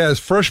year? Yeah, his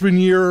freshman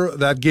year,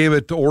 that game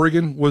at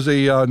Oregon was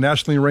a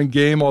nationally ranked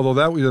game, although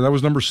that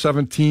was number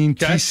 17.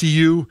 Okay.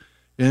 TCU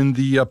in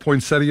the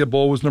Poinsettia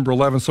Bowl was number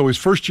 11. So his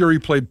first year, he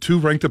played 2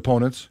 ranked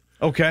opponents.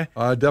 Okay.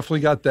 Definitely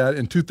got that.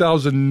 In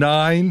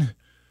 2009...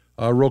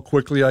 real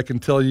quickly, I can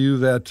tell you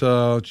that,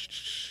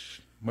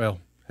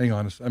 hang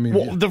on.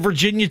 The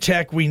Virginia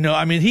Tech, we know.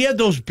 I mean, he had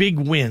those big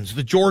wins.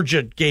 The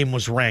Georgia game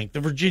was ranked. The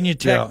Virginia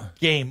Tech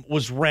game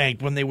was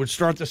ranked when they would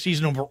start the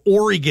season over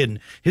Oregon,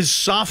 his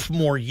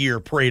sophomore year,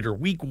 Prater,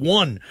 week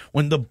 1,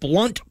 when the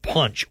blunt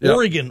punch,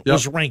 Oregon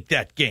was ranked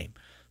that game.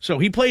 So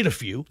he played a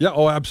few. Yeah,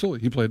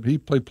 absolutely. He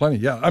played plenty.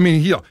 Yeah, I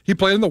mean, he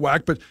played in the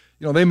WAC, but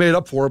they made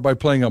up for it by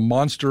playing a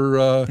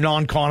monster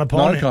non-con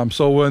opponent. Non-con.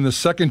 So in the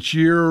second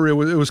year, it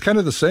was kind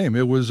of the same.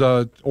 It was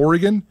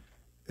Oregon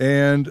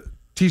and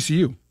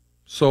TCU.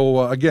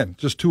 So again,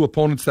 just 2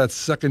 opponents that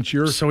second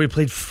year. So he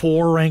played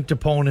 4 ranked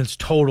opponents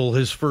total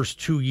his first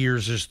 2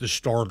 years as the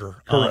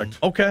starter. Correct.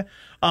 Okay.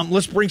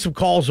 Let's bring some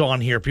calls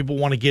on here. People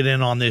want to get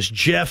in on this.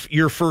 Jeff,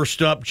 you're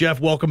first up. Jeff,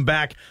 welcome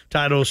back to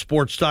Idaho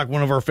Sports Talk.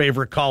 One of our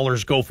favorite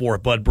callers. Go for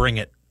it, bud. Bring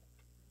it.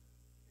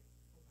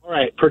 All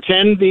right,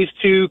 pretend these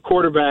 2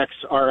 quarterbacks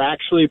are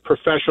actually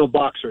professional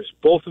boxers,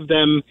 both of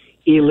them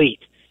elite.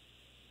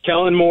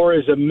 Kellen Moore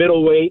is a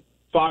middleweight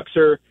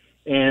boxer,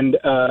 and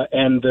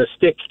the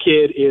Stick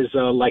kid is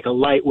like a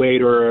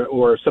lightweight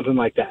or something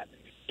like that.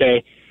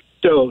 Okay,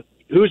 so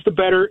who's the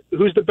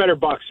better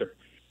boxer?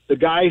 The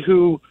guy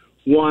who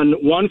won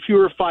one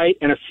fewer fight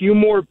and a few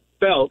more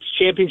belts,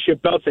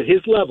 championship belts at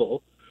his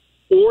level,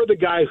 or the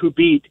guy who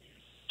beat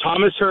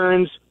Thomas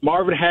Hearns,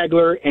 Marvin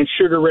Hagler, and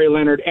Sugar Ray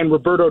Leonard and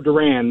Roberto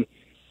Duran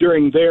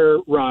during their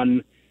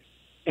run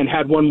and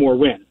had one more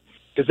win?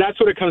 Because that's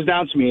what it comes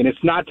down to me, and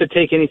it's not to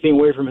take anything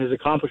away from his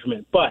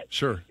accomplishment. But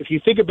if you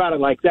think about it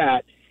like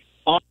that,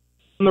 on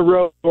the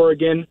road,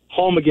 Oregon,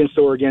 home against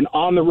Oregon,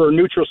 on the road,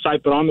 neutral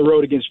site, but on the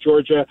road against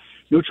Georgia,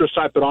 neutral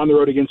site, but on the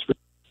road against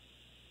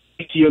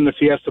TCU in the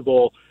Fiesta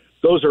Bowl,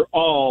 those are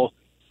all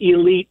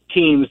elite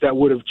teams that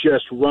would have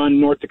just run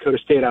North Dakota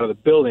State out of the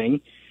building,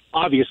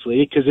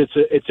 obviously, because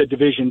it's a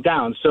division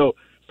down. So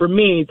for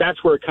me,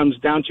 that's where it comes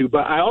down to.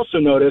 But I also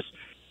notice,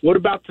 what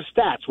about the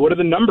stats? What do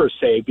the numbers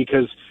say?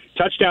 Because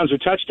touchdowns are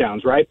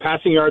touchdowns, right?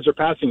 Passing yards are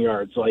passing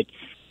yards.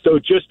 So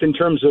just in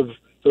terms of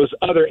those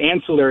other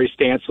ancillary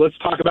stats, let's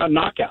talk about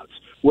knockouts.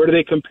 Where do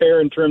they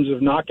compare in terms of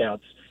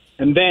knockouts?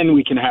 And then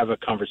we can have a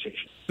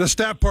conversation. The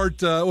stat part,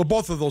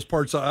 both of those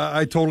parts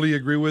I totally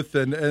agree with,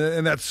 and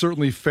that's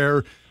certainly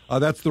fair.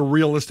 That's the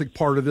realistic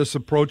part of this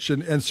approach,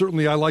 and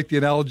certainly I like the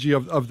analogy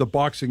of the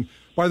boxing.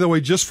 By the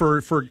way, just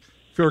for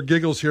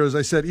giggles here, as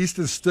I said,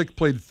 Easton Stick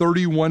played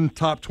 31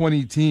 top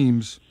 20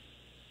 teams.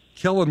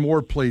 Kellen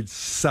Moore played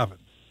 7.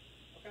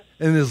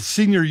 In his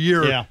senior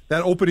year,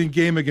 that opening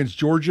game against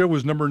Georgia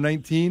was number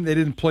 19. They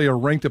didn't play a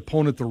ranked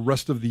opponent the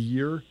rest of the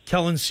year.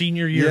 Kellen's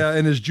senior year? Yeah,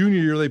 in his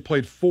junior year, they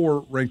played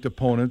 4 ranked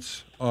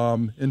opponents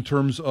in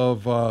terms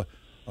of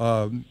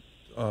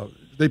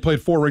they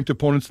played 4 ranked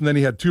opponents, and then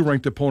he had 2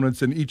 ranked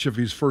opponents in each of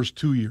his first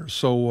 2 years.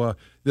 So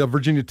the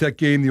Virginia Tech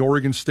game, the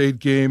Oregon State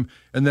game,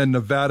 and then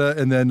Nevada,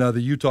 and then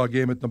the Utah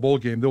game at the bowl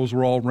game. Those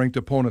were all ranked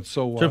opponents.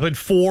 So he played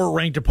 4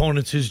 ranked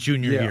opponents his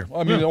junior year.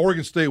 I mean,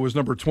 Oregon State was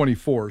number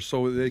 24,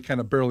 so they kind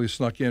of barely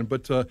snuck in.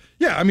 But,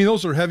 I mean,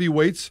 those are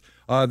heavyweights.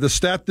 The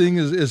stat thing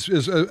is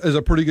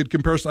a pretty good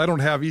comparison. I don't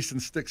have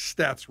Easton Stick's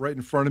stats right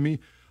in front of me.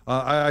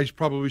 I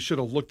probably should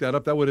have looked that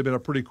up. That would have been a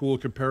pretty cool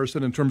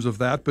comparison in terms of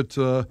that. But,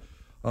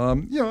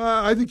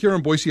 I think here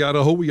in Boise,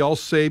 Idaho, we all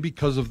say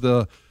because of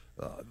the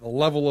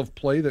level of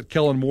play that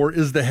Kellen Moore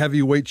is the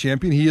heavyweight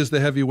champion. He is the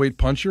heavyweight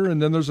puncher.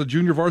 And then there's a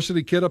junior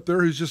varsity kid up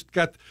there who's just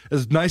got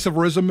as nice of a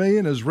resume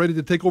and is ready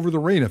to take over the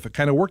reign if it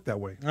kind of worked that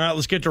way. All right,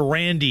 let's get to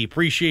Randy.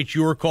 Appreciate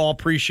your call.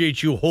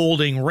 Appreciate you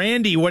holding.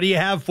 Randy, what do you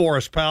have for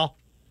us, pal?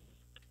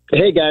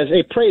 Hey, guys.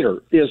 Hey,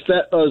 Prater, is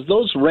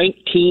those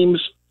ranked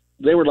teams,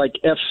 they were like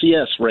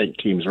FCS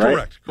ranked teams, right?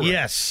 Correct.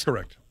 Yes.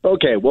 Correct.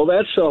 Okay, well,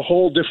 that's a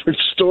whole different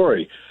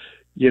story.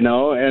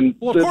 And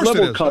well, of the course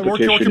level it is. of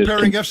competition We're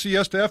comparing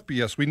FCS to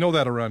FBS. We know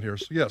that around here.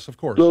 So yes, of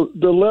course.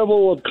 The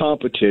level of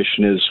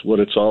competition is what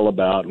it's all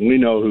about. And we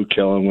know who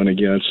Kellen went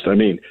against. I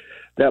mean,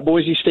 that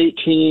Boise State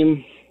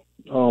team,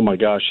 oh my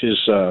gosh, his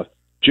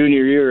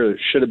junior year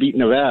should have beaten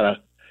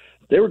Nevada.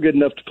 They were good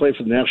enough to play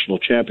for the national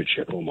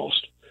championship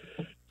almost.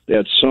 They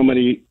had so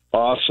many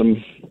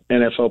awesome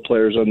NFL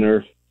players on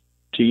their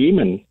team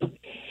and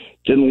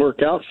didn't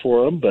work out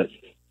for them, but,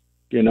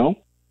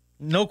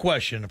 No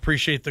question.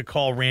 Appreciate the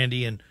call,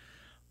 Randy. And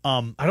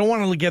I don't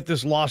want to get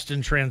this lost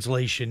in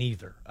translation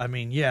either. I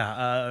mean,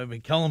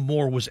 Kellen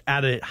Moore was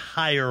at a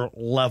higher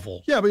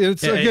level. Yeah, but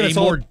it's a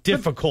more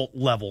difficult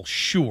level,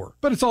 sure.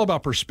 But it's all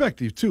about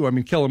perspective, too. I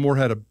mean, Kellen Moore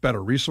had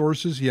better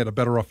resources. He had a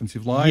better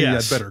offensive line.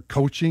 Yes. He had better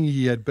coaching.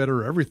 He had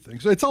better everything.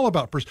 So it's all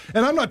about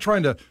and I'm not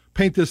trying to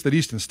paint this that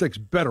Easton Stick's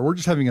better. We're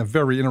just having a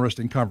very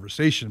interesting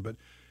conversation. But,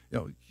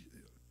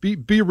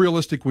 Be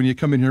realistic when you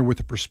come in here with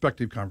a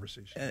perspective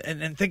conversation.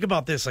 And think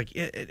about this. Like,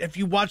 if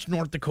you watch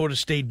North Dakota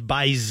State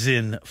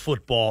Bison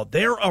football,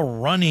 they're a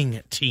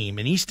running team.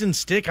 And Easton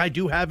Stick, I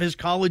do have his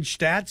college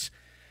stats.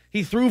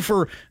 He threw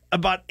for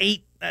about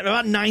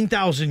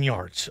 9,000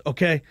 yards,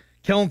 okay?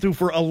 Kellen threw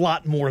for a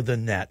lot more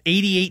than that.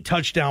 88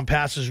 touchdown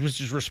passes, which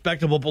is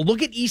respectable. But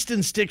look at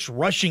Easton Stick's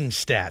rushing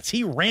stats.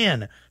 He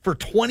ran for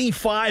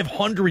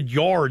 2,500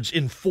 yards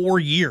in 4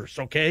 years,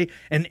 okay?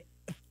 And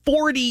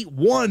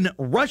 41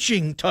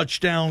 rushing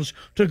touchdowns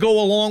to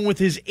go along with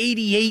his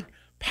 88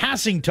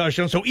 passing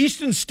touchdowns. So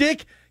Easton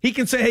Stick, he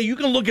can say, hey, you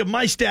can look at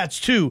my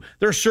stats too.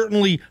 They're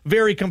certainly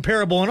very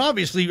comparable and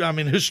obviously,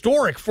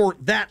 historic for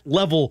that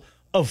level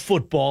of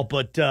football.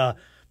 But,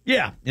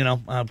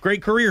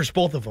 great careers,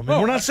 both of them. And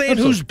we're not saying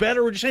who's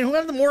better. We're just saying who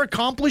had the more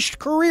accomplished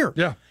career.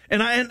 Yeah.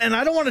 And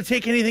I don't want to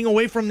take anything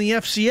away from the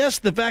FCS.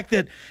 The fact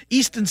that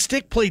Easton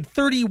Stick played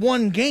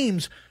 31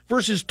 games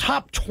versus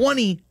top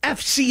 20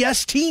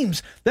 FCS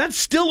teams. That's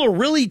still a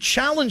really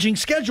challenging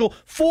schedule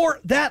for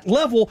that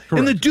level. Correct.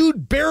 And the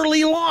dude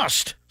barely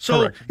lost.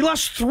 So Correct. He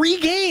lost 3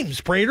 games,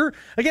 Prater.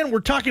 Again,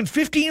 we're talking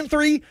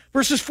 50-3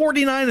 versus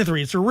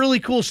 49-3. It's a really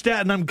cool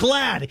stat, and I'm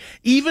glad,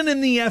 even in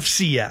the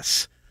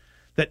FCS,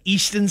 that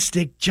Easton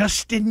Stick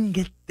just didn't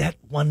get that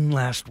one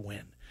last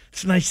win.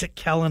 It's nice that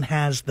Kellen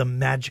has the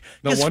magic.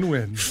 The one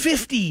win.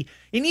 50.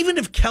 And even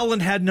if Kellen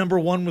had number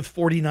 1 with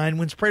 49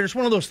 wins, Prater, it's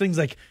one of those things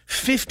like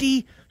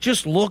 50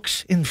 just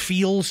looks and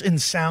feels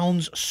and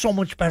sounds so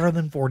much better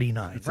than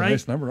 49, It's right? a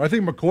nice number. I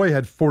think McCoy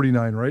had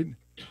 49, right?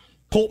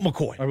 Colt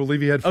McCoy. I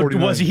believe he had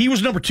 49. Was he? He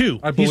was number 2.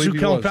 I believe he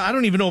was. I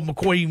don't even know if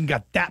McCoy even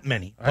got that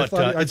many, but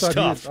it's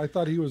tough. I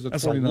thought he was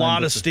That's a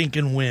lot of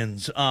stinking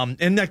wins.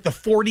 And like the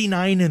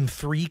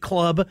 49-3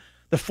 club,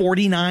 the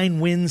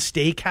 49-win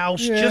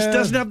steakhouse just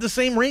doesn't have the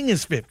same ring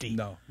as 50.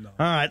 No. All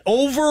right,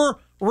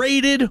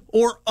 overrated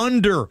or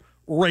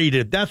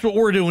underrated? That's what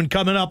we're doing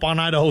coming up on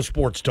Idaho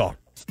Sports Talk.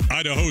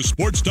 Idaho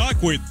Sports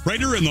Talk with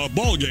Prater in the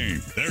ball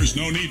game. There's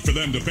no need for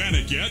them to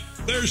panic yet.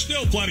 There's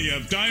still plenty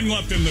of time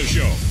left in the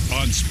show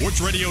on Sports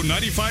Radio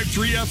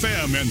 95.3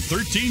 FM and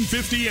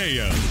 1350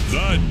 AM.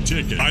 The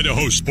Ticket.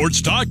 Idaho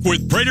Sports Talk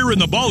with Prater in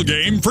the ball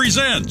game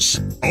presents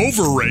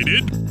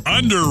Overrated,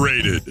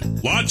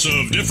 Underrated. Lots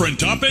of different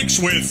topics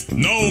with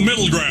no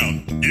middle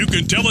ground. You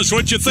can tell us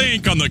what you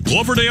think on the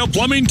Cloverdale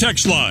Plumbing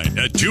text line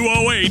at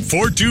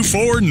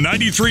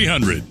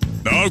 208-424-9300.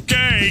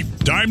 Okay,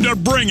 time to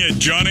bring it,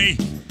 Johnny.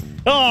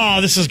 Oh,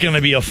 this is going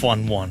to be a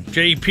fun one.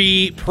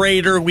 JP,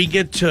 Prater, we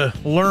get to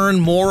learn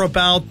more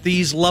about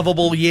these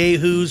lovable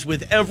yahoos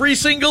with every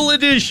single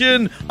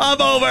edition of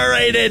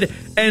Overrated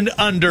and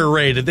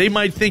Underrated. They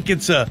might think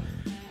it's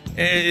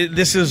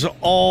this is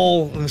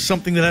all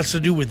something that has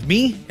to do with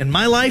me and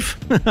my life.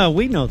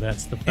 We know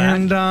that's the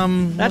fact.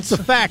 And that's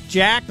the fact,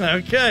 Jack.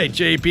 Okay,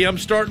 JP, I'm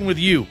starting with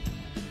you.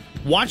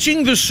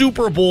 Watching the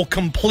Super Bowl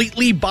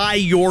completely by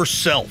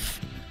yourself.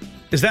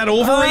 Is that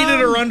overrated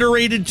or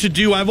underrated to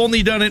do? I've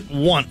only done it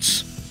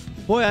once.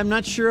 Boy, I'm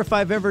not sure if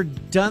I've ever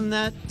done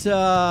that.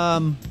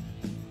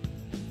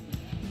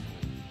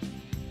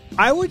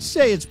 I would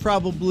say it's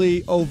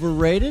probably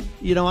overrated.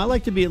 You know, I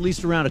like to be at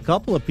least around a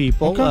couple of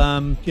people.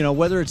 Okay. You know,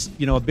 whether it's,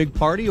 a big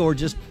party or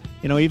just,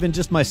 even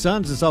just my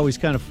sons, it's always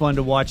kind of fun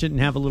to watch it and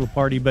have a little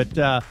party. But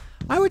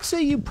I would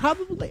say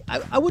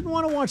I wouldn't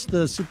want to watch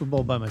the Super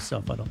Bowl by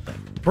myself, I don't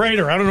think.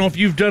 Prater, I don't know if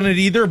you've done it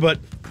either, but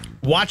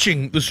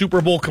watching the Super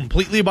Bowl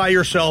completely by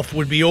yourself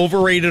would be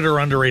overrated or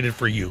underrated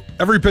for you?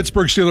 Every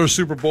Pittsburgh Steelers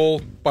Super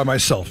Bowl by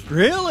myself.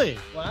 Really?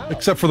 Wow.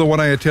 Except for the one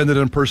I attended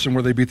in person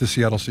where they beat the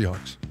Seattle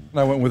Seahawks. And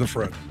I went with a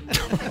friend.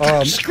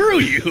 Screw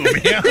you,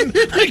 man.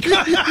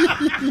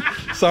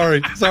 Sorry.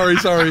 And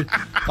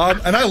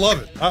I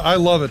love it. I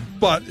love it.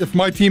 But if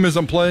my team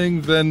isn't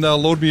playing, then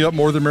load me up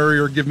more the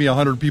merrier. Give me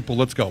 100 people.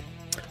 Let's go.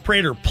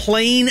 Prater,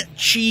 plain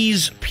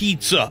cheese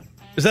pizza.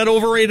 Is that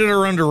overrated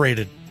or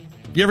underrated?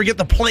 You ever get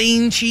the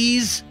plain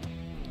cheese?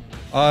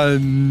 I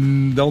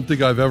don't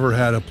think I've ever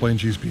had a plain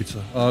cheese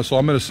pizza. So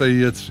I'm going to say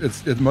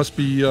it must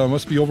be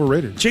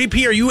overrated.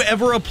 JP, are you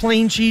ever a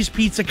plain cheese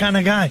pizza kind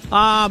of guy?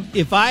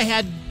 If I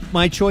had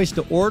my choice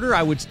to order,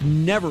 I would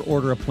never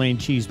order a plain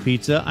cheese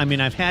pizza. I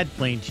mean, I've had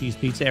plain cheese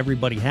pizza.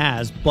 Everybody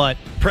has, but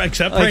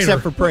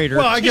except for Prater.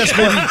 Well, I guess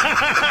maybe.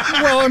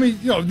 Well, I mean,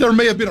 there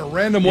may have been a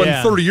random one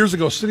 30 years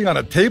ago sitting on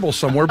a table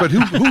somewhere, but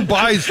who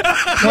buys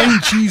plain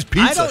cheese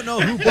pizza? I don't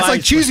know who buys. It's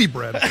like cheesy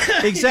bread.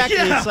 Exactly.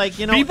 Yeah. It's like,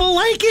 people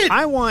like it.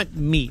 I want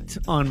meat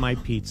on my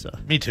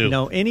pizza. Me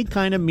too. Any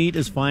kind of meat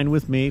is fine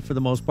with me for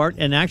the most part,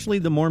 and actually,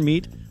 the more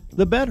meat,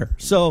 the better.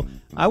 So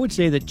I would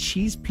say that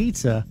cheese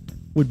pizza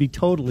would be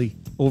totally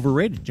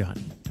overrated,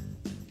 Johnny.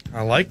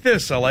 I like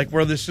this. I like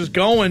where this is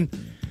going.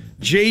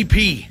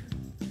 JP,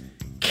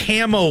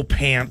 camo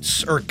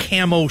pants or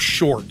camo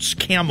shorts,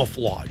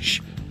 camouflage,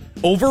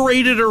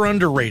 overrated or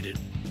underrated?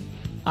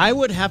 I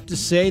would have to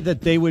say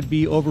that they would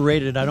be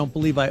overrated. I don't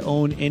believe I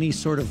own any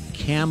sort of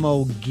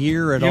camo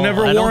gear at all. You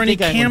never wore any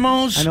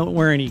camos? I don't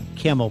wear any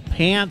camo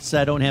pants.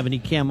 I don't have any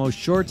camo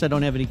shorts. I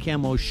don't have any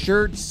camo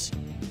shirts,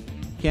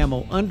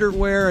 camo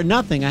underwear,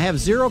 nothing. I have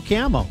zero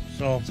camo.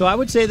 So I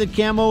would say that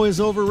camo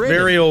is overrated.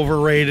 Very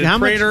overrated. How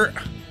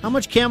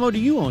much camo do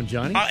you own,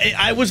 Johnny?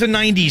 I was a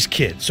 90s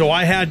kid, so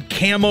I had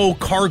camo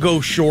cargo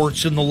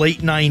shorts in the late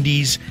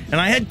 90s, and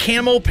I had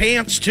camo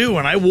pants too,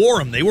 and I wore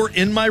them. They were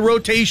in my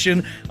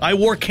rotation. I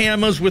wore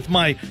camos with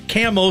my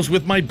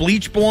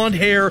bleach blonde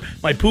hair,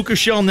 my puka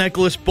shell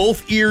necklace,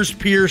 both ears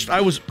pierced. I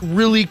was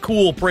really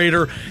cool,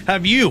 Prater.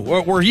 Have you,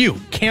 or were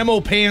you?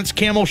 Camo pants,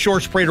 camo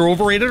shorts, Prater,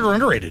 overrated or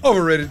underrated?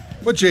 Overrated.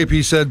 What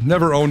JP said,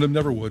 never owned them,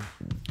 never would.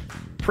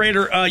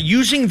 Prater,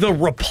 using the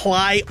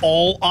reply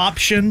all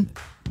option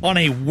on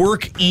a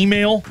work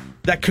email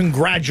that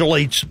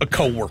congratulates a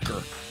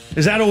coworker.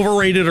 Is that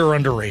overrated or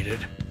underrated?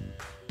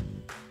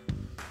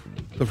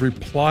 The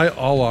reply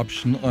all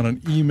option on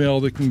an email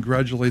that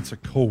congratulates a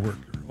coworker.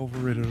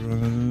 Overrated or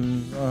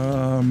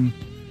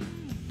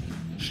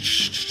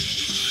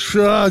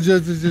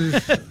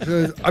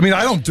I mean,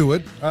 I don't do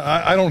it.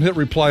 I don't hit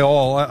reply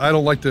all. I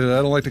don't like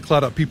to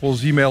cloud up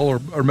people's email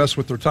or mess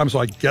with their time. So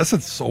I guess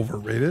it's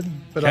overrated.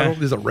 But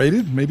is it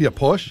rated? Maybe a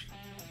push.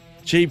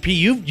 JP,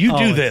 you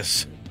do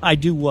this. I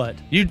do what?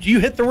 You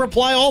hit the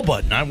reply all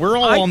button. We're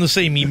all on the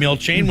same email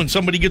chain. When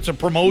somebody gets a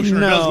promotion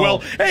or does well,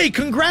 hey,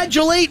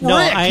 congratulate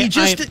Rick.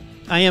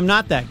 I am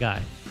not that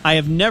guy. I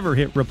have never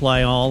hit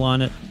reply all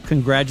on a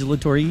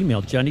congratulatory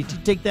email. Johnny, to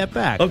take that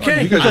back.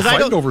 Okay, you guys are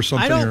fighting over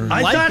something here.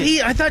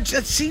 I thought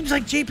that seems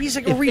like JP's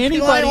like a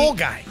reply all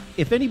guy.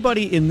 If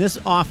anybody in this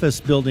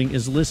office building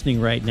is listening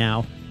right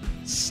now,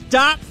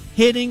 stop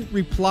hitting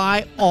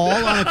reply all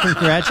on a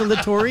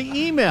congratulatory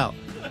email.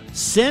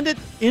 Send it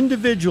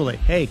individually.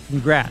 Hey,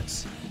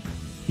 congrats.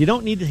 You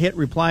don't need to hit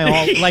reply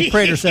all. Like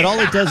Prater said, all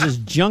it does is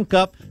junk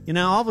up.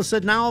 All of a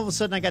sudden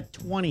I got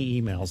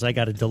 20 emails I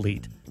got to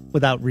delete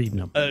without reading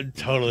them.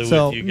 Totally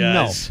with you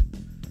guys.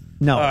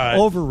 No,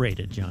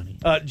 overrated, Johnny.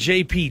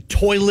 JP,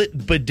 toilet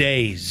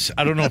bidets.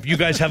 I don't know if you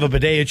guys have a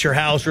bidet at your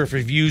house or if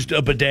you've used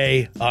a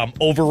bidet.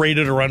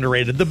 Overrated or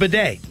underrated? The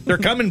bidet. They're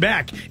coming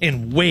back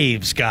in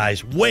waves,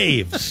 guys.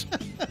 Waves.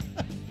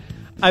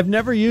 I've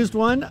never used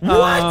one.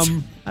 What?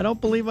 I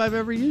don't believe I've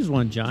ever used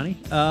one, Johnny.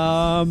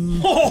 I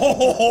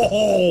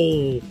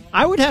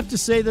would have to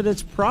say that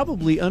it's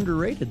probably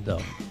underrated,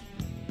 though.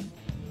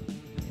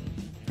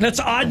 That's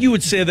odd you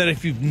would say that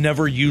if you've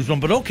never used one,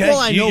 but okay. Well,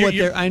 I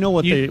know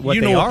what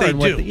they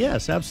are.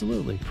 Yes,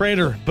 absolutely.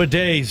 Prater,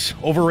 bidets,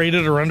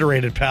 overrated or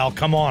underrated, pal?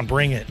 Come on,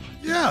 bring it.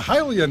 Yeah,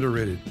 highly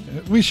underrated.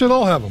 We should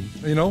all have them.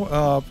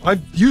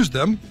 I've used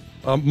them,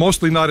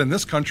 mostly not in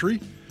this country,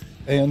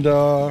 and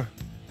I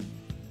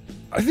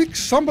think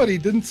somebody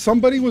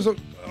was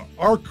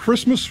our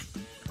Christmas.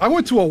 I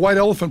went to a white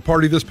elephant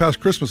party this past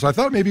Christmas. I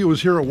thought maybe it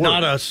was here at work.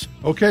 Not us.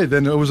 Okay,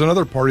 then it was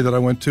another party that I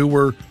went to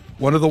where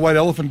one of the white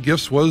elephant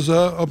gifts was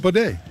a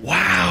bidet.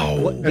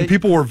 Wow! And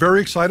people were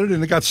very excited,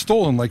 and it got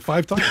stolen like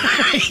 5 times.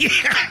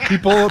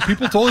 People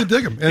totally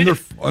dig them, and they're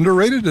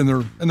underrated,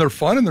 and they're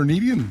fun, and they're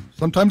needy, and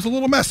sometimes a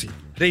little messy.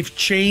 They've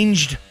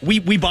changed.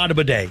 We bought a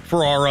bidet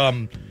for our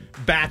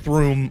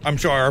bathroom. I'm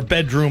sorry, our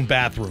bedroom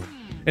bathroom,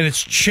 and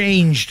it's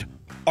changed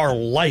our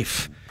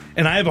life.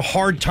 And I have a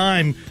hard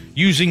time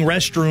using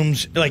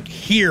restrooms like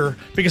here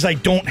because I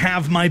don't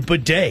have my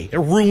bidet. It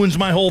ruins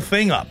my whole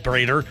thing up,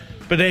 Prater.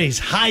 Bidets,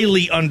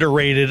 highly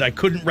underrated. I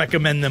couldn't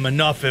recommend them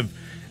enough. And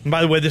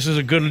by the way, this is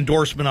a good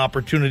endorsement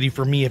opportunity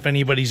for me. If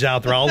anybody's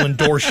out there, I'll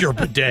endorse your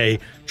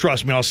bidet.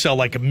 Trust me, I'll sell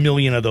like 1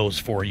 million of those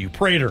for you.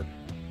 Prater,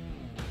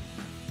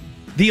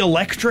 the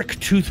electric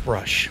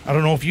toothbrush. I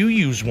don't know if you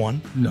use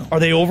one. No. Are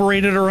they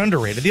overrated or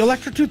underrated? The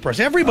electric toothbrush.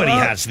 Everybody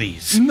has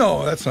these.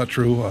 No, that's not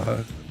true.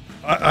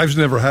 I've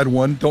never had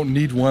one. Don't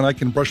need one. I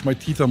can brush my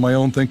teeth on my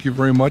own. Thank you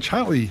very much.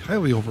 Highly,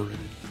 highly overrated.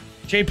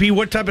 JP,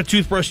 what type of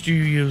toothbrush do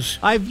you use?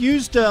 I've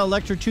used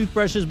electric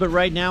toothbrushes, but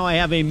right now I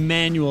have a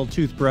manual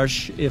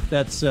toothbrush, if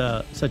that's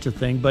such a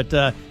thing. But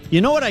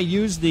you know what I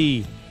use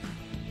the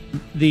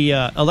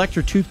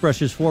electric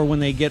toothbrushes for when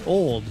they get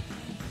old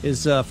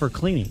is for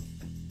cleaning.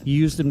 You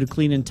use them to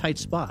clean in tight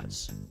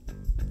spots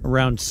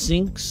around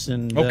sinks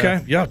and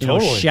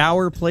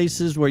shower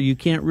places where you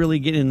can't really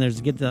get in there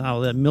to get all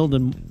that mold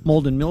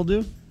and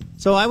mildew.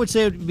 So I would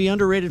say it would be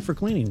underrated for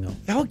cleaning, though.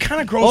 That would kind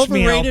of gross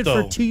me out, though. Overrated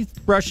for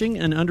teeth brushing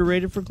and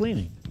underrated for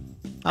cleaning.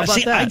 How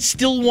about that? I'd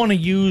still want to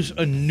use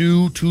a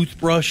new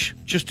toothbrush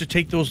just to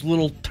take those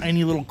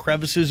tiny little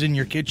crevices in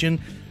your kitchen.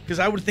 Because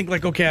I would think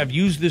like, okay, I've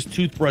used this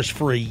toothbrush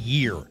for a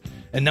year,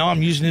 and now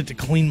I'm using it to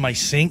clean my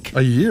sink.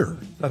 A year?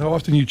 Is that how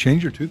often you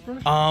change your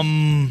toothbrush?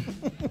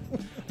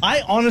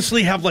 I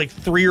honestly have like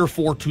 3 or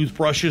 4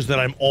 toothbrushes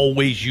that I'm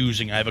always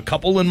using. I have a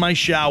couple in my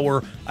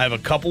shower. I have a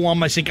couple on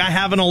my sink. I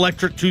have an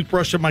electric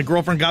toothbrush that my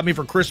girlfriend got me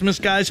for Christmas,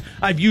 guys.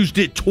 I've used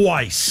it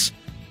twice.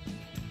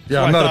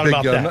 Yeah, I'm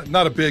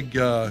not a big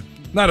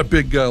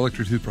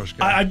electric toothbrush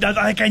guy.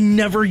 I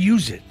never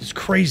use it. It's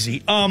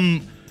crazy.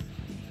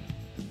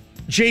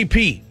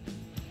 JP,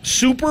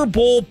 Super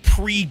Bowl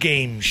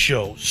pregame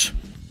shows.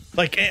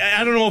 Like,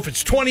 I don't know if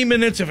it's 20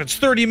 minutes, if it's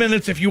 30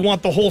 minutes, if you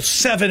want the whole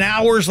 7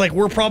 hours like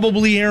we're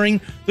probably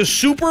airing. The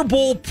Super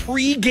Bowl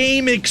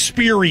pregame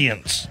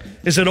experience.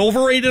 Is it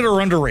overrated or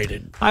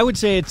underrated? I would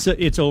say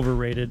it's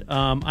overrated.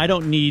 I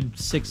don't need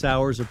 6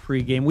 hours of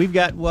pregame. We've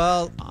got,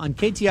 on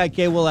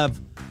KTIK, we'll have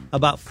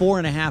about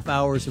 4.5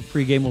 hours of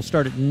pregame. We'll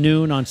start at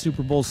noon on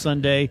Super Bowl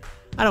Sunday.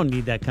 I don't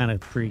need that kind of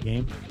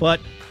pregame. But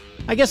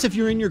I guess if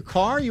you're in your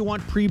car, you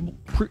want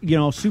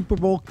Super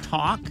Bowl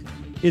talk.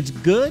 It's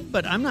good,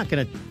 but I'm not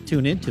going to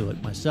tune into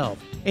it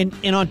myself. And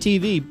on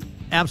TV,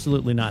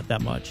 absolutely not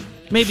that much.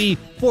 Maybe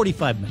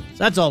 45 minutes.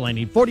 That's all I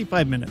need.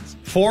 45 minutes.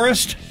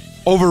 Forrest?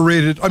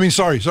 Overrated. I mean,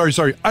 sorry.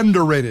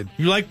 Underrated.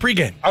 You like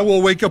pregame? I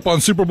will wake up on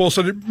Super Bowl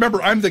Sunday.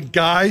 Remember, I'm the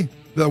guy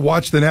that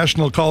watched the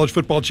National College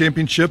Football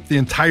Championship, the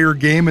entire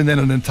game, and then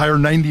an entire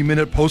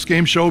 90-minute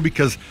postgame show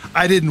because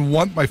I didn't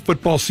want my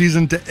football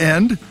season to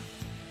end.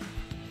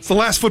 It's the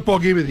last football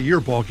game of the year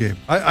ball game.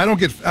 I don't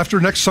get,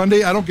 after next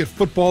Sunday, I don't get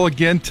football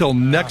again till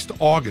next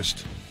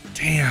August.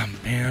 Damn,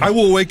 man. I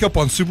will wake up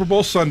on Super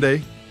Bowl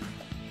Sunday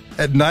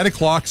at 9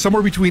 o'clock,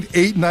 somewhere between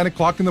 8 and 9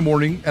 o'clock in the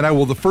morning, and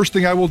the first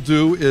thing I will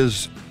do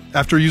is,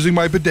 after using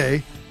my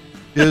bidet,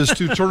 is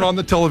to turn on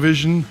the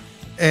television,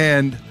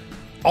 and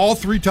all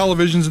 3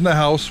 televisions in the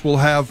house will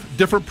have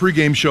different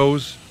pregame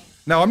shows.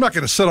 Now, I'm not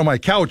going to sit on my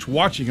couch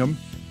watching them,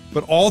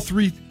 but all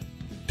 3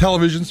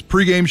 televisions,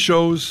 pregame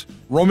shows,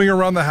 roaming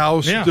around the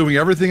house, doing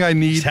everything I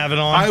need. Just have it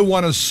on. I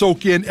want to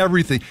soak in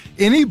everything.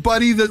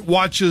 Anybody that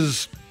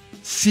watches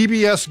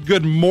CBS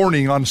Good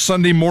Morning on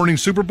Sunday morning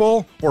Super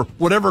Bowl or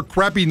whatever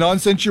crappy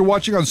nonsense you're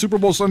watching on Super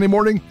Bowl Sunday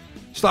morning,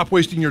 stop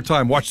wasting your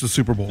time. Watch the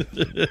Super Bowl.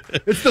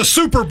 It's the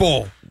Super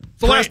Bowl. It's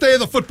the last day of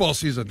the football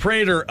season.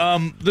 Prater,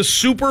 the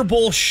Super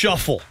Bowl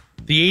shuffle.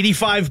 The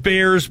 85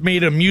 Bears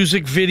made a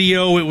music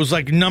video. It was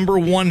like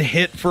 #1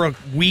 hit for a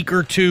week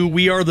or two.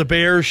 We Are the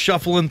Bears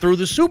shuffling through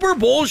the Super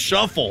Bowl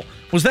shuffle.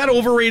 Was that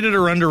overrated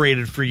or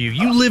underrated for you?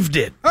 You lived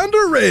it.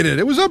 Underrated.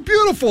 It was a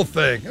beautiful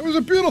thing. It was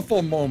a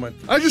beautiful moment.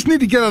 I just need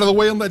to get out of the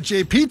way and let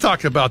JP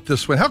talk about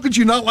this one. How could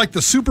you not like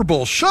the Super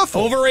Bowl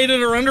shuffle?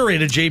 Overrated or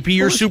underrated, JP,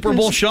 your Super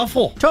Bowl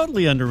shuffle?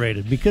 Totally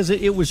underrated because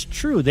it was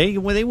true.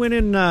 When they went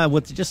in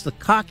with just the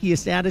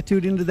cockiest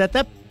attitude into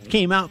that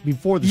came out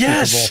before the Super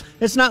Bowl.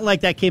 It's not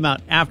like that came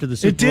out after the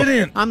Super Bowl. It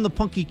didn't. I'm the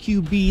punky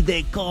QB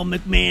they call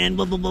McMahon.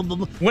 Blah, blah, blah,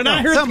 blah. When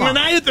I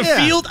hit the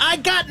field, I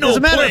got no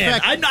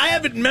plan. I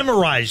have it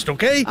memorized,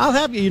 okay? I'll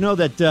have you know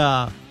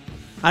that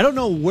I don't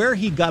know where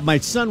he got. My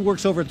son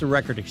works over at the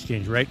Record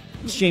Exchange, right?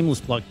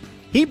 Shameless plug.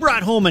 He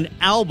brought home an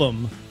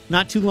album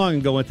not too long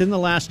ago, within the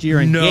last year,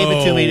 and gave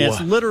it to me. And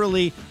it's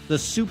literally the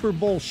Super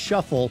Bowl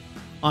shuffle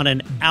on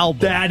an album.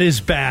 That is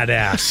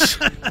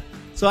badass.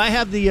 So I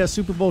have the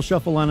Super Bowl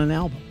shuffle on an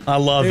album. I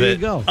love it. There you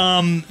go.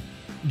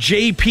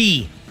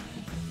 JP,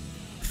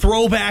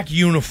 throwback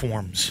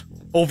uniforms,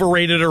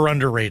 overrated or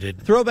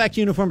underrated? Throwback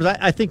uniforms.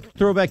 I think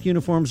throwback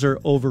uniforms are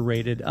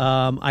overrated.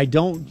 I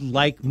don't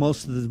like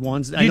most of the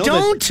ones. I know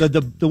don't?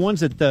 That the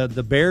ones that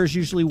the Bears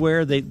usually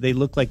wear, they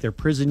look like they're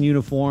prison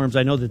uniforms.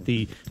 I know that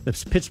the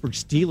Pittsburgh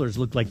Steelers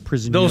look like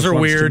prison uniforms. Those are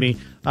weird to me.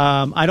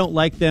 I don't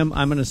like them.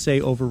 I'm going to say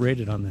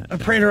overrated on that.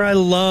 Prater, I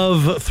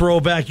love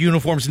throwback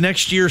uniforms.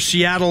 Next year,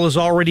 Seattle has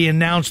already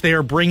announced they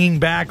are bringing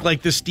back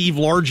like the Steve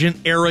Largent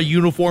era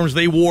uniforms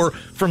they wore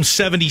from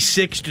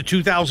 76 to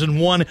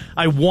 2001.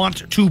 I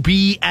want to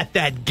be at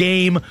that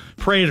game.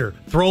 Prater,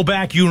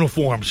 throwback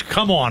uniforms.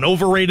 Come on,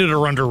 overrated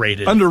or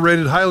underrated?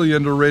 Underrated, highly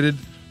underrated.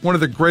 One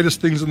of the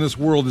greatest things in this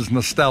world is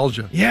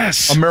nostalgia.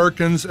 Yes.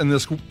 Americans and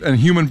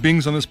human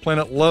beings on this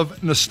planet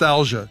love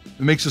nostalgia.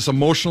 It makes us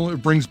emotional.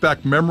 It brings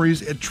back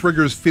memories. It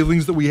triggers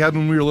feelings that we had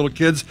when we were little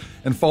kids,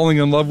 and falling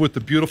in love with the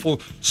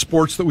beautiful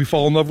sports that we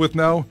fall in love with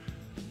now.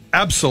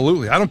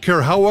 Absolutely. I don't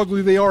care how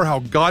ugly they are, how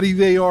gaudy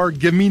they are.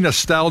 Give me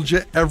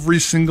nostalgia every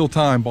single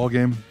time, ball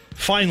game.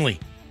 Finally,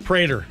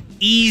 Prater,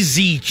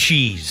 Easy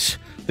Cheese.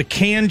 The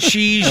canned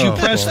cheese, you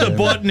press the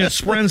button, it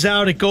spreads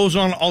out, it goes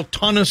on a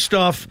ton of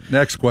stuff.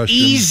 Next question.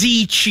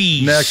 Easy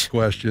Cheese. Next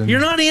question. You're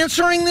not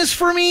answering this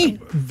for me?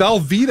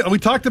 Velveeta. We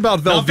talked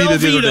about Velveeta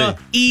the other day.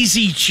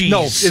 Easy Cheese.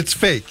 No, it's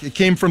fake. It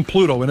came from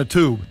Pluto in a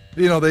tube.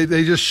 You know,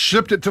 they just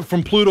shipped it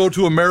from Pluto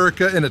to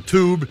America in a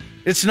tube.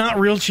 It's not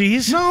real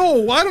cheese?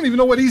 No, I don't even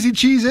know what Easy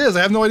Cheese is.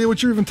 I have no idea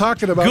what you're even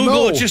talking about.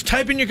 Google it. Just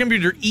type in your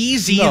computer,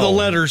 Easy, the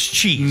letters,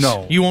 cheese.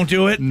 No. You won't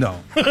do it?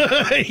 No.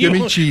 Give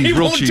me cheese,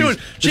 real cheese.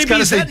 It's JP,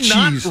 is that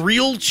cheese. Not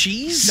real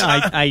cheese? No,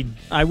 I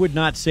would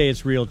not say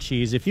it's real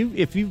cheese. If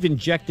you've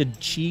injected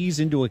cheese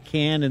into a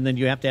can and then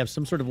you have to have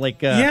some sort of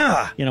like,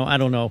 I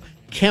don't know,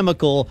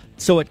 chemical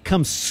so it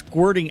comes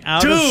squirting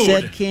out of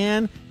said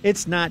can,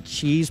 it's not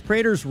cheese.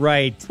 Prater's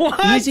right.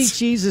 What? Easy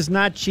Cheese is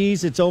not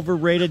cheese. It's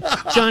overrated.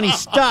 Johnny,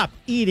 stop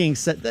eating.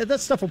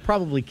 That stuff will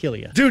probably kill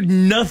you. Dude,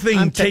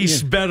 nothing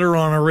tastes better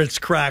on a Ritz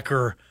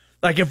cracker.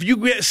 Like if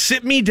you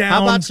sit me down.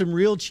 How about some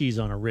real cheese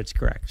on a Ritz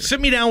cracker?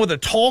 Sit me down with a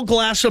tall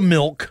glass of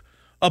milk,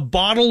 a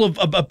bottle of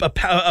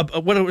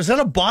what is that?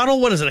 A bottle?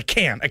 What is it? A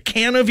can? A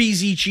can of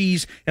Easy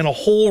Cheese and a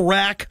whole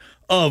rack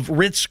of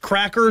Ritz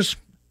crackers.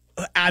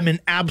 I'm in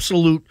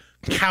absolute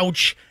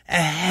couch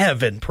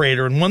heaven,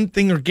 Prater. And one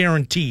thing are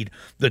guaranteed: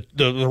 the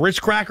Ritz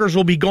crackers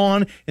will be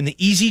gone, and the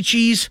Easy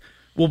Cheese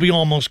will be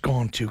almost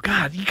gone too.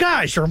 God, you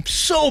guys are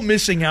so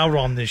missing out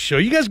on this show.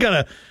 You guys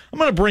gotta. I'm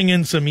gonna bring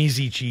in some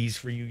Easy Cheese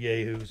for you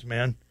yahoos,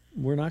 man.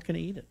 We're not gonna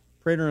eat it.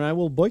 Prater and I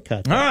will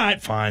boycott that. All right,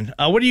 fine.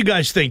 What do you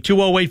guys think?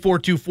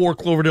 208-424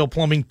 Cloverdale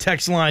Plumbing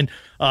text line.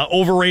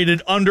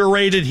 Overrated,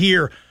 underrated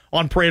here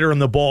on Prater and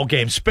the Ball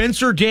Game.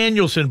 Spencer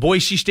Danielson,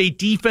 Boise State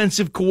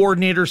defensive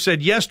coordinator,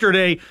 said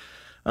yesterday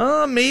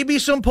maybe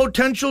some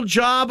potential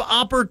job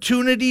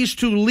opportunities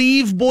to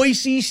leave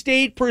Boise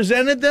State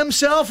presented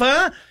themselves,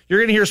 huh? You're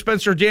going to hear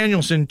Spencer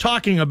Danielson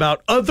talking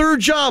about other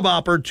job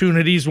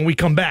opportunities when we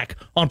come back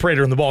on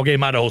Prater and the Ball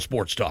Game, Idaho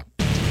Sports Talk.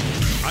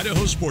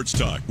 Idaho Sports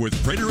Talk with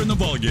Prater in the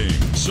Ball Game.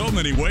 So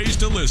many ways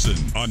to listen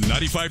on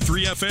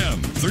 95.3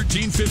 FM,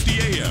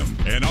 1350 AM,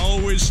 and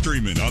always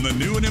streaming on the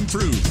new and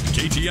improved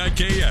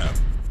KTIK app.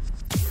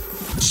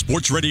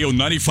 Sports Radio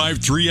 95.3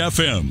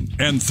 FM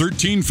and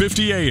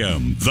 1350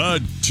 AM,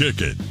 The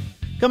Ticket.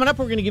 Coming up,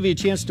 we're going to give you a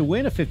chance to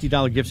win a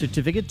 $50 gift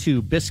certificate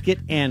to Biscuit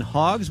and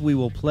Hogs. We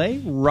will play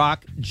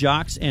Rock,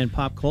 Jocks, and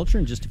Pop Culture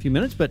in just a few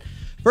minutes, but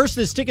first,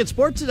 this Ticket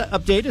Sports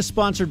Update is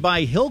sponsored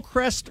by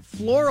Hillcrest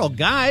Floral.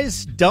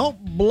 Guys,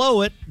 don't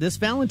blow it this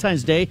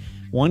Valentine's Day.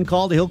 One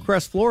call to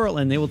Hillcrest Floral,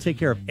 and they will take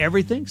care of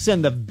everything.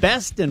 Send the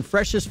best and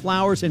freshest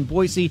flowers in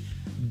Boise.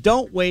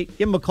 Don't wait.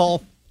 Give them a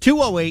call,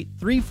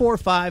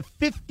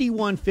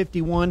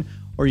 208-345-5151,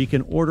 or you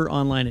can order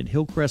online at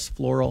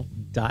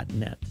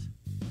hillcrestfloral.net.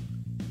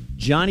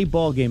 Johnny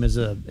Ballgame is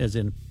a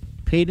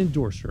paid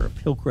endorser of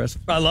Hillcrest.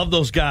 I love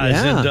those guys,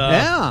 and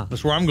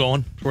that's where I'm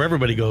going. That's where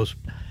everybody goes.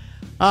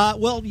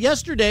 Well,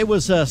 yesterday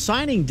was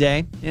signing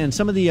day, and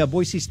some of the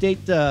Boise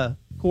State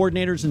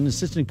coordinators and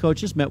assistant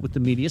coaches met with the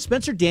media.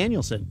 Spencer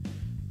Danielson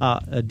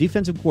a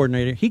defensive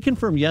coordinator. He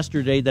confirmed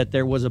yesterday that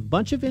there was a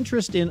bunch of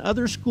interest in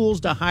other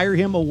schools to hire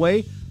him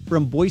away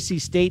from Boise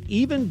State,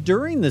 even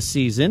during the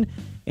season.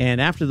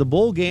 And after the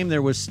bowl game,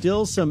 there was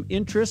still some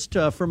interest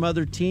from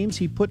other teams.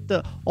 He put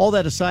all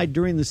that aside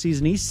during the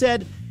season. He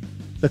said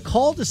the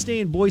call to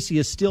stay in Boise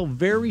is still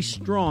very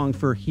strong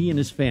for he and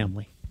his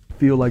family.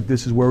 Feel like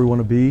this is where we want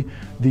to be.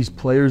 These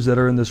players that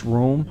are in this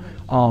room,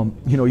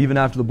 even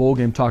after the bowl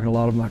game, talking to a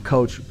lot of them, like,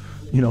 Coach,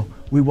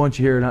 we want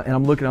you here. And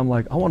I'm looking, I'm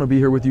like, I want to be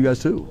here with you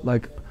guys too.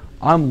 Like,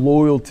 I'm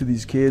loyal to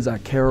these kids. I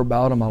care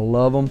about them. I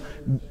love them.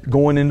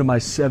 Going into my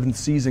 7th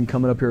season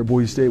coming up here at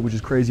Boise State, which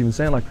is crazy even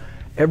saying, like,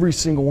 every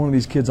single one of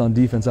these kids on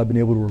defense I've been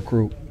able to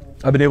recruit.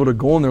 I've been able to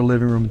go in their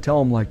living room and tell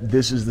them, like,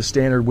 this is the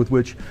standard with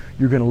which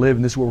you're going to live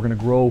and this is what we're going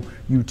to grow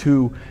you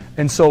to.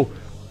 And so,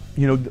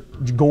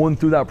 going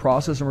through that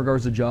process in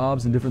regards to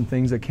jobs and different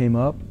things that came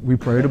up, we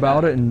prayed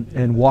about it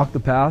and walked the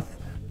path.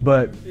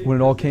 But when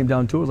it all came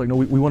down to it, it was like, no,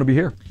 we want to be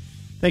here.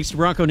 Thanks to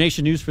Bronco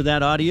Nation News for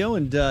that audio.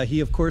 And he,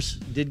 of course,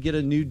 did get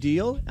a new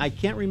deal. I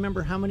can't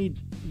remember how many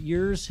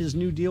years his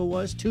new deal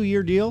was,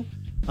 2-year deal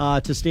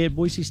to stay at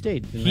Boise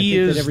State. And I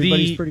think that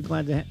everybody's pretty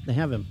glad to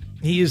have him.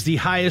 He is the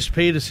highest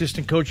paid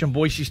assistant coach in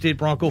Boise State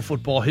Bronco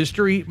football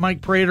history,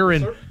 Mike Prater.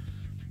 And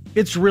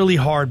it's really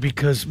hard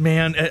because,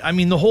 man, I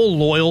mean, the whole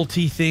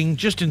loyalty thing,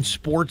 just in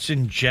sports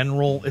in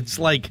general, it's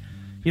like,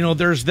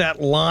 there's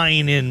that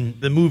line in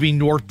the movie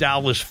North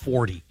Dallas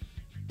 40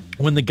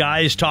 when the guy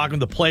is talking,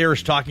 the player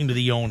is talking to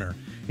the owner,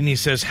 and he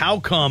says,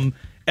 how come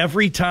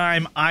every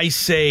time I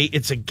say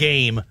it's a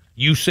game,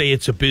 you say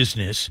it's a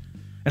business?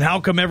 And how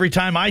come every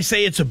time I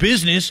say it's a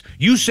business,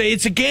 you say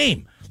it's a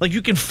game? Like,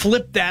 you can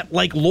flip that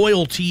like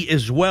loyalty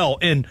as well.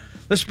 And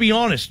let's be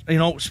honest,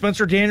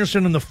 Spencer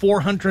Danielson and the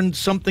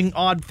 $400-something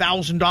odd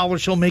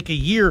 $1,000 he'll make a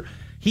year,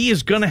 he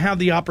is going to have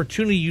the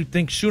opportunity, you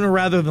think, sooner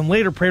rather than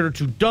later, Prater,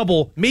 to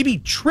double, maybe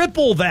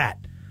triple that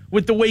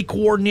with the way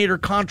coordinator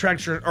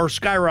contracts are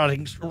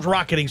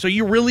skyrocketing. So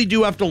you really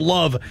do have to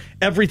love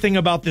everything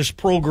about this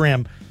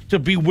program to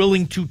be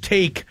willing to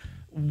take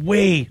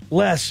way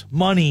less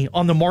money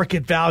on the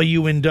market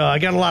value. And I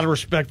got a lot of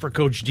respect for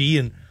Coach D,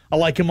 and I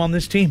like him on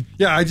this team.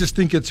 Yeah, I just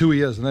think it's who he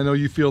is, and I know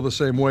you feel the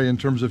same way in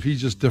terms of he's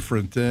just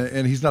different,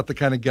 and he's not the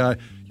kind of guy.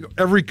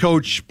 Every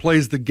coach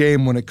plays the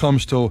game when it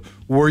comes to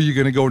where you're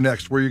going to go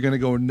next,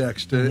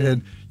 Mm-hmm.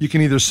 And you can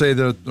either say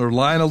that they're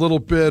lying a little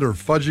bit or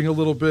fudging a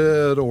little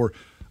bit, or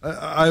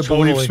I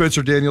believe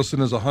Spencer Danielson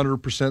is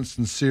 100%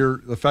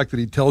 sincere. The fact that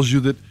he tells you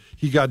that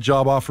he got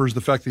job offers, the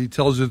fact that he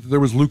tells you that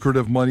there was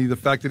lucrative money, the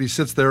fact that he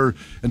sits there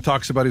and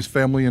talks about his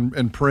family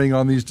and praying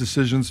on these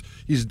decisions.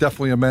 He's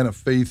definitely a man of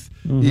faith.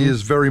 Mm-hmm. He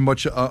is very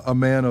much a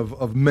man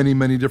of many,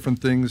 many different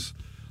things.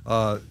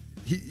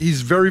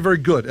 He's very, very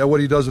good at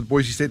what he does at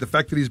Boise State. The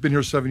fact that he's been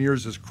here 7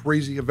 years is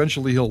crazy.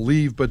 Eventually he'll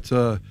leave, but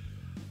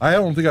I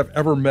don't think I've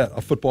ever met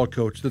a football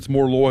coach that's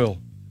more loyal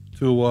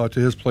to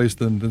his place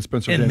than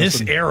Spencer Danielson. In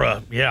this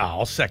era, yeah,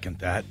 I'll second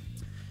that.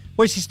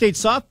 Boise State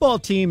softball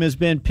team has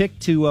been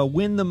picked to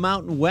win the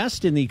Mountain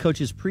West in the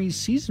coaches'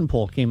 preseason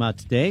poll came out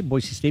today.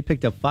 Boise State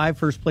picked up 5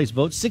 first-place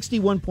votes,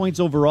 61 points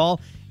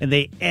overall, and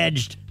they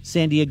edged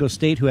San Diego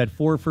State, who had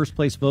 4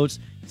 first-place votes,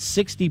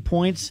 60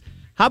 points.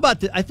 How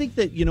about I think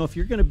that, if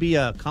you're going to be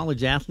a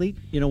college athlete,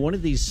 one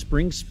of these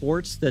spring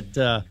sports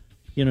that,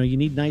 you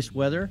need nice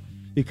weather,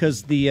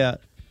 because the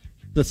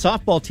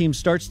softball team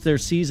starts their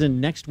season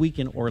next week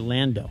in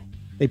Orlando.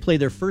 They play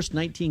their first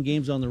 19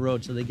 games on the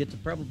road, so they get to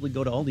probably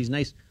go to all these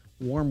nice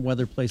warm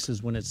weather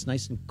places when it's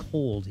nice and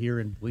cold here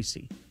in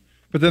Boise.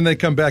 But then they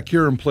come back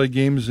here and play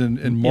games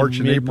in March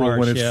and April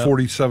when it's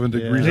 47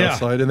 degrees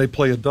outside, and they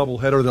play a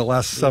doubleheader that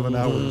lasts 7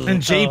 hours.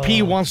 And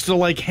JP wants to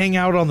hang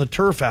out on the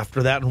turf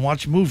after that and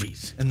watch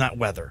movies in that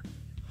weather.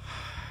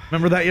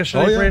 Remember that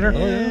yesterday, Prater?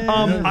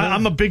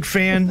 I'm a big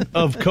fan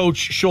of Coach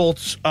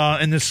Schultz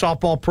in this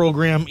softball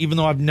program, even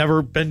though I've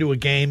never been to a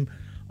game.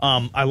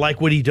 I like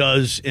what he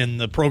does in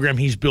the program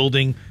he's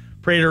building.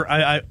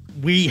 Prater,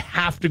 we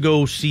have to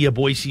go see a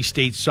Boise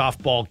State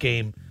softball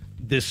game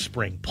this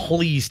spring.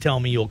 Please tell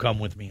me you'll come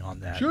with me on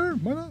that. Sure,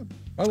 why not?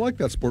 I like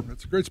that sport.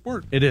 It's a great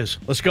sport. It is.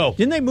 Let's go.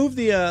 Didn't they move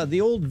the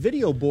old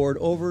video board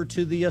over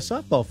to the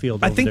softball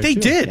field? I think they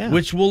did,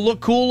 which will look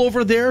cool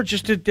over there,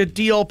 just at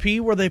DLP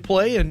where they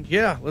play. And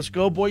let's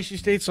go Boise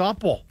State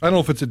softball. I don't know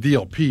if it's a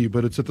DLP,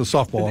 but it's at the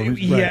softball.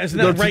 Isn't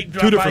that right?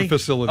 Two different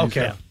facilities.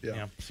 Okay.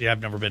 Yeah. See, I've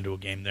never been to a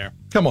game there.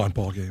 Come on,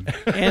 ball game.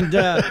 And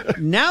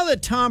now that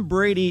Tom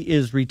Brady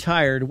is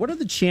retired, what are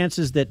the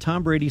chances that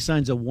Tom Brady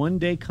signs a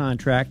one-day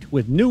contract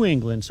with New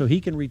England so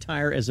he can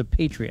retire as a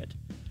Patriot?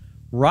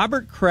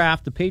 Robert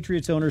Kraft, the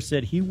Patriots owner,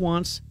 said he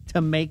wants to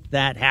make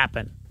that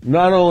happen.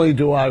 Not only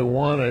do I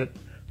want it,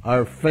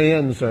 our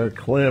fans are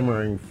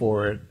clamoring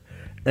for it.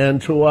 And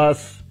to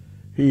us,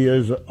 he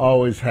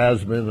always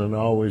has been and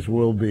always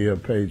will be a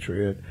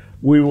Patriot.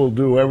 We will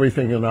do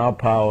everything in our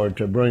power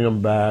to bring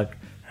him back,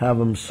 have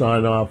him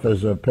sign off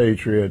as a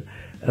Patriot,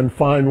 and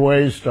find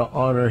ways to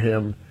honor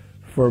him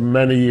for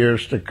many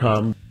years to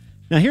come.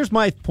 Now, here's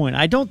my point.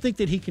 I don't think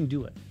that he can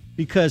do it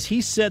because he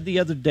said the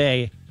other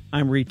day,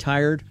 I'm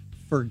retired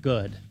for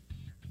good.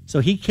 So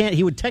he can't.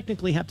 He would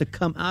technically have to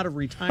come out of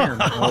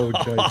retirement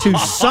Okay. to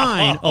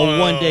sign a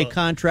one-day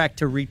contract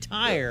to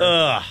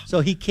retire.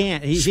 So he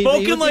can't.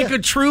 Spoken like a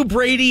true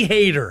Brady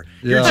hater.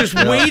 You're just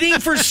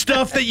waiting for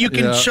stuff that you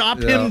can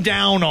chop him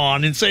down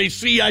on and say,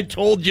 see, I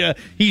told you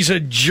he's a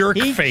jerk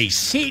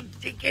face. He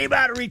came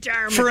out of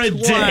retirement for a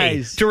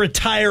twice. day to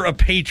retire a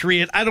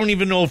Patriot. I don't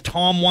even know if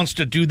Tom wants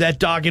to do that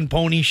dog and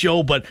pony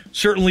show, but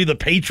certainly the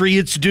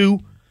Patriots do.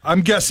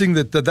 I'm guessing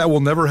that will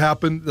never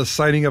happen, the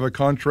signing of a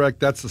contract.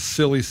 That's a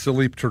silly,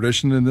 silly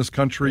tradition in this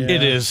country.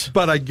 It is.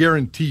 But I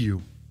guarantee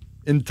you,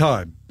 in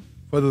time,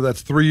 whether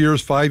that's 3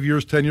 years, 5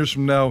 years, 10 years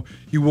from now,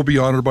 he will be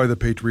honored by the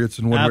Patriots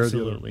in one way or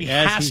the other. He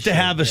has to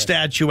have a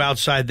statue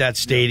outside that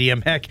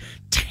stadium. Heck,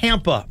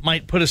 Tampa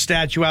might put a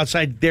statue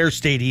outside their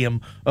stadium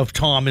of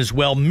Tom as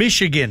well.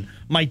 Michigan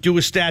might do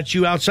a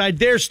statue outside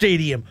their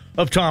stadium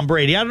of Tom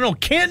Brady. I don't know.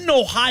 Canton,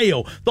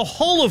 Ohio, the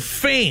Hall of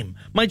Fame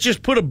might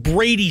just put a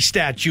Brady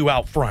statue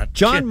out front.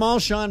 John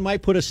Malshon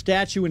might put a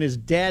statue in his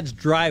dad's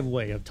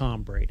driveway of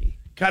Tom Brady.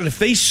 God, if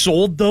they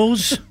sold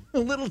those...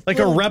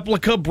 a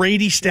replica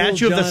Brady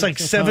statue that's like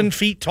 7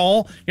 feet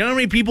tall. You know how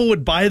many people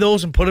would buy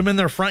those and put them in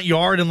their front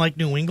yard in like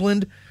New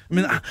England? I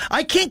mean,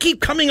 I can't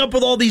keep coming up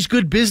with all these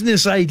good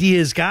business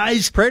ideas,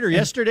 guys. Prater,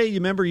 yesterday, you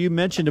remember you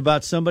mentioned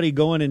about somebody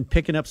going and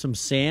picking up some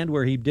sand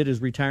where he did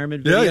his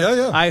retirement video?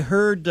 Yeah. I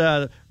heard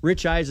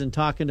Rich Eisen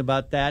talking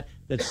about that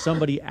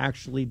somebody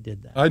actually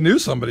did that. I knew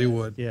somebody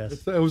would.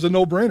 Yes. It was a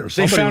no-brainer.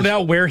 They found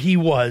out where he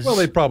was. Well,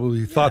 they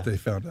probably thought they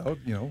found out,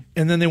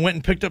 And then they went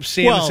and picked up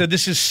sand and said,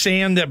 this is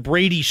sand that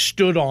Brady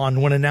stood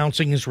on when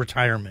announcing his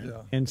retirement.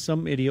 Yeah. And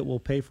some idiot will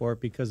pay for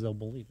it because they'll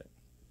believe it,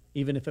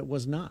 even if it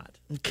was not.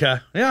 Okay.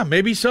 Yeah,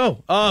 maybe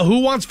so. Who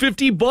wants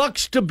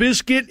 $50 to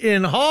Biscuit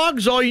and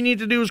Hogs? All you need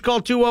to do is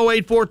call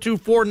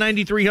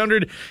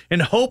 208-424-9300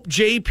 and hope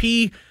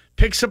JP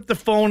picks up the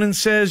phone and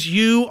says,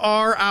 you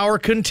are our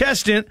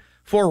contestant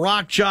for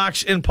Rock,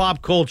 Jocks, and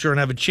Pop Culture and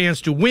have a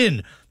chance to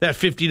win that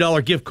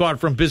 $50 gift card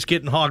from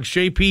Biscuit and Hogs.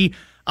 JP,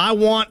 I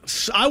want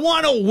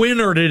a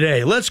winner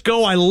today. Let's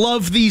go. I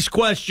love these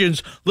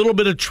questions. A little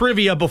bit of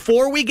trivia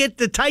before we get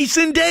to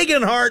Tyson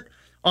Dagenhart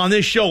on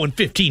this show in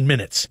 15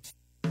 minutes.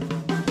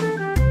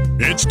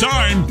 It's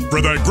time for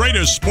the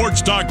greatest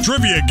sports talk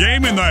trivia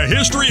game in the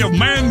history of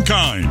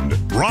mankind.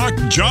 Rock,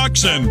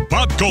 Jocks, and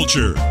Pop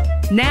Culture.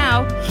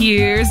 Now,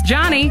 here's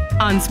Johnny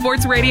on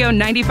Sports Radio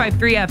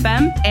 95.3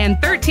 FM and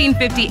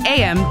 1350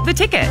 AM, The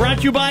Ticket. Brought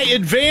to you by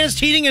Advanced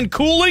Heating and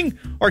Cooling.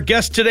 Our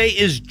guest today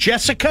is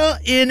Jessica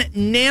in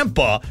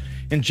Nampa.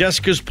 And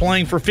Jessica's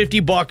playing for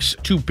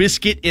 $50 to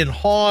Biscuit and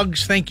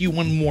Hogs. Thank you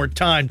one more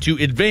time to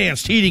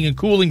Advanced Heating and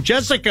Cooling.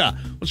 Jessica,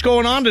 what's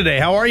going on today?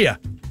 How are you?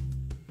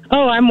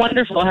 Oh, I'm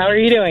wonderful. How are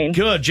you doing?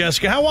 Good,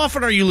 Jessica. How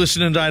often are you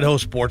listening to Idaho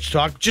Sports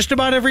Talk? Just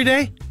about every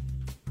day?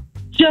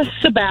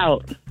 Just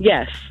about,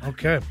 yes.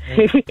 Okay.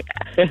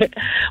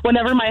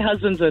 Whenever my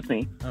husband's with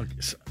me.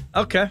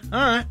 Okay. All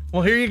right.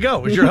 Well, here you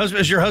go. Is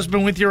your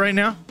husband with you right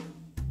now?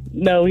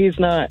 No, he's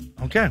not.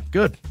 Okay,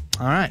 good.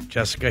 All right,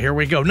 Jessica, here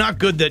we go. Not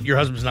good that your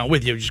husband's not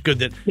with you, just good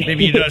that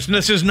maybe he does.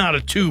 This is not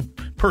a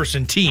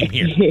two-person team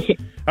here.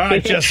 All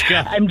right,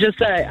 Jessica. I'm just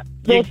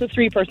it's a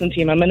three-person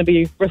team. I'm going to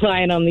be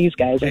relying on these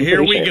guys.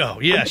 Here we go.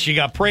 Yes, you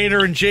got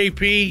Prater and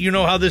JP. You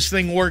know how this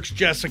thing works,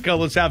 Jessica.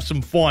 Let's have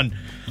some fun.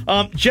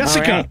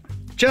 Jessica,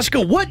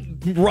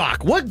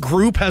 what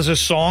group has a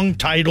song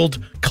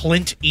titled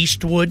Clint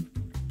Eastwood?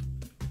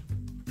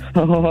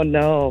 Oh,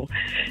 no.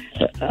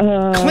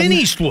 Clint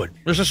Eastwood.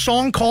 There's a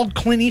song called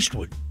Clint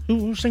Eastwood.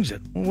 Who sings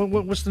it?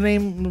 What's the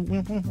name?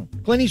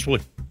 Clint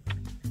Eastwood.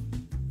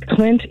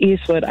 Clint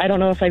Eastwood. I don't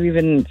know if I've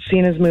even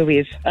seen his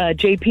movies.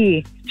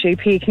 JP,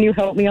 can you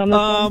help me on this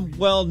one?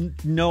 Well,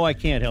 no, I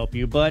can't help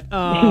you, but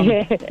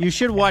you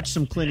should watch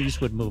some Clint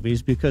Eastwood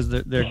movies because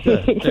they're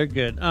good. They're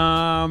good.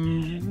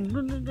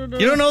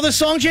 You don't know this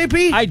song,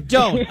 JP? I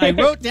don't. I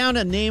wrote down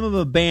a name of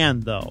a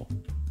band, though.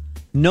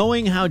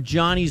 Knowing how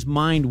Johnny's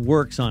mind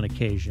works on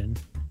occasion,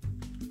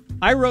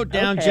 I wrote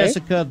down,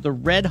 Jessica, the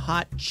Red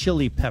Hot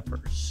Chili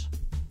Peppers.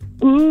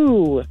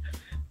 Ooh,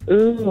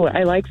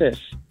 I like this.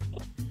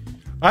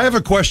 I have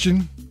a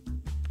question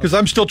because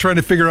I'm still trying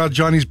to figure out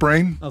Johnny's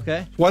brain.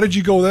 Okay. Why did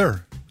you go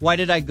there? Why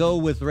did I go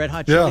with Red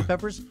Hot Chili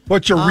Peppers?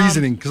 What's your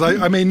reasoning? Because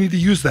I may need to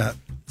use that.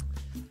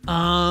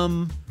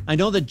 I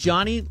know that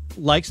Johnny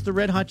likes the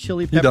Red Hot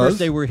Chili Peppers. He does.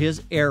 They were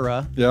his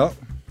era. Yeah.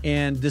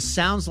 And this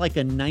sounds like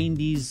a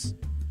 90s,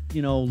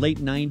 late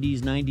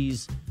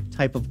 90s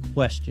type of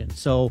question.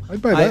 So I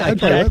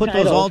put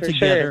those all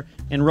together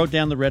and wrote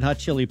down the Red Hot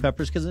Chili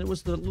Peppers because it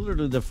was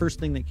literally the first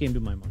thing that came to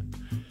my mind.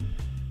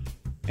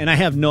 And I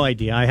have no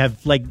idea. I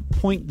have like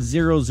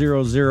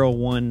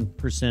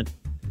 0.0001%,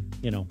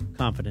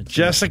 confidence.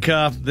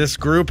 Jessica, this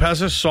group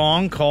has a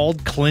song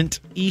called Clint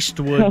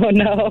Eastwood. Oh,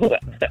 no.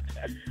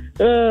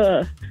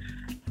 You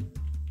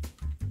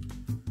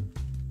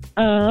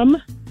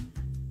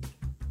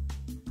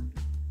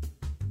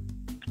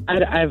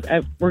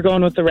we're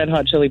going with the Red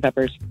Hot Chili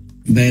Peppers.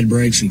 Bad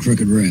breaks and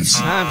crooked refs.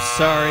 I'm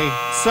sorry.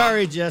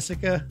 Sorry,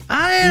 Jessica.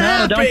 I am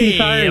happy. Don't be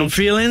sorry. I'm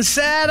feeling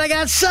sad. I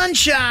got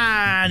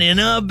sunshine in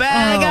a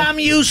bag. I'm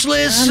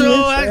useless,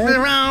 so acting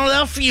around.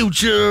 The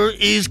future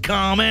is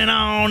coming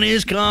on.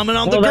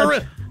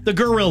 Well, the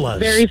Gorillas.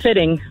 Very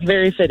fitting.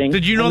 Very fitting.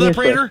 Did you know I'm that,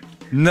 useless. Prater?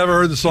 Never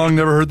heard the song,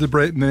 never heard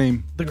the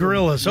name. The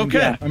Gorillas. Okay.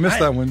 Yeah, I missed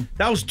that one.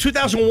 That was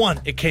 2001.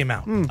 It came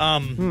out.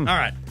 All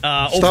right.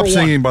 Stop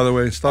singing, by the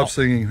way. Stop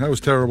singing. That was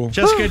terrible.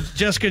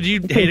 Jessica, do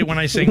you hate it when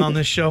I sing on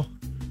this show?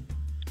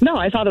 No,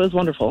 I thought it was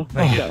wonderful.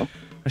 So.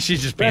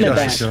 She's just being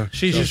nice.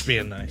 She's just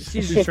being nice.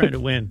 She's just trying to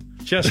win.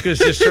 Jessica's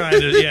just trying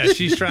to. Yeah,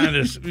 she's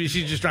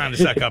just trying to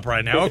suck up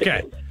right now.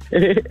 Okay.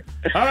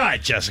 All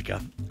right,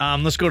 Jessica.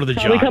 Let's go to the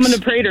Probably jocks. coming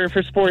to Prater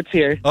for sports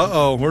here.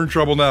 Uh-oh, we're in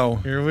trouble now.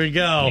 Here we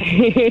go.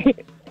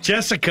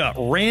 Jessica,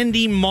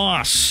 Randy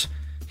Moss.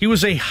 He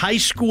was a high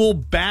school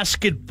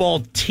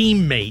basketball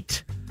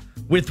teammate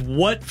with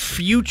what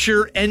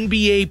future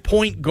NBA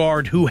point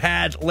guard who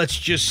had, let's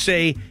just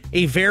say,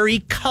 a very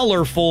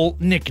colorful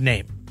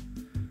nickname?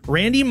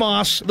 Randy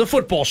Moss, the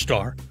football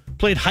star,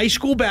 played high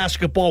school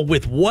basketball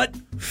with what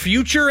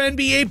future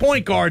NBA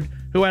point guard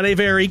who had a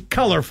very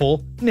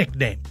colorful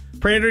nickname?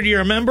 Prater, do you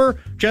remember?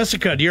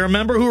 Jessica, do you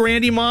remember who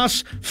Randy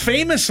Moss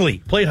famously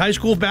played high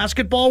school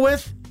basketball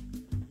with?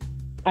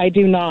 I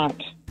do not.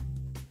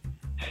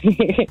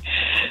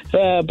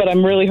 But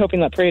I'm really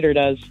hoping that Prater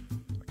does.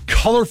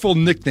 Colorful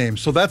nickname.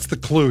 So that's the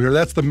clue here.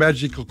 That's the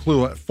magical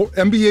clue.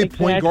 NBA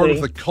point guard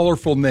with a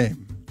colorful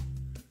name.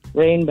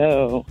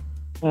 Rainbow.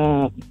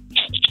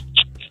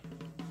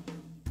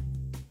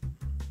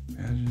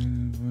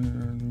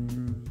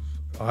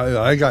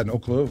 I got no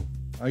clue.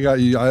 I got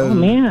you. Oh,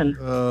 man.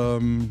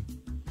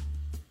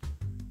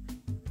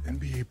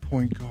 NBA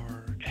point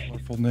guard,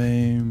 colorful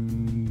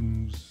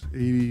names,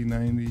 80,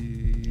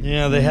 90.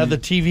 Yeah, they had the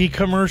TV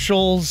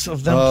commercials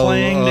of them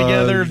playing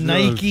together,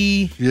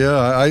 Nike. Yeah,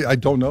 I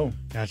don't know.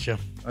 Gotcha.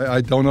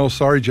 I don't know.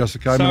 Sorry,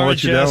 Jessica. I'm going to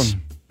let you Jess.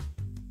 down.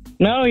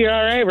 No, you're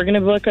all right. We're going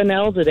to book an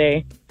L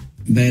today.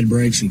 Bad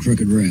breaks and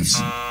crooked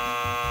refs.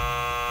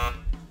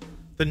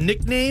 The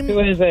nickname Who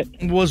is it?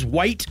 was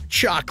White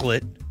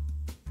Chocolate.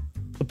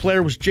 The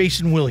player was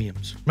Jason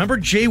Williams. Remember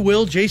Jason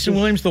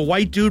Williams, the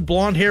white dude,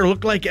 blonde hair,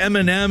 looked like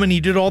Eminem, and he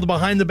did all the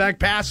behind-the-back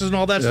passes and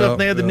all that stuff. And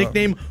they had the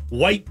nickname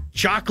White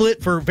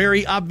Chocolate for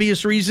very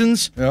obvious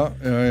reasons.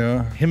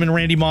 Yeah. Him and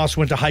Randy Moss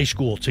went to high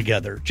school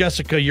together.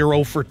 Jessica, you're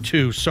 0 for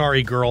 2.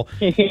 Sorry, girl.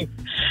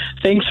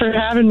 Thanks for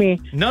having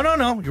me.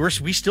 No.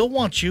 We still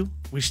want you.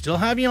 We still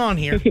have you on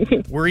here.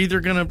 We're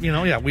either going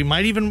to, we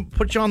might even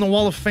put you on the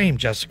Wall of Fame,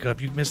 Jessica, if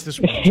you missed this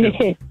one,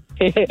 too.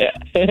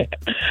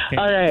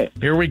 All right.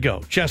 Here we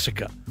go.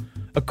 Jessica,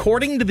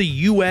 according to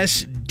the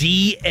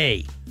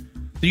USDA,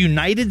 the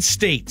United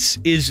States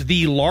is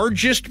the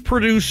largest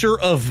producer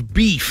of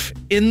beef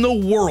in the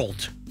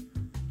world,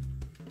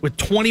 with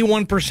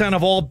 21%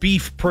 of all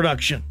beef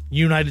production,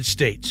 United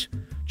States.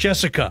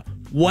 Jessica,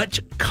 what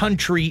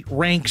country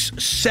ranks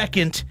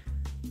second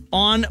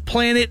on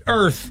planet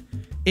Earth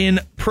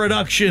in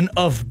production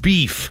of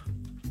beef?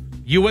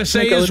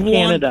 USA is one.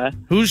 Canada.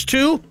 Who's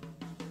two?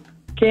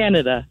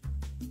 Canada.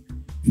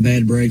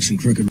 Bad breaks and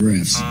crooked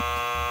refs.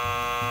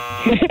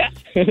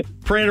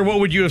 Prater, what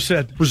would you have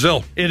said?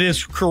 Brazil. It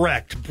is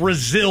correct.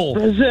 Brazil.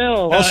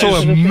 Also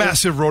a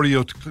massive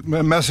rodeo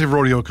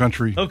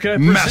country. Okay.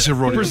 Massive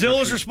rodeo.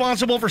 Brazil is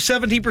responsible for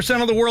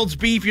 17% of the world's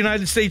beef.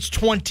 United States,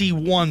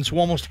 21. So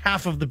almost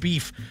half of the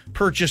beef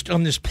purchased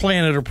on this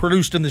planet or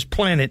produced on this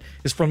planet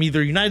is from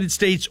either United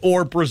States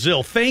or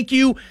Brazil. Thank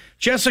you,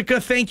 Jessica.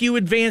 Thank you,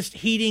 Advanced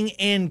Heating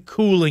and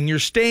Cooling. You're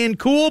staying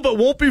cool, but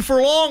won't be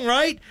for long,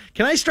 right?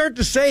 Can I start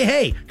to say,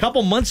 hey, a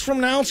couple months from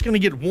now, it's going to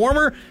get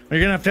warmer. You're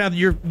going to have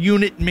your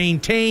unit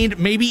maintained,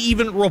 maybe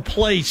even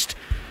replaced.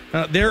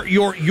 They're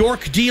your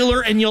York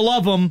dealer, and you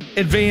love them.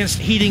 Advanced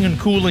Heating and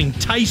Cooling.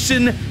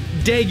 Tyson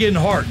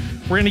Degenhart.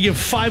 We're going to give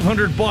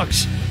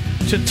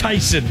 $500 to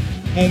Tyson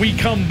when we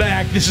come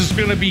back. This is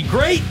going to be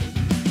great.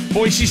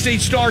 Boise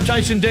State star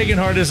Tyson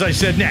Degenhart, as I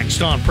said,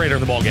 next on Prater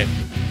in the Ballgame.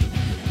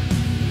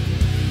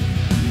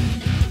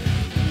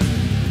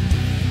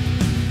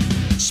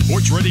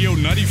 Sports Radio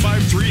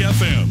 95.3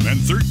 FM and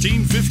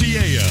 1350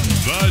 AM.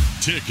 The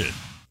Ticket.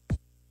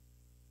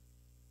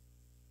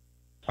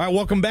 All right,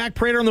 welcome back.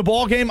 Prater in the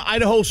Ballgame,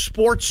 Idaho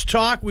Sports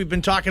Talk. We've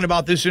been talking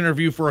about this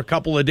interview for a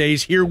couple of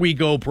days. Here we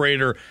go,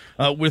 Prater,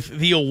 with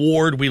the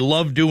award. We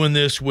love doing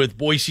this with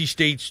Boise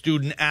State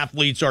student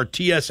athletes, our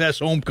TSS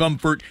Home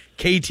Comfort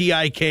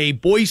KTIK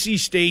Boise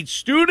State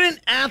Student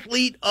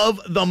Athlete of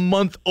the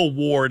Month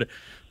Award.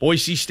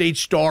 Boise State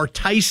star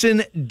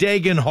Tyson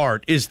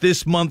Degenhart is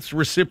this month's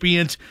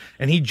recipient,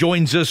 and he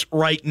joins us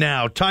right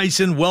now.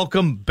 Tyson,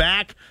 welcome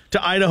back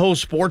to Idaho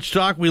Sports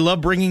Talk. We love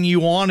bringing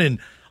you on, and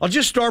I'll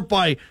just start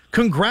by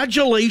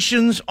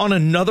congratulations on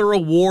another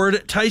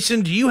award.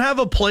 Tyson, do you have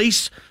a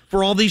place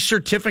for all these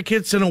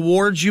certificates and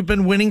awards you've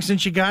been winning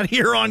since you got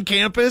here on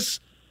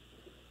campus?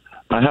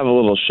 I have a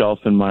little shelf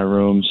in my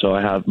room, so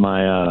I have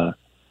my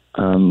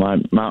my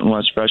Mountain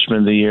West Freshman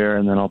of the Year,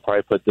 and then I'll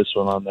probably put this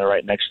one on there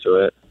right next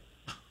to it.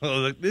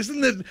 Oh,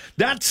 isn't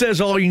that says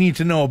all you need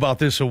to know about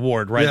this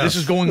award, right? Yes. This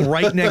is going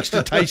right next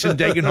to Tyson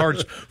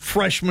Degenhardt's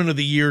Freshman of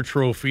the Year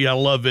trophy. I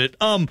love it.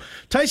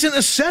 Tyson,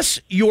 assess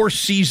your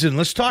season.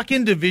 Let's talk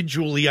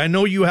individually. I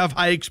know you have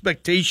high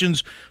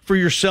expectations for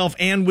yourself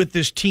and with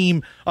this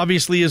team,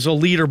 obviously as a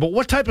leader, but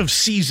what type of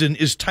season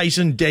is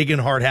Tyson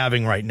Degenhardt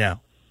having right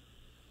now?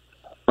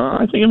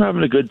 I think I'm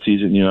having a good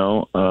season, you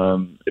know.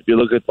 If you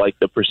look at, like,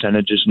 the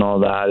percentages and all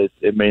that,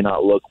 it may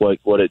not look like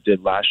what it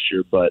did last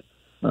year, but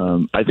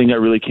I think I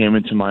really came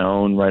into my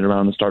own right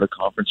around the start of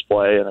conference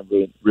play, and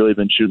I've really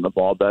been shooting the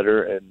ball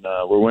better, and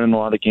we're winning a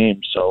lot of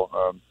games, so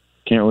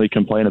can't really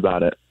complain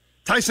about it.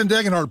 Tyson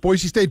Degenhardt,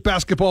 Boise State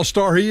basketball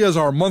star. He is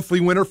our monthly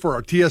winner for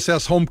our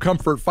TSS Home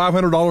Comfort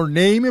 $500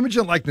 name, image,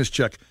 and likeness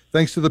check.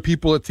 Thanks to the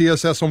people at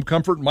TSS Home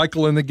Comfort,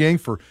 Michael and the gang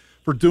for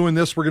doing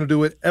this. We're going to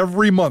do it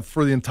every month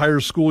for the entire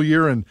school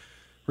year, and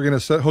we're going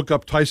to hook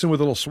up Tyson with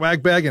a little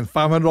swag bag and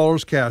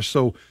 $500 cash.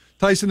 So,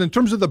 Tyson, in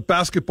terms of the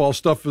basketball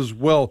stuff as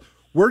well,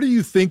 where do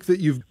you think that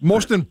you've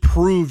most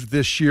improved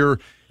this year?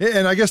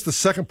 And I guess the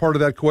second part of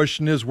that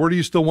question is, where do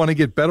you still want to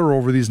get better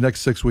over these next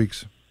 6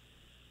 weeks?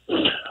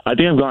 I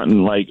think I've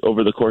gotten, like,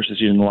 over the course of the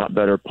season, a lot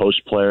better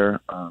post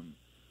player.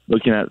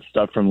 Looking at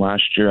stuff from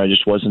last year, I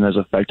just wasn't as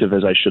effective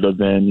as I should have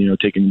been, you know,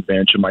 taking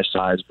advantage of my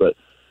size. But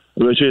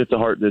I really took it to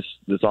heart this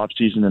off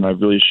season, and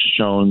I've really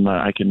shown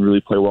that I can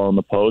really play well in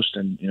the post.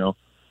 And, you know,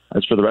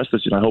 as for the rest of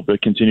the season, I hope I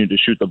continue to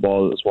shoot the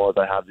ball as well as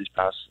I have these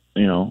past,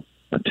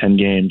 10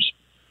 games.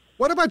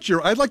 What about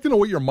I'd like to know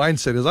what your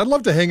mindset is. I'd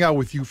love to hang out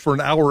with you for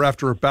an hour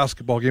after a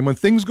basketball game. When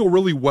things go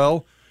really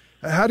well,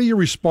 how do you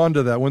respond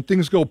to that? When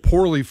things go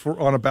poorly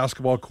on a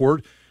basketball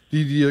court, do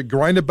you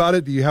grind about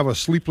it? Do you have a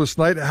sleepless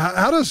night?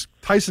 How does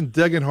Tyson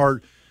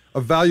Degenhardt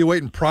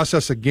evaluate and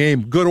process a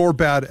game, good or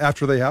bad,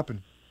 after they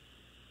happen?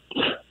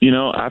 You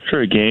know,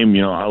 after a game,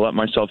 I let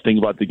myself think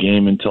about the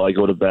game until I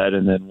go to bed.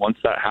 And then once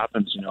that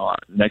happens,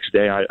 next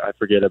day I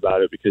forget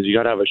about it, because you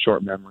got to have a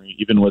short memory,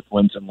 even with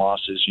wins and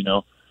losses,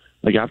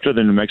 Like after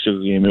the New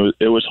Mexico game,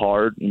 it was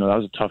hard. That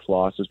was a tough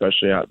loss,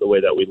 especially the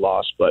way that we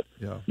lost. But,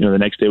 the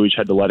next day we just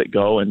had to let it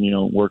go and,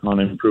 work on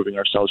improving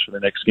ourselves for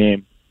the next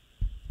game.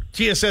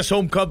 TSS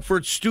Home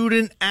Comfort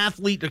student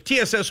athlete,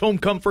 TSS Home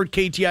Comfort,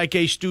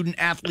 KTIK student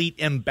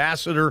athlete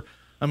ambassador.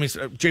 I mean,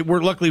 Jay,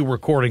 we're luckily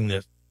recording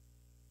this.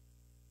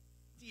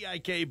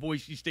 KTIK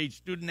Boise State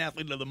Student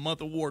Athlete of the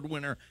Month award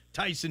winner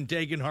Tyson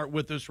Degenhardt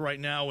with us right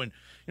now. And,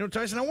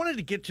 Tyson, I wanted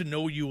to get to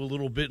know you a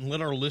little bit and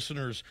let our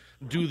listeners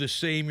do the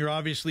same. You're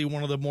obviously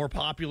one of the more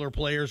popular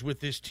players with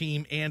this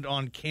team and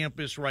on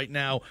campus right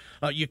now.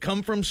 You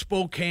come from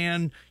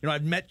Spokane.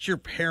 I've met your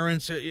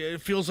parents. It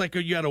feels like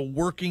you had a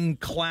working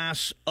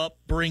class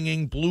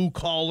upbringing, blue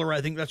collar. I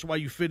think that's why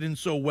you fit in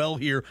so well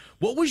here.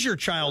 What was your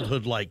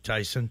childhood like,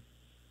 Tyson?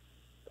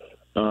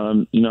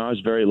 I was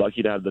very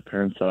lucky to have the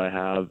parents that I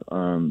have.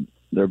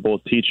 They're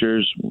both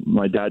teachers.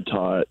 My dad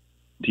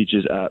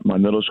teaches at my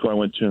middle school I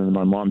went to, and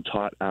my mom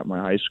taught at my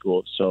high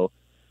school. So,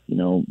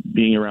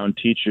 being around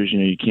teachers,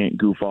 you can't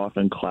goof off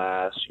in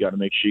class. You got to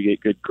make sure you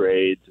get good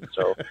grades. And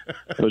so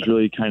it was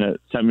really kind of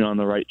set me on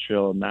the right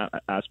trail in that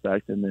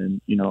aspect. And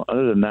then,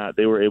 other than that,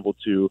 they were able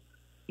to,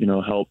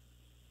 help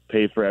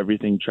pay for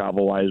everything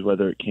travel-wise,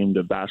 whether it came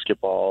to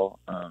basketball,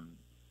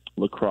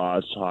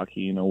 lacrosse,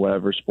 hockey,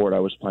 whatever sport I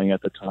was playing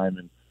at the time.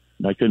 And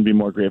I couldn't be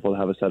more grateful to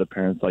have a set of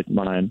parents like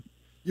mine.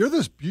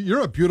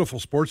 You're a beautiful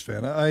sports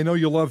fan. I know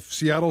you love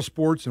Seattle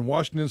sports and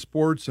Washington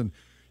sports, and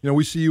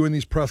we see you in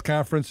these press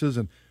conferences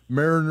and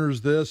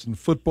Mariners this and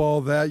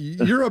football that.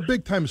 You're a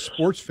big time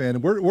sports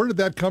fan. Where did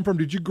that come from?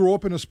 Did you grow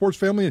up in a sports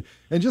family?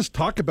 And just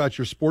talk about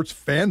your sports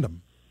fandom.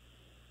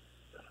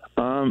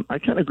 I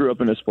kind of grew up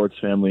in a sports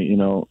family.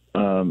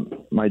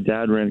 My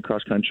dad ran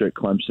cross country at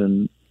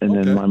Clemson, and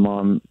then my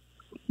mom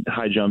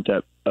high jumped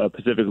at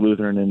Pacific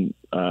Lutheran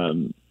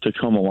in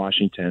Tacoma,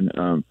 Washington.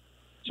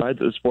 So I had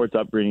the sports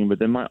upbringing, but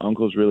then my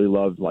uncles really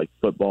loved like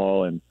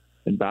football and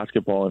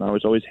basketball, and I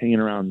was always hanging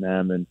around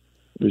them, and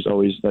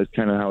that's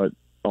kind of how it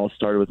all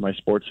started with my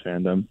sports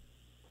fandom.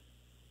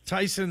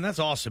 Tyson, that's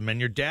awesome, man.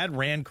 Your dad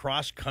ran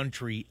cross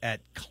country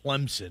at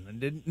Clemson,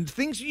 and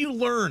things you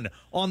learn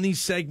on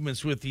these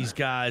segments with these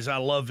guys, I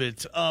love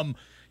it.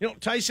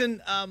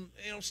 Tyson,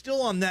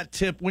 still on that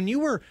tip, when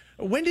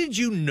did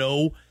you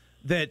know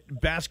that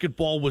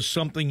basketball was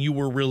something you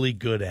were really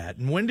good at?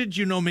 And when did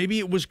you know? Maybe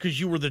it was because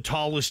you were the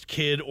tallest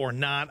kid or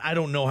not. I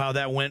don't know how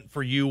that went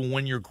for you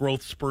when your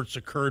growth spurts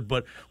occurred,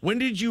 but when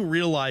did you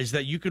realize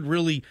that you could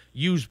really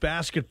use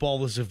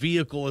basketball as a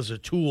vehicle, as a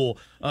tool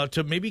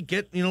to maybe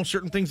get,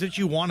 certain things that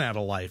you want out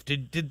of life?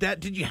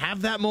 Did you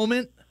have that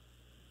moment?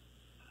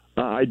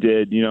 I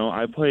did.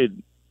 I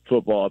played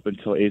football up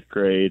until 8th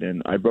grade,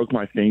 and I broke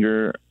my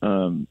finger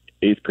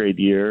 8th grade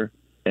year.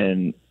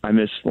 And I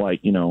missed,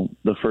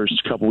 the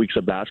first couple weeks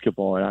of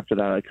basketball. And after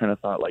that, I kind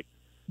of thought,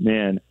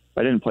 man, if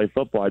I didn't play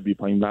football, I'd be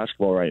playing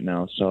basketball right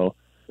now. So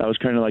that was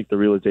kind of the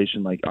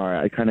realization, all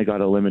right, I kind of got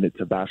to limit it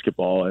to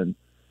basketball. And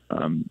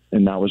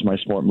that was my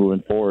sport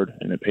moving forward.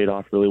 And it paid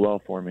off really well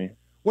for me.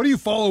 What do you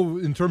follow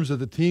in terms of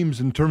the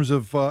teams, in terms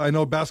of, I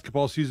know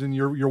basketball season,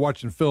 you're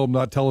watching film,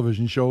 not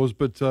television shows,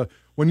 but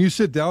when you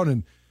sit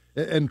down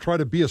and try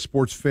to be a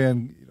sports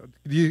fan,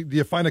 do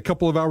you find a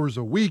couple of hours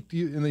a week?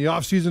 In the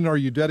off season, are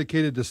you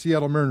dedicated to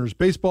Seattle Mariners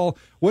baseball?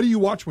 What do you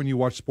watch when you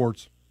watch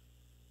sports?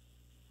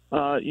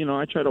 I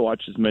try to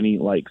watch as many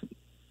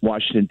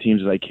Washington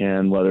teams as I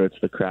can, whether it's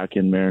the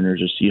Kraken,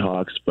 Mariners, or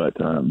Seahawks. But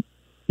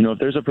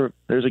if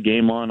there's a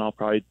game on, I'll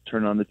probably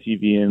turn on the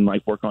TV and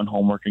work on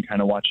homework and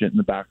kind of watch it in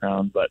the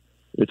background. But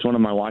if it's one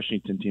of my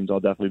Washington teams, I'll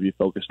definitely be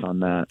focused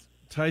on that.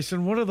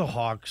 Tyson, what do the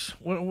Hawks?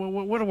 What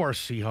do our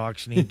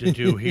Seahawks need to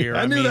do here?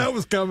 I knew that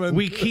was coming.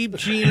 We keep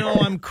Geno.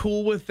 I'm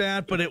cool with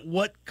that, but at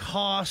what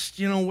cost?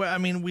 We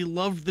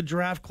loved the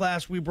draft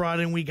class we brought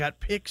in. We got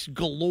picks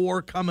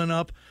galore coming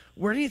up.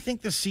 Where do you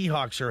think the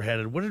Seahawks are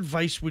headed? What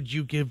advice would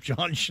you give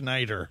John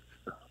Schneider?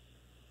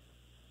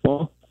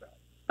 Well,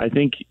 I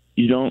think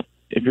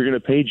if you're going to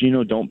pay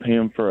Geno, don't pay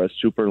him for a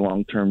super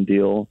long-term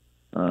deal.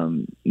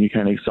 You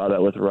kind of saw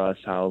that with Russ,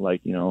 how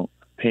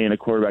paying a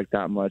quarterback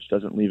that much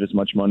doesn't leave as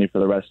much money for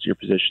the rest of your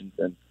positions.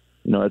 And,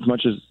 as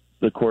much as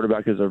the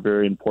quarterback is a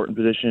very important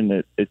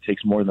position, it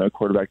takes more than a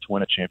quarterback to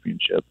win a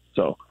championship.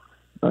 So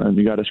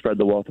you got to spread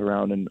the wealth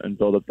around and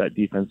build up that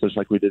defense just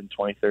like we did in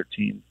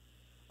 2013.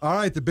 All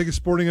right, the biggest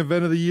sporting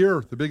event of the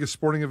year, the biggest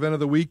sporting event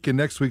of the week, and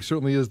next week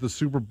certainly is the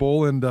Super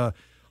Bowl. And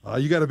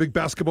you got a big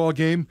basketball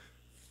game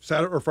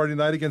Saturday or Friday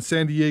night against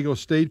San Diego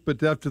State,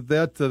 but after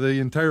that, the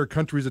entire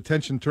country's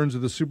attention turns to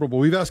the Super Bowl.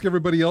 We've asked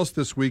everybody else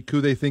this week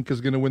who they think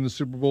is going to win the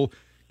Super Bowl.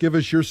 Give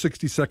us your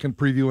 60-second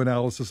preview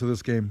analysis of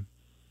this game.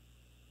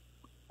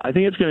 I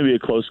think it's going to be a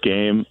close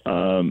game,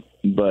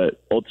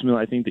 but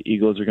ultimately I think the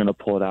Eagles are going to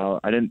pull it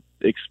out. I didn't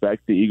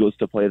expect the Eagles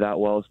to play that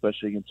well,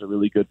 especially against a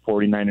really good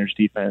 49ers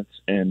defense.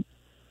 And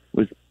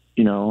with,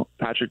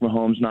 Patrick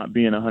Mahomes not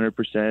being 100%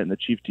 and the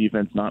Chiefs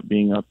defense not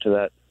being up to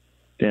that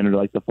standard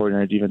like the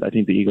 49ers defense, I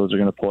think the Eagles are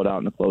going to pull it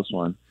out in a close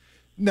one.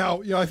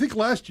 Now, I think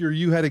last year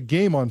you had a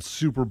game on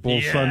Super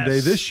Bowl Sunday.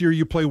 This year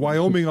you play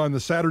Wyoming on the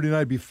Saturday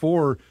night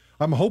before.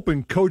 I'm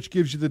hoping Coach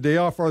gives you the day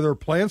off. Are there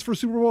plans for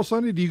Super Bowl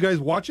Sunday? Do you guys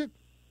watch it?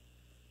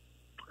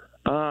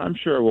 I'm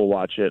sure we'll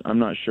watch it. I'm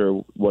not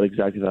sure what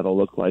exactly that'll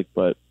look like,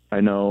 but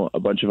I know a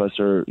bunch of us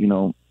are,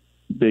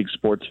 big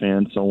sports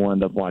fans, so we'll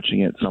end up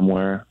watching it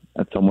somewhere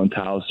at someone's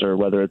house or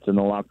whether it's in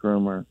the locker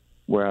room or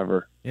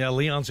wherever. Yeah,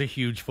 Leon's a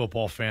huge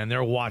football fan.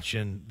 They're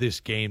watching this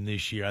game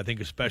this year, I think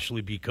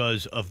especially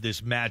because of this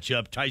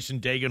matchup.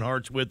 Tyson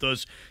Degenhart's with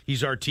us.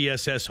 He's our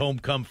TSS Home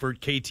Comfort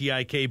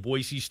KTIK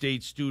Boise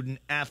State Student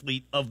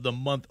Athlete of the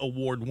Month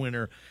award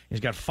winner. He's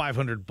got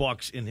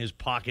 $500 in his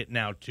pocket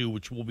now, too,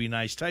 which will be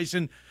nice.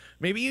 Tyson,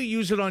 maybe you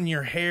use it on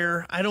your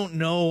hair. I don't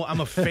know.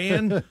 I'm a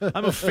fan.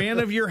 I'm a fan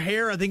of your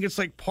hair. I think it's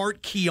like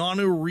part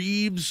Keanu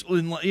Reeves.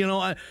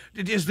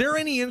 Is there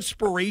any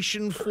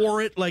inspiration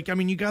for it?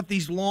 You got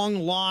these long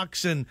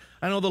locks, and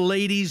I know the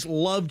ladies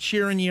love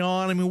cheering you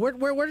on.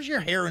 Where does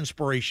your hair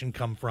inspiration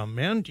come from,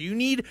 man? Do you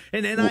need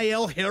an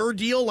NIL hair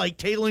deal like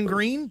Taylor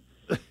Green?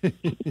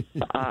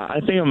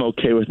 I think I'm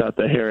okay without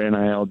the hair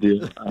NIL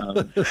deal.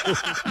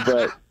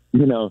 But,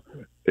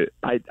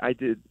 I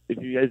did.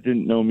 If you guys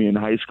didn't know me in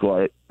high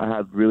school, I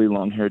had really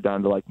long hair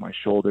down to my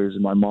shoulders,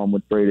 and my mom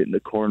would braid it into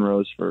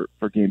cornrows for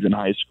games in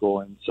high school.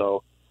 And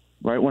so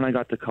right when I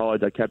got to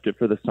college, I kept it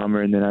for the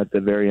summer, and then at the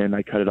very end,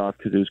 I cut it off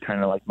because it was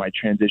kind of like my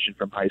transition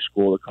from high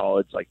school to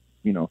college,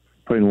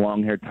 putting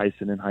long-haired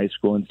Tyson in high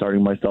school and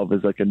starting myself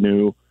as a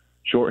new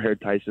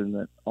short-haired Tyson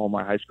that all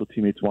my high school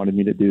teammates wanted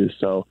me to do.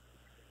 So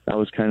that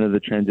was kind of the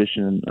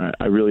transition.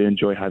 I really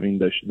enjoy having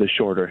the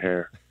shorter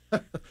hair.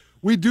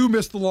 We do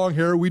miss the long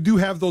hair. We do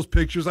have those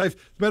pictures.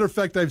 Matter of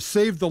fact, I've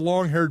saved the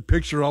long-haired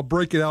picture. I'll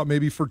break it out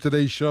maybe for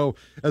today's show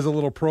as a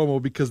little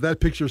promo because that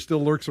picture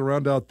still lurks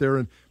around out there.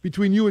 And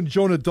between you and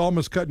Jonah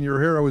Dalmas cutting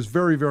your hair, I was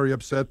very, very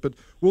upset. But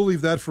we'll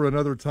leave that for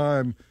another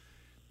time.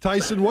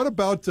 Tyson, what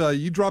about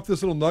you dropped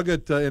this little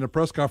nugget in a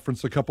press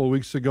conference a couple of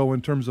weeks ago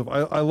in terms of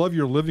I love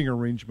your living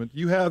arrangement.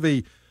 You have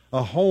a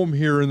home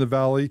here in the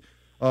Valley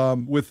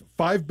with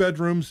 5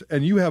 bedrooms,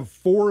 and you have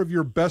 4 of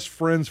your best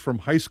friends from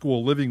high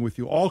school living with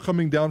you, all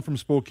coming down from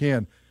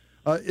Spokane.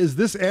 Is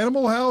this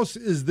Animal House?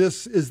 Is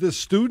this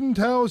student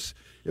house?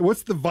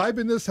 What's the vibe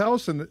in this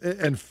house?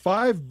 And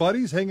 5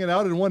 buddies hanging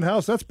out in one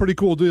house? That's a pretty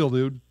cool deal,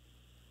 dude.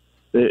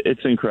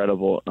 It's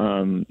incredible.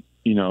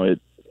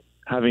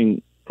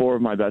 Having 4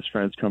 of my best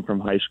friends come from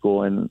high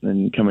school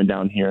and coming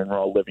down here and we're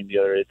all living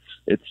together.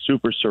 It's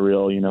super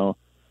surreal.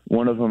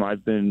 One of them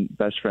I've been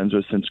best friends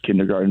with since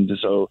kindergarten.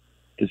 So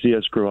to see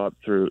us grow up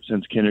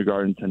since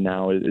kindergarten to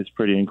now is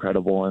pretty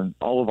incredible. And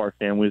all of our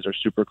families are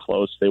super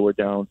close. They were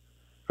down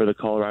for the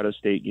Colorado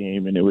State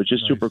game, and it was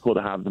just super cool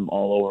to have them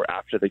all over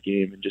after the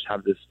game and just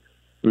have this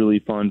really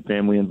fun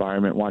family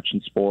environment,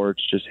 watching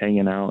sports, just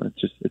hanging out.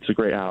 It's a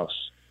great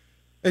house.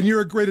 And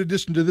you're a great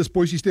addition to this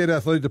Boise State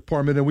Athletic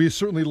Department, and we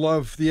certainly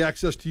love the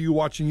access to you,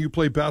 watching you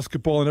play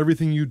basketball and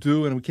everything you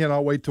do, and we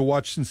cannot wait to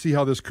watch and see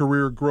how this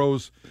career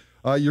grows.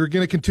 You're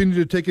going to continue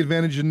to take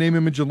advantage of name,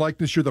 image, and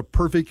likeness. You're the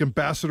perfect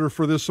ambassador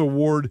for this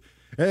award,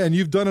 and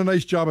you've done a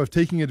nice job of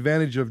taking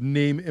advantage of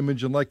name,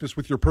 image, and likeness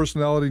with your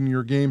personality and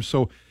your game.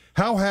 So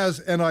how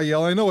has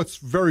NIL, I know it's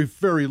very,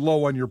 very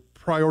low on your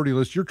priority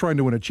list. You're trying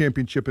to win a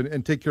championship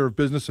and take care of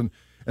business and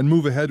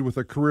move ahead with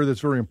a career that's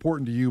very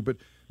important to you. But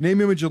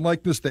name, image, and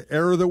likeness, the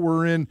era that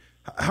we're in,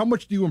 how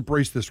much do you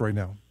embrace this right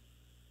now?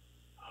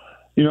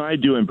 I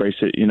do embrace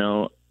it.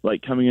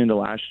 Like coming into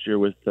last year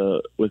with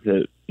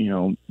it,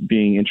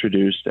 being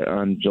introduced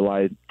on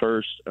July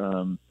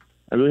 1st,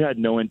 I really had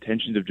no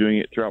intentions of doing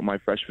it throughout my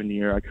freshman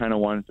year. I kind of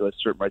wanted to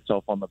assert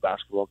myself on the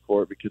basketball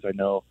court because I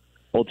know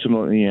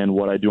ultimately, and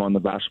what I do on the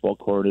basketball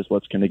court is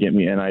what's going to get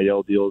me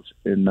NIL deals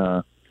in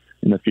the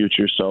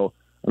future. So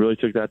I really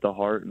took that to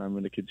heart, and I'm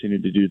going to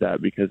continue to do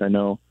that because I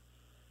know,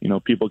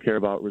 people care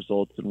about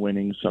results and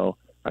winning. So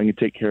I can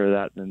take care of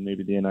that, then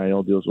maybe the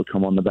NIL deals will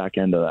come on the back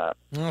end of that.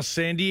 Well,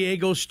 San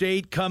Diego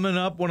State coming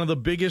up, one of the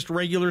biggest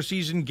regular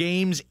season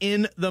games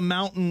in the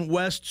Mountain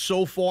West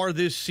so far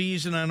this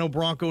season. I know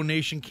Bronco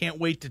Nation can't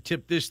wait to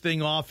tip this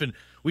thing off, and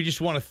we just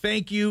want to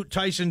thank you,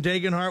 Tyson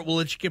Degenhart. We'll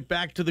let you get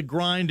back to the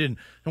grind, and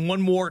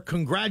one more,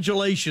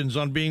 congratulations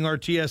on being our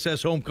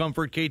TSS Home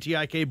Comfort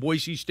KTIK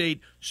Boise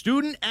State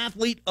Student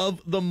Athlete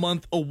of the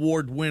Month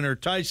Award winner.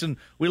 Tyson,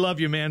 we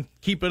love you, man.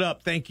 Keep it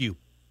up. Thank you.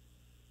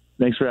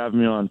 Thanks for having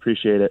me on.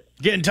 Appreciate it.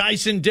 Again,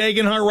 Tyson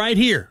Degenhart right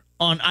here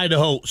on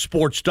Idaho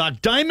Sports Talk.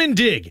 Diamond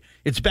Dig.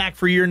 It's back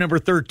for year number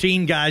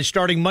 13, guys,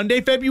 starting Monday,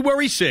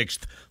 February 6th.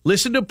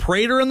 Listen to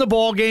Prater in the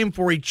ballgame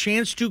for a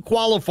chance to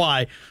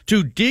qualify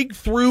to dig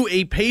through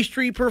a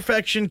pastry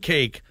perfection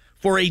cake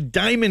for a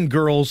Diamond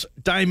Girls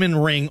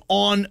diamond ring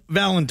on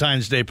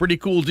Valentine's Day. Pretty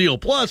cool deal.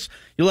 Plus,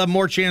 you'll have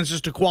more chances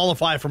to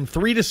qualify from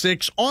 3 to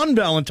 6 on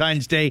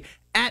Valentine's Day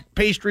at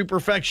Pastry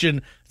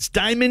Perfection. It's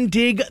Diamond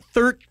Dig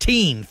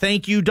 13.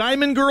 Thank you,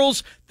 Diamond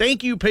Girls.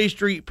 Thank you,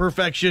 Pastry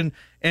Perfection.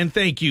 And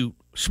thank you,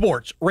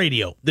 Sports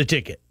Radio, The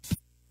Ticket.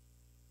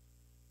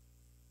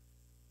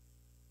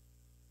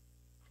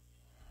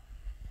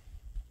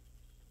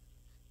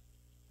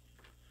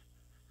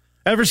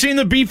 Ever seen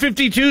the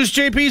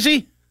B-52s,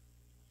 JPZ?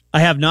 I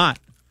have not.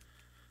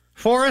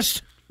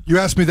 Forrest? You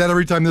ask me that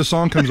every time this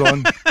song comes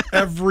on.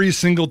 Every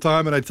single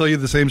time, and I tell you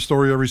the same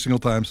story every single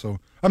time, so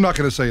I'm not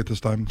going to say it this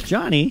time.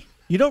 Johnny,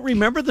 you don't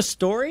remember the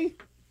story?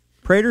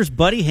 Prater's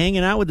buddy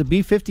hanging out with the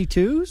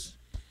B-52s?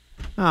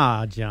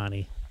 Ah,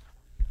 Johnny.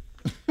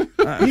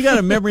 You got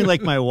a memory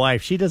like my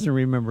wife. She doesn't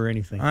remember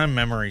anything. My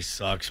memory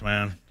sucks,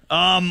 man.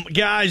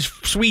 Guys,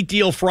 sweet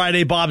deal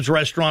Friday, Bob's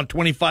Restaurant,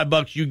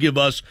 $25 you give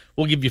us.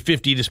 We'll give you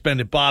 $50 to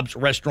spend at Bob's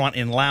Restaurant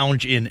and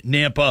Lounge in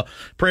Nampa.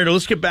 Prater,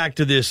 let's get back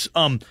to this.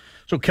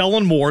 So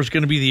Kellen Moore is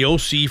going to be the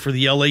OC for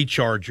the LA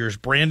Chargers.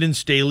 Brandon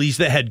Staley's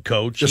the head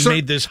coach. Yes, he sir.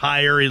 made this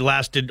hire. It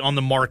lasted on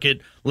the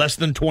market less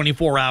than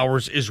 24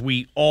 hours, as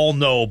we all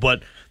know.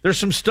 But there's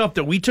some stuff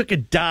that we took a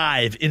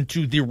dive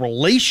into the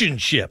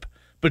relationship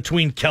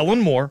between Kellen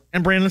Moore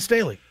and Brandon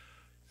Staley.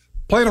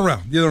 Playing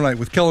around the other night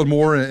with Kellen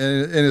Moore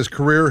and his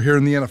career here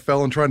in the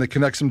NFL and trying to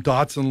connect some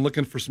dots and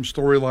looking for some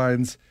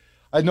storylines,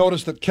 I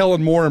noticed that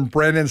Kellen Moore and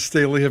Brandon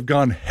Staley have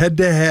gone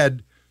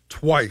head-to-head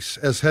twice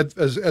as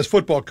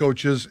football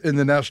coaches in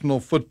the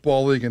National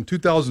Football League. In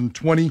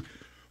 2020,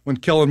 when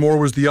Kellen Moore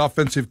was the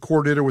offensive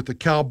coordinator with the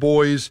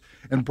Cowboys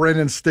and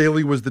Brandon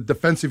Staley was the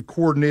defensive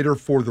coordinator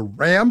for the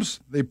Rams.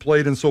 They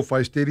played in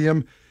SoFi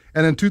Stadium.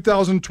 And in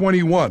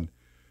 2021,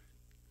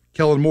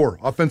 Kellen Moore,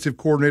 offensive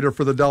coordinator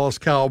for the Dallas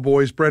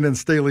Cowboys. Brandon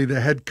Staley,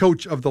 the head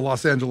coach of the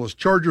Los Angeles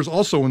Chargers,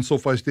 also in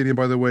SoFi Stadium,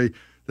 by the way.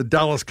 The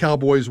Dallas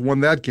Cowboys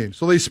won that game.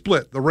 So they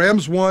split. The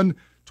Rams won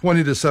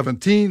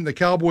 20-17. The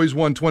Cowboys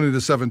won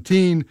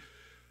 20-17.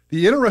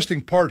 The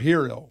interesting part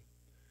here, though,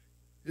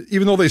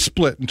 even though they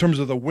split in terms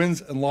of the wins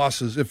and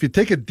losses, if you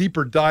take a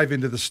deeper dive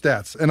into the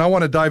stats, and I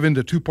want to dive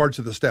into two parts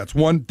of the stats.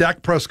 One,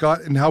 Dak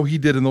Prescott and how he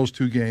did in those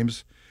two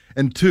games.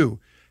 And two,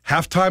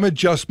 halftime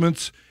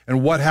adjustments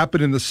and what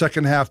happened in the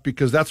second half,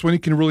 because that's when you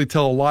can really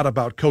tell a lot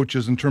about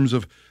coaches in terms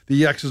of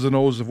the X's and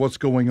O's of what's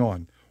going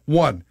on.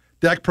 One,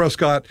 Dak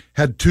Prescott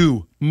had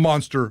two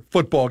monster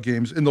football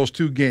games in those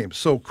two games.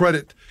 So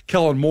credit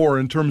Kellen Moore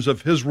in terms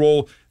of his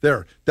role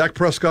there. Dak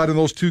Prescott in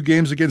those two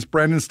games against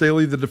Brandon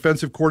Staley, the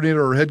defensive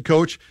coordinator or head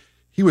coach,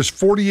 he was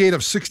 48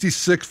 of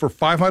 66 for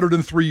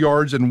 503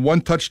 yards and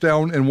 1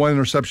 touchdown and 1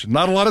 interception.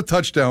 Not a lot of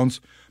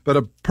touchdowns, but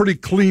a pretty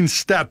clean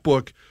stat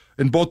book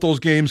in both those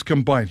games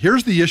combined.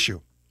 Here's the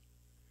issue.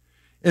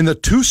 In the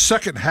 2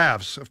 second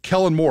halves of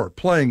Kellen Moore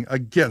playing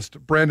against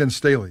Brandon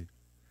Staley,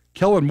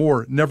 Kellen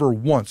Moore never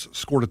once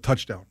scored a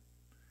touchdown.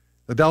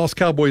 The Dallas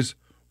Cowboys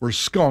were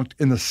skunked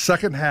in the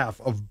second half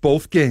of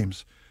both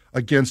games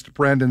against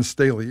Brandon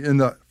Staley. In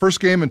the first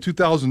game in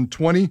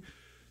 2020,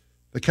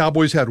 the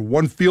Cowboys had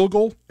 1 field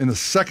goal. In the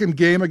second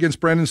game against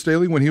Brandon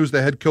Staley, when he was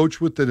the head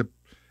coach with the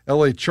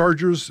LA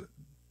Chargers,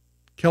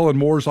 Kellen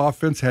Moore's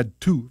offense had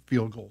 2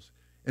 field goals.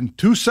 In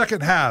 2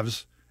 second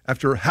halves,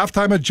 after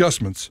halftime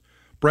adjustments,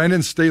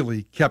 Brandon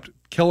Staley kept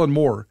Kellen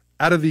Moore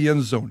out of the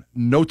end zone.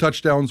 No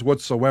touchdowns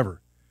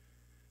whatsoever.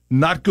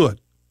 Not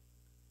good.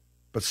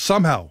 But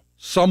somehow,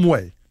 some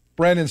way,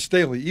 Brandon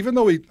Staley, even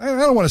though I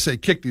don't want to say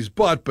kicked his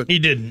butt, but he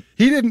didn't.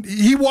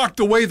 He walked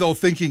away, though,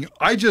 thinking,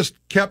 I just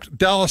kept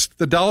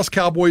the Dallas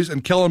Cowboys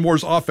and Kellen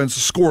Moore's offense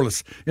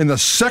scoreless. In the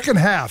second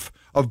half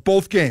of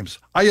both games,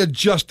 I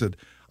adjusted.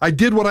 I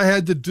did what I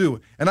had to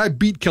do, and I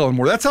beat Kellen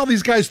Moore. That's how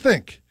these guys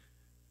think.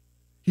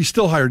 He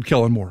still hired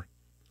Kellen Moore.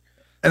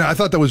 And I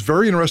thought that was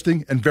very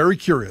interesting and very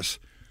curious.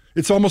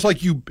 It's almost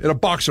like you, in a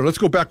boxer, let's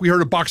go back, we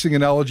heard a boxing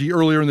analogy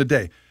earlier in the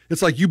day.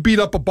 It's like you beat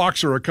up a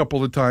boxer a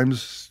couple of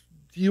times.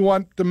 Do you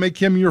want to make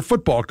him your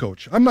football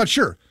coach? I'm not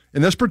sure.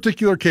 In this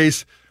particular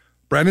case,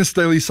 Brandon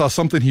Staley saw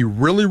something he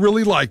really,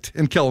 really liked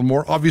in Kellen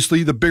Moore.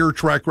 Obviously, the bigger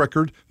track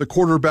record, the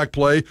quarterback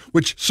play,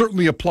 which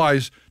certainly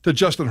applies to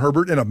Justin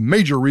Herbert. And a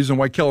major reason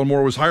why Kellen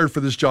Moore was hired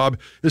for this job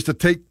is to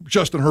take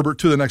Justin Herbert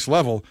to the next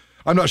level.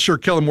 I'm not sure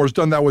Kellen Moore's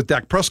done that with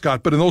Dak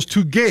Prescott, but in those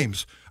 2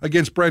 games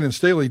against Brandon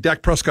Staley,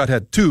 Dak Prescott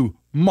had 2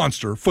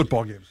 monster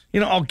football games.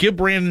 I'll give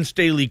Brandon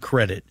Staley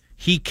credit.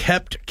 He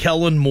kept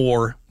Kellen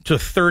Moore to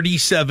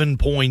 37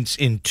 points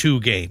in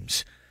 2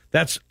 games.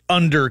 That's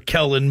under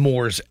Kellen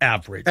Moore's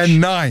average. And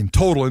 9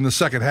 total in the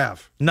second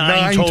half.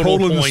 9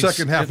 total in the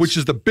second half, which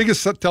is the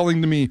biggest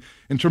telling to me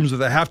in terms of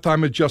the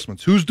halftime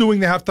adjustments. Who's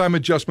doing the halftime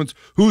adjustments?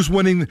 Who's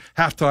winning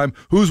halftime?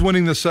 Who's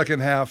winning the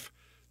second half?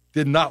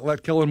 Did not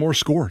let Kellen Moore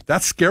score.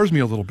 That scares me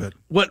a little bit.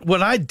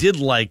 What I did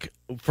like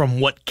from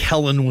what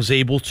Kellen was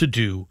able to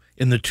do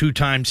in the 2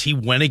 times he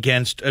went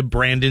against a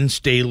Brandon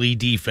Staley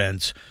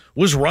defense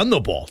was run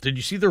the ball. Did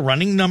you see the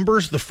running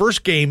numbers? The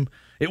first game,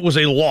 it was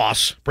a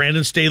loss.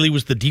 Brandon Staley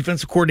was the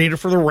defensive coordinator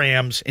for the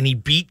Rams, and he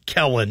beat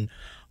Kellen.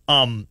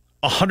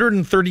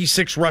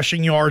 136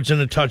 rushing yards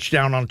and a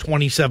touchdown on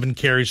 27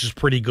 carries is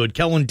pretty good.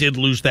 Kellen did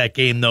lose that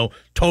game, though.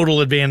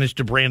 Total advantage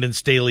to Brandon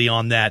Staley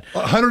on that.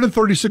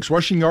 136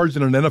 rushing yards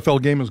in an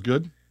NFL game is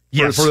good?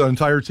 Yes. For the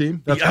entire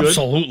team? That's good?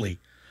 Absolutely.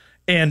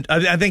 And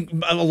I think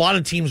a lot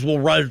of teams will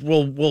rush.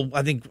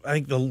 I think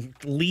the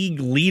league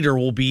leader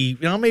will be,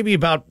 maybe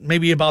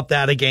about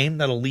that a game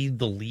that'll lead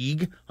the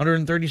league.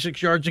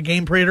 136 yards a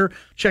game, Prater.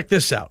 Check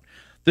this out.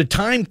 The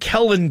time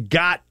Kellen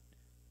got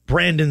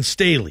Brandon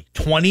Staley,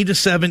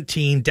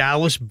 20-17,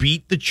 Dallas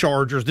beat the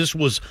Chargers. This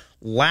was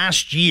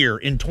last year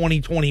in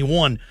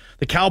 2021.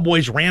 The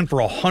Cowboys ran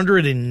for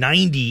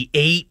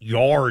 198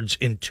 yards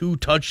and 2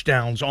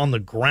 touchdowns on the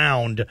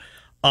ground.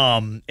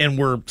 And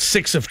were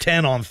 6 of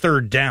 10 on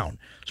third down.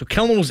 So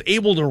Kellen was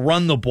able to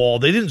run the ball.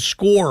 They didn't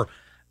score.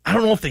 I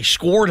don't know if they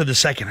scored in the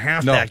second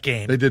half that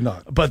game. They did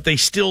not. But they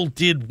still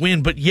did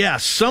win. But yeah,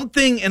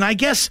 something, and I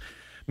guess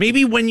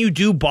maybe when you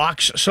do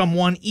box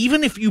someone,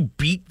 even if you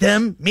beat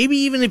them, maybe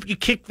even if you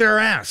kick their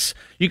ass,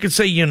 you could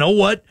say, you know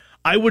what?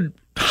 I would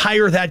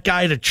hire that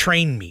guy to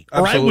train me.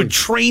 Or Absolutely. I would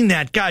train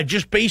that guy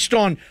just based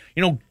on,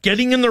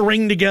 getting in the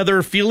ring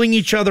together, feeling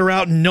each other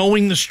out,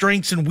 knowing the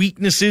strengths and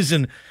weaknesses,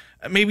 and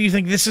maybe you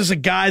think this is a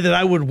guy that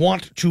I would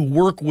want to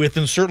work with,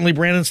 and certainly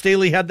Brandon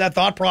Staley had that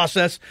thought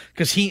process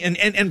because he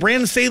and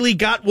Brandon Staley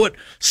got what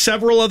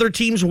several other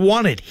teams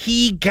wanted.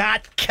 He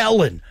got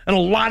Kellen, and a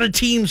lot of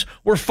teams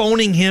were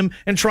phoning him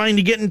and trying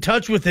to get in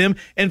touch with him,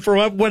 and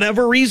for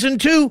whatever reason,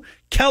 too,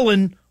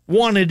 Kellen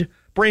wanted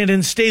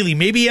Brandon Staley.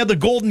 Maybe he had the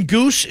golden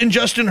goose in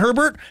Justin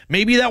Herbert.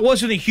 Maybe that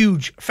wasn't a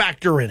huge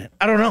factor in it.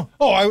 I don't know.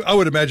 Oh, I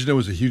would imagine it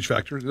was a huge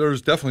factor. There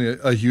was definitely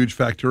a huge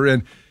factor,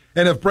 And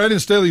if Brandon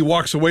Staley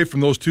walks away from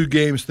those 2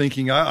 games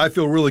thinking, I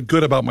feel really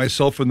good about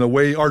myself and the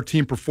way our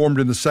team performed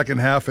in the second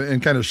half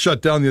and kind of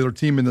shut down the other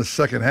team in the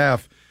second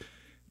half,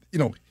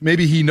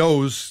 maybe he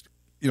knows,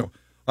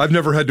 I've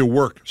never had to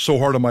work so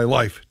hard in my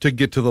life to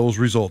get to those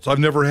results. I've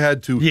never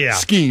had to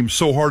scheme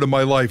so hard in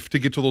my life to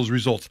get to those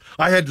results.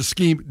 I had to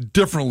scheme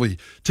differently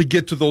to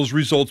get to those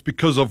results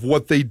because of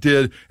what they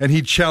did, and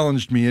he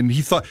challenged me, and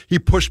he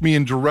pushed me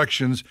in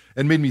directions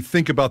and made me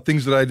think about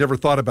things that I never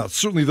thought about.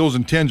 Certainly those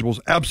intangibles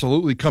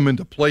absolutely come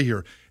into play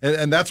here,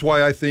 and that's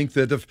why I think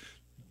that if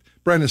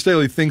Brandon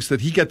Staley thinks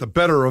that he got the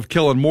better of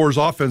Kellen Moore's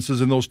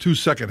offenses in those 2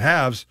 second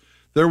halves,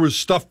 there was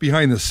stuff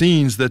behind the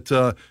scenes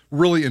that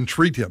really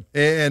intrigued him.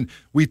 And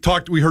we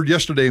heard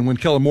yesterday when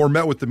Kellen Moore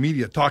met with the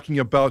media talking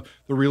about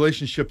the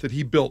relationship that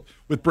he built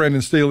with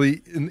Brandon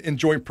Staley in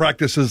joint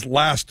practices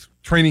last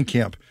training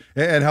camp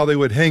and how they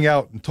would hang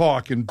out and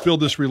talk and build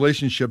this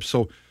relationship.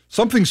 So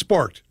something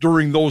sparked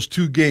during those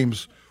 2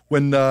 games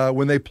when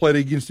they played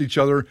against each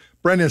other.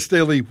 Brandon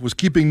Staley was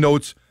keeping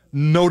notes,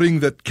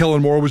 noting that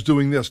Kellen Moore was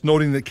doing this,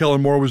 noting that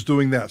Kellen Moore was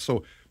doing that.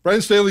 So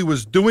Brandon Staley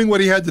was doing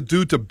what he had to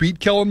do to beat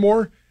Kellen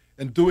Moore,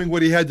 and doing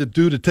what he had to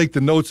do to take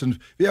the notes, and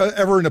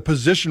ever in a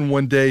position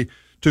one day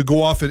to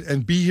go off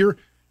and be here,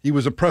 he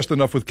was impressed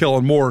enough with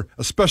Kellen Moore,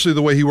 especially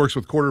the way he works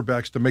with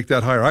quarterbacks, to make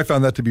that hire. I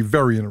found that to be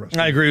very interesting.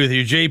 I agree with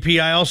you,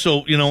 JP. I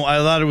also, I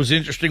thought it was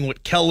interesting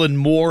what Kellen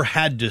Moore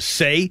had to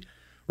say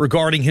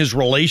regarding his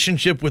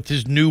relationship with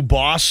his new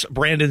boss,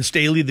 Brandon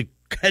Staley, the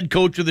head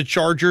coach of the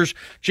Chargers.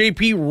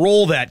 JP,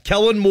 roll that.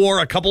 Kellen Moore,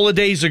 a couple of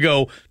days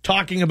ago,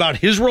 talking about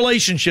his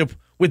relationship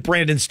with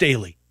Brandon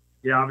Staley.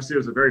 Yeah, obviously it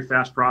was a very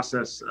fast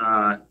process,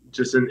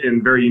 just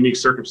in very unique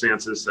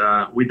circumstances.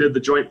 We did the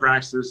joint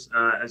practices,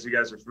 as you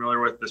guys are familiar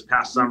with, this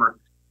past summer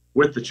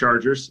with the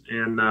Chargers.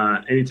 And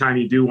anytime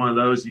you do one of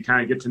those, you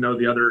kind of get to know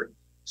the other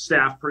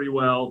staff pretty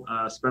well,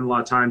 spend a lot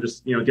of time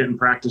just, getting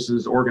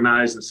practices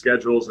organized and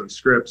schedules and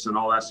scripts and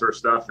all that sort of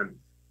stuff. And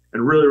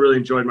really, really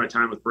enjoyed my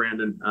time with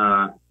Brandon,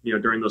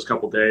 during those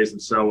couple days. And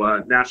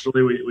so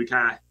naturally we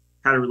kind of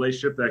had a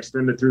relationship that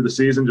extended through the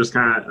season, just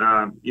kind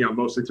of,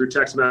 mostly through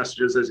text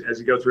messages as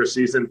you go through a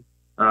season.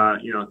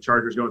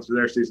 Chargers going through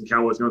their season,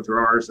 Cowboys going through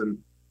ours. And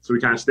so we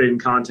kind of stayed in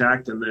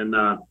contact. And then,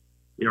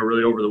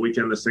 really over the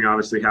weekend, this thing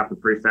obviously happened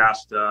pretty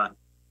fast,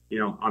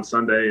 on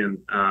Sunday. And,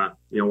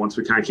 once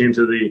we kind of came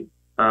to the,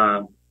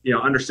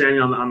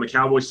 understanding on the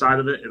Cowboys side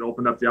of it, it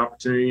opened up the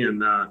opportunity. And,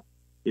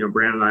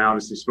 Brandon and I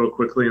obviously spoke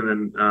quickly, and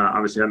then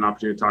obviously had an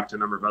opportunity to talk to a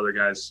number of other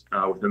guys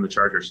within the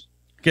Chargers.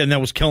 Okay, and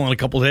that was Kellen a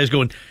couple of days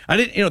ago. And I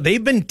didn't,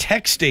 they've been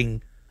texting.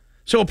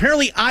 So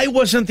apparently I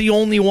wasn't the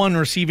only one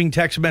receiving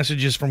text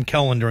messages from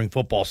Kellen during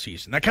football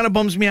season. That kind of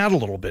bums me out a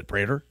little bit,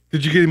 Prater.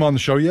 Did you get him on the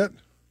show yet?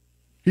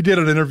 He did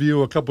an interview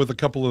with a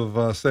couple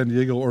of San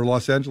Diego or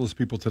Los Angeles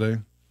people today.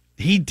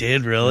 He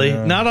did, really?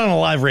 Yeah. Not on a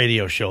live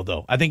radio show,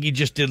 though. I think he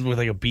just did with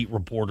like a beat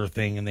reporter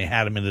thing, and they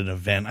had him at an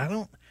event. I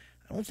don't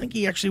think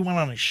he actually went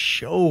on a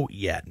show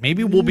yet.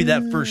 Maybe we'll be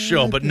that first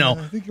show, but no.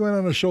 I think he went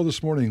on a show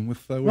this morning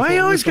with why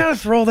you always got to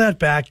throw that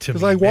back to me,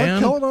 because I want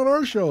man? Kellen on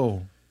our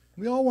show.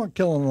 We all want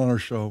Kellen on our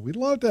show. We'd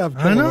love to have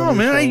Kellen on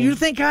our show. You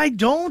think I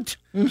don't?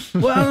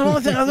 Well,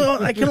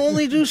 I can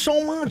only do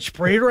so much,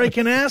 Prater. I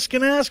can ask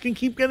and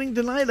keep getting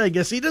denied, I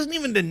guess. He doesn't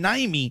even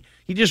deny me.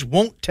 He just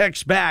won't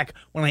text back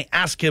when I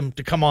ask him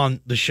to come on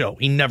the show.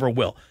 He never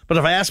will. But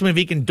if I ask him if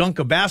he can dunk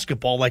a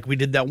basketball like we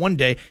did that one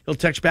day, he'll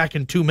text back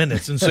in 2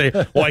 minutes and say,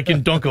 "Oh, I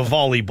can dunk a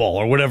volleyball,"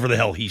 or whatever the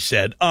hell he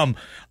said. I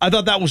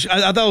thought that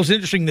was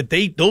interesting that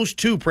those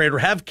two, Prater,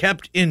 have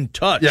kept in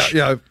touch.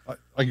 Yeah,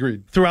 I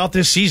agreed. Throughout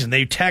this season,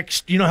 they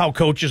text. You know how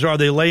coaches are.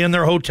 They lay in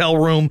their hotel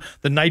room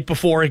the night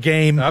before a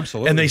game.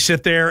 Absolutely. And they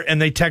sit there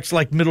and they text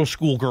like middle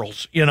school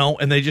girls,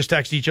 and they just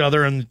text each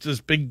other and it's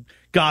this big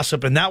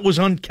gossip. And that was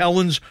on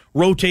Kellen's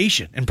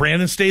rotation, and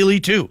Brandon Staley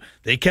too.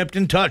 They kept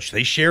in touch.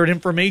 They shared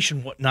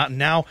information, whatnot. And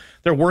now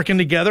they're working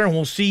together, and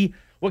we'll see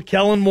what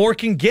Kellen Moore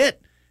can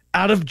get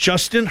out of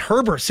Justin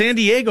Herbert. San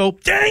Diego,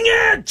 dang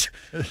it!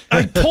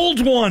 I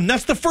pulled one.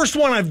 That's the first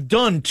one I've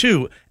done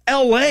too.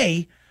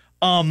 L.A.,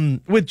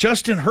 with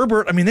Justin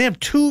Herbert, I mean, they have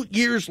 2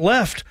 years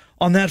left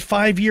on that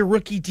 5-year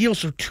rookie deal.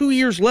 So 2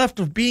 years left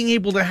of being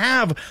able to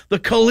have the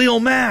Khalil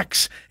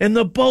Macks and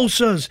the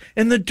Bosas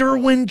and the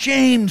Derwin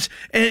James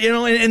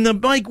and the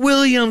Mike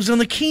Williams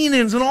and the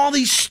Keenans and all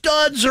these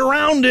studs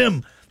around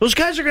him. Those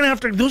guys are going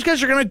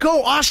to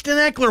go Austin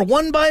Eckler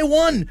one by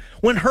one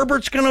when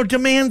Herbert's going to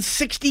demand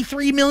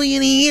 $63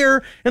 million a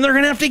year, and they're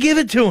going to have to give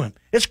it to him.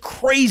 It's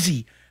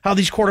crazy how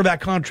these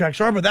quarterback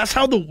contracts are, but that's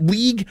how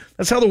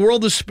the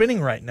world is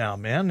spinning right now,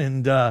 man.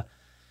 And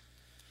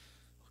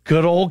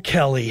good old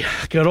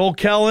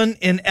Kellen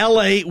in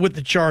L.A. with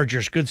the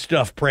Chargers. Good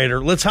stuff,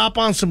 Prater. Let's hop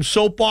on some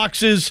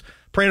soapboxes.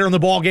 Prater in the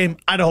ball game.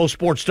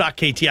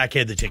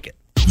 IdahoSports.KTIK the ticket.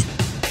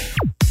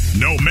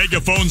 No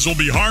megaphones will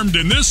be harmed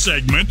in this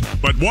segment,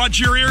 but watch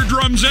your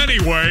eardrums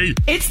anyway.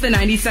 It's the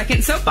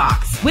 90-second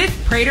soapbox with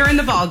Prater in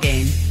the ball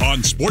game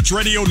on Sports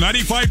Radio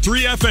 95.3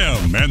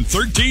 FM and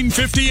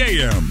 1350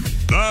 AM.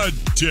 The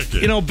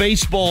ticket.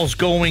 Baseball's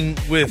going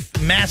with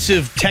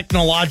massive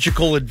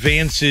technological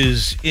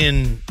advances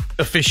in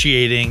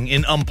officiating,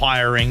 in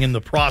umpiring, in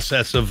the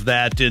process of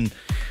that. And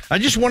I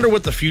just wonder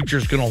what the future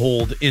is going to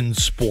hold in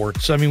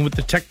sports. I mean, with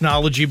the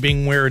technology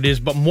being where it is,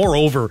 but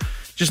moreover,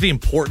 just the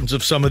importance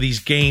of some of these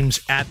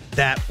games at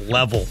that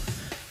level.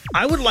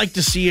 I would like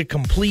to see a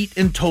complete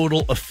and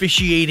total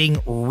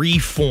officiating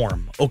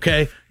reform,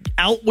 okay?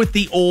 Out with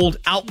the old,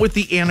 out with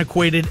the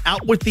antiquated,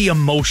 out with the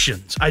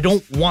emotions. I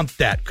don't want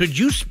that. Could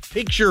you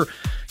picture,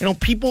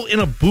 people in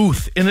a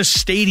booth in a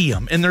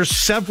stadium, and there's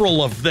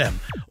several of them,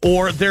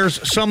 or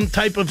there's some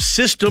type of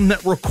system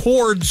that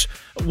records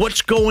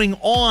what's going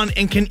on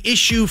and can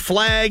issue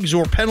flags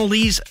or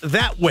penalties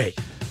that way?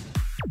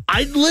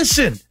 I'd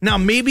listen. Now,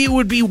 maybe it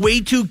would be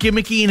way too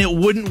gimmicky and it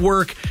wouldn't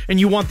work,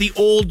 and you want the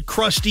old,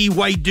 crusty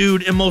white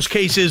dude, in most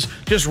cases,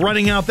 just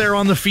running out there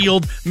on the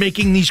field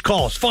making these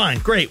calls. Fine,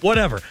 great,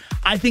 whatever.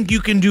 I think you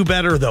can do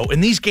better, though,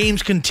 and these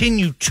games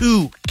continue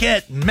to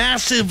get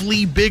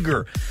massively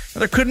bigger.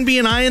 There couldn't be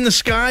an eye in the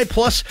sky,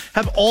 plus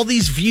have all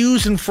these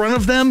views in front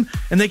of them,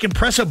 and they can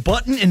press a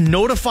button and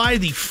notify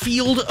the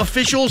field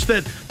officials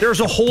that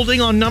there's a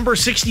holding on number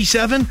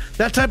 67,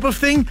 that type of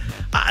thing.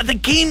 The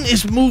game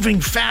is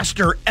moving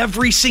faster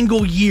every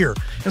single year,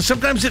 and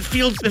sometimes it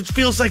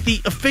feels like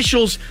the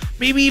officials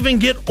maybe even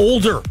get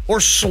older or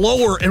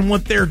slower in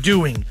what they're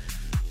doing.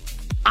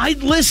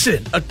 I'd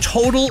listen. A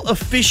total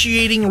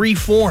officiating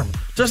reform.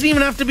 Doesn't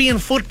even have to be in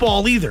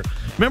football either.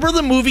 Remember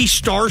the movie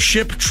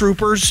Starship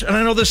Troopers? And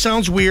I know this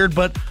sounds weird,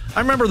 but I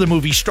remember the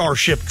movie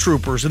Starship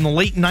Troopers in the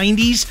late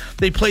 90s.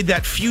 They played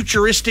that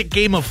futuristic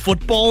game of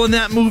football in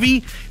that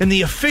movie, and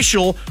the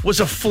official was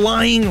a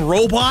flying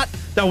robot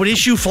that would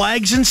issue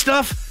flags and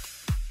stuff.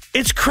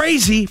 It's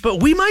crazy, but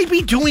we might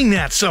be doing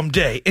that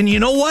someday. And you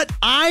know what?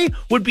 I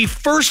would be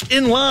first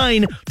in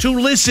line to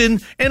listen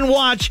and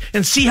watch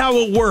and see how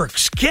it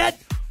works. Get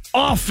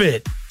off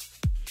it.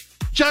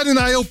 John and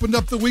I opened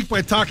up the week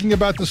by talking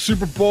about the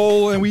Super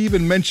Bowl, and we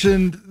even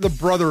mentioned the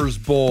Brothers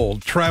Bowl.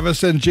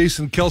 Travis and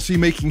Jason Kelce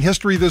making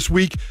history this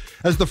week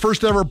as the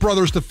first ever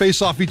brothers to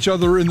face off each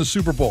other in the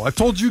Super Bowl. I've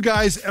told you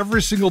guys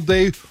every single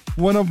day,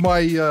 one of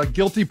my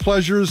guilty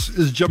pleasures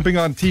is jumping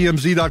on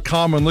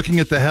TMZ.com and looking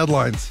at the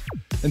headlines.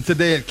 And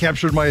today it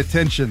captured my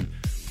attention.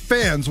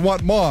 Fans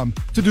want mom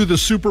to do the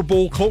Super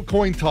Bowl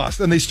coin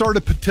toss, and they start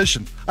a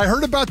petition. I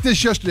heard about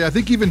this yesterday. I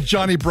think even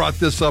Johnny brought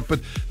this up,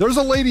 but there's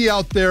a lady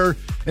out there,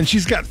 and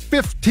she's got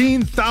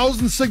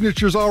 15,000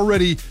 signatures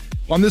already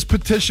on this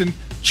petition,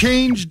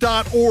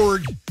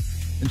 change.org,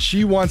 and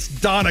she wants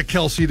Donna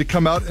Kelce to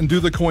come out and do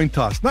the coin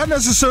toss. Not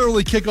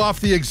necessarily kick off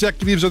the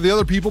executives or the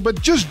other people,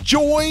 but just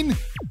join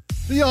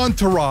the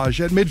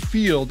entourage at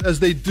midfield as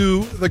they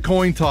do the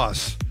coin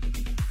toss.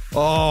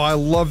 Oh, I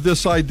love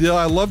this idea.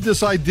 I love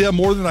this idea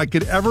more than I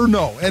could ever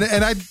know. And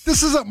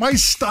this isn't my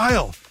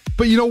style.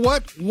 But you know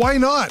what? Why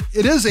not?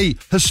 It is a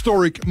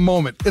historic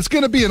moment. It's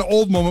going to be an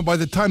old moment by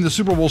the time the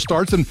Super Bowl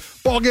starts. And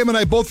Ballgame and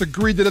I both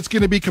agreed that it's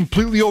going to be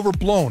completely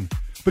overblown.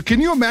 But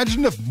can you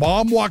imagine if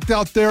Mom walked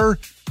out there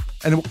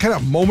and what kind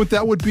of moment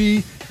that would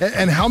be?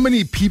 And how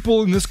many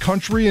people in this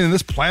country and in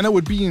this planet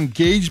would be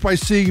engaged by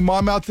seeing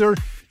Mom out there?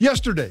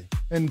 Yesterday,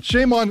 and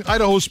shame on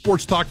Idaho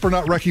Sports Talk for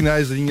not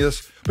recognizing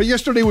this, but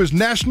yesterday was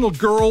National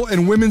Girl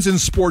and Women's in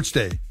Sports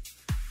Day.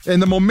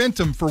 And the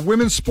momentum for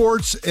women's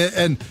sports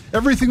and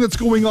everything that's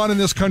going on in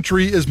this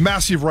country is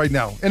massive right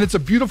now. And it's a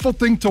beautiful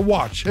thing to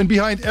watch. And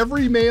behind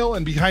every male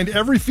and behind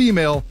every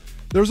female,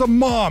 there's a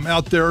mom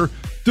out there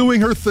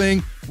doing her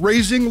thing,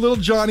 raising little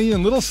Johnny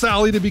and little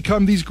Sally to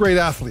become these great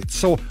athletes.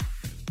 So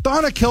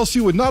Donna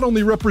Kelce would not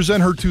only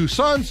represent her two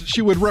sons,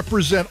 she would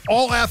represent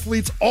all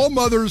athletes, all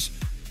mothers,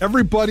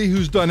 everybody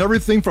who's done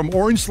everything from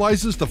orange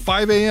slices to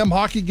 5 a.m.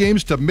 hockey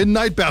games to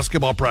midnight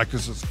basketball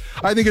practices.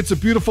 I think it's a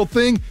beautiful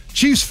thing.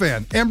 Chiefs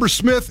fan, Amber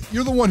Smith,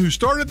 you're the one who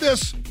started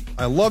this.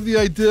 I love the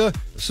idea.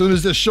 As soon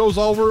as this show's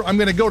over, I'm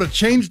going to go to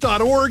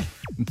change.org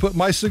and put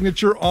my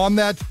signature on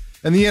that.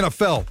 And the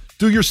NFL,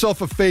 do yourself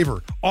a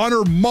favor.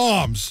 Honor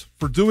moms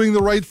for doing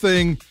the right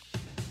thing.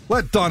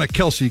 Let Donna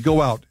Kelce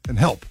go out and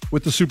help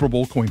with the Super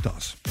Bowl coin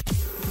toss.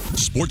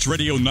 Sports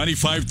Radio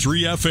 95.3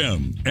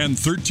 FM and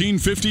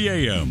 1350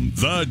 AM.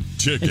 The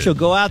Ticket. And she'll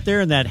go out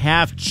there in that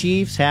half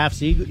Chiefs,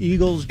 half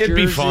Eagles jersey. It'd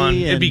be fun.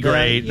 It'd be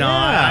great. No,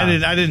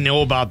 yeah. I didn't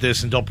know about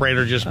this until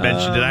Prater just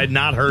mentioned it. I had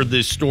not heard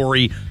this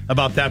story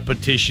about that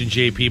petition,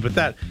 JP.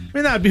 But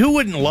who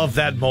wouldn't love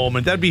that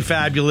moment? That'd be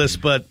fabulous.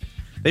 But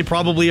they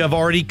probably have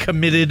already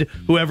committed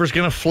whoever's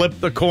going to flip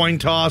the coin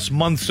toss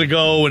months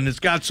ago, and it's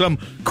got some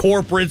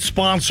corporate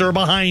sponsor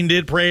behind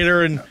it,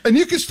 Prater. And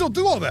you can still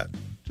do all that.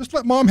 Just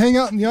let mom hang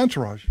out in the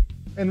entourage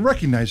and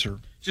recognize her.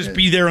 Just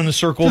be there in the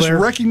circle there.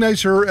 Just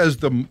recognize her as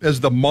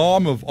the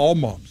mom of all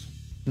moms.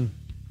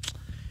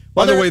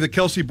 By the way, the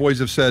Kelce boys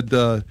have said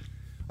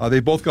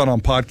they've both gone on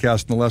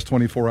podcasts in the last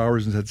 24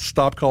 hours and said,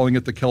 stop calling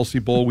it the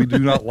Kelce Bowl. We do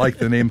not like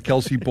the name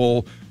Kelce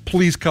Bowl.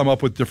 Please come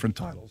up with different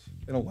titles.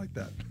 They don't like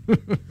that.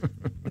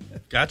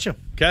 Gotcha.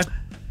 Okay.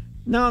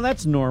 No,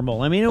 that's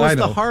normal. I mean, it was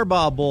the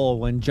Harbaugh Bowl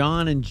when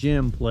John and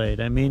Jim played.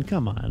 I mean,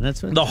 come on.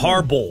 That's what the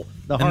Har Bowl.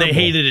 And they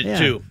hated it,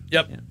 too.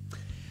 Yep. Yeah.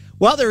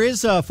 Well, there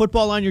is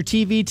football on your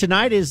TV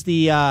tonight. Is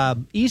the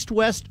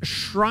East-West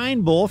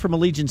Shrine Bowl from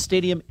Allegiant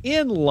Stadium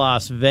in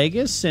Las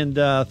Vegas. And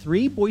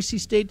 3 Boise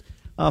State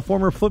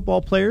former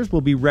football players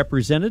will be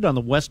represented on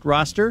the West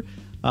roster.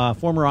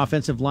 Former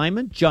offensive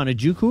lineman John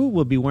Ojukwu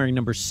will be wearing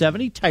number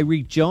 70.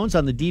 Tyreek Jones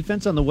on the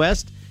defense on the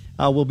West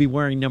will be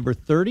wearing number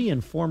 30.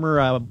 And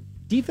former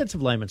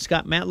defensive lineman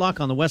Scott Matlock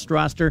on the West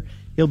roster,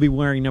 he'll be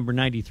wearing number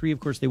 93.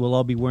 Of course, they will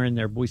all be wearing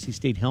their Boise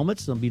State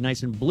helmets. They'll be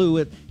nice and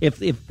blue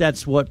if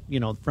that's what,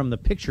 from the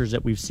pictures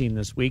that we've seen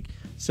this week.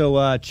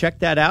 So check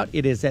that out.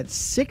 It is at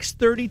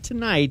 6:30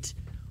 tonight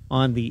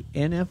on the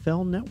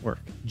NFL Network.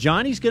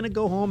 Johnny's going to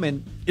go home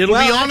and... It'll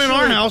be on in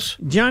our house.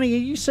 Johnny,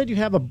 you said you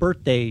have a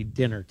birthday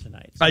dinner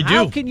tonight. So I do.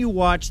 How can you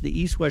watch the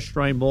East-West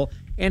Shrine Bowl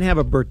and have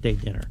a birthday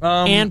dinner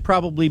and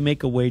probably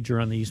make a wager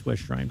on the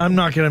East-West Shrine Bowl? I'm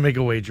not going to make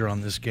a wager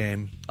on this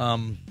game.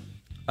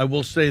 I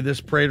will say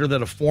this, Prater,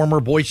 that a former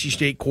Boise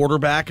State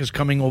quarterback is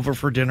coming over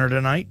for dinner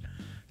tonight,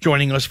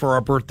 joining us for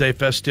our birthday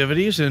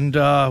festivities, and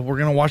we're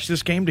going to watch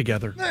this game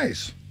together.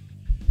 Nice.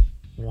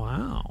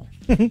 Wow.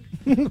 If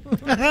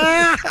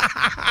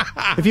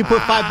you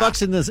put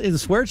 $5 in the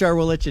swear jar,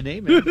 we'll let you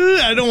name it.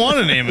 I don't want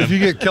to name it. If you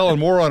get Kellen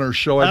Moore on our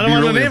show, I'd be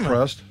really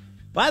impressed.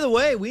 By the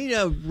way,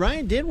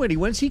 Ryan Dinwiddie,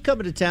 when's he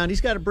coming to town?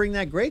 He's got to bring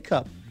that Grey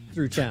Cup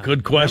through town.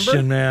 Good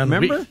question, man.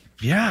 Remember?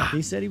 Yeah.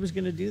 He said he was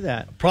going to do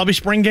that. Probably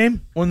spring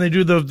game when they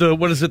do the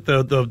what is it,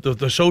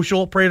 the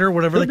social, Prater,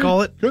 whatever they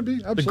call it. Could be,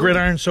 absolutely. The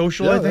Gridiron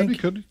Social, I think.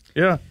 Could be.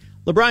 Yeah.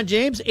 LeBron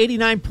James,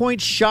 89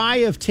 points shy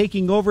of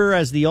taking over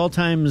as the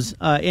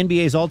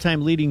NBA's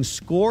all-time leading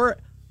scorer,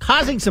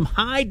 causing some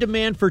high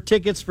demand for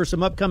tickets for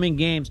some upcoming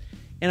games.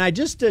 And I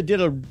just did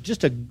a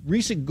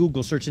recent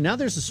Google search, and now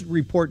there's this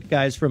report,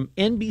 guys, from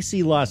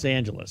NBC Los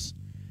Angeles.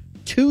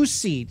 2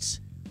 seats,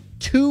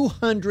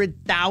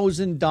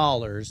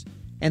 $200,000,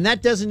 and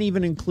that doesn't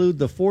even include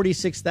the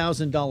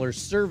 $46,000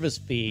 service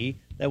fee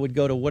that would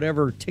go to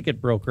whatever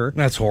ticket broker.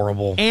 That's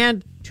horrible.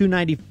 And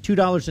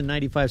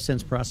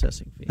 $2.95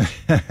 processing fee.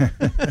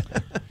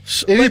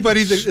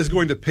 Anybody that is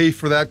going to pay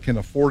for that can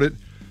afford it.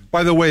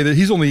 By the way,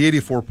 he's only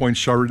 84 points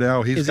short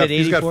now. He's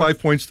got 5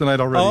 points tonight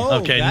already.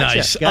 Oh, okay, gotcha,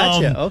 nice.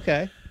 Gotcha.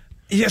 Okay.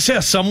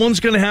 Yes, someone's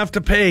going to have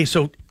to pay.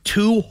 So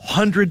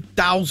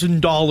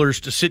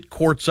 $200,000 to sit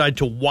courtside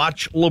to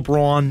watch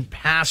LeBron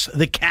pass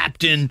the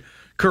captain,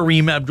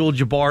 Kareem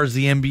Abdul-Jabbar, is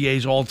the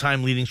NBA's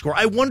all-time leading scorer.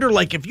 I wonder,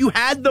 like, if you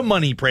had the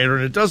money, Prater,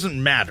 and it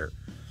doesn't matter,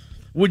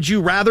 would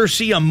you rather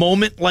see a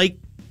moment like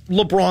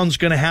LeBron's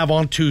going to have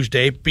on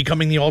Tuesday,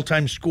 becoming the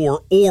all-time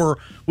scorer, or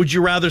would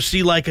you rather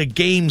see like a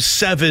Game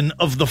 7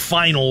 of the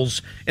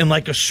finals in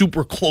like a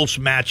super close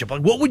matchup?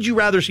 Like, what would you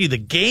rather see, the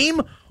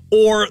game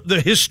or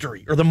the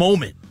history or the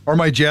moment? Are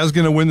my Jazz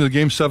going to win the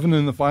Game 7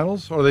 in the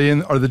finals? Are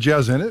the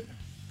Jazz in it?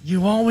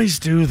 You always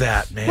do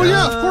that, man. Well,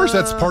 yeah, of course.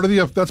 That's part of the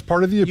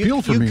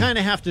appeal for me. You kind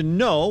of have to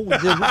know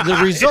the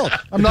result.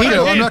 I'm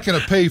not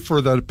going to pay for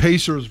the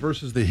Pacers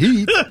versus the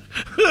Heat.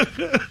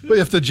 But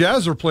if the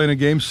Jazz are playing a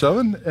Game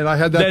 7 and I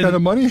had that kind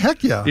of money,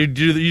 heck yeah.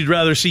 You'd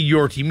rather see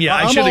your team. Yeah,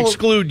 I should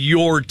exclude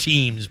your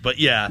teams, but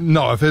yeah.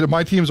 No, if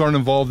my teams aren't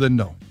involved, then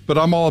no. But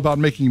I'm all about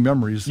making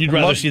memories. You'd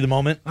rather see the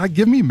moment?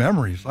 Give me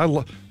memories.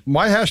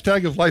 My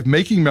hashtag of life,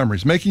 making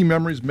memories.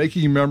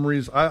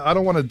 I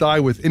don't want to die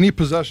with any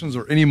possessions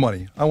or any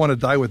money. I want to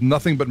die with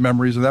nothing but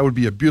memories, and that would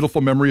be a beautiful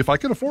memory if I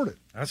could afford it.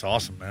 That's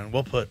awesome, man.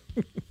 Well put.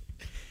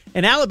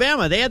 In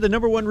Alabama, they had the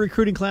number 1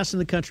 recruiting class in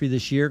the country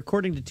this year.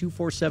 According to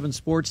 247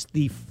 Sports,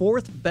 the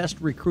 4th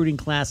best recruiting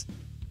class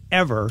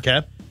ever.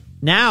 Okay.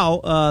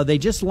 Now, they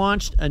just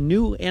launched a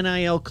new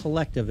NIL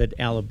collective at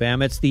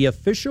Alabama. It's the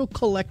official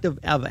collective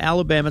of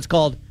Alabama. It's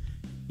called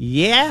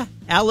Yeah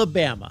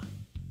Alabama.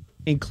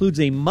 Includes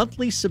a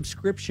monthly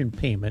subscription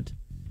payment,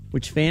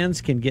 which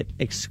fans can get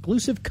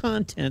exclusive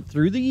content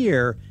through the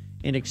year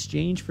in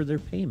exchange for their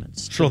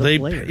payments. So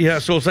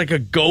so it's like a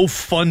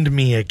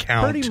GoFundMe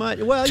account. Pretty much.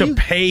 Well, to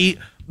pay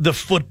the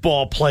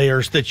football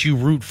players that you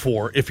root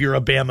for if you're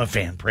a Bama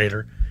fan, Prater.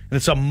 And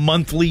it's a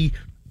monthly,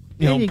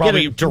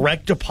 probably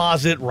direct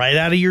deposit right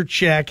out of your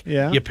check.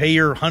 Yeah. You pay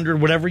your $100,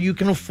 whatever you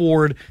can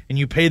afford, and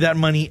you pay that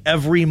money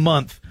every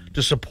month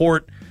to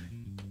support.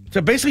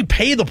 To basically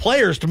pay the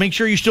players to make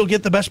sure you still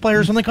get the best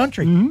players in the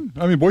country.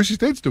 Mm-hmm. I mean, Boise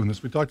State's doing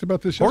this. We talked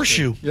about this yesterday.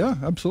 Horseshoe. Yeah,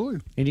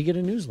 absolutely. And you get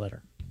a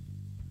newsletter.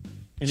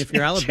 And if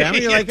you're Alabama,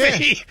 you're like,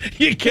 hey.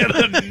 You get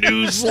a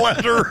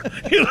newsletter.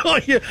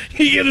 You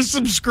get a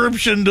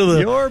subscription to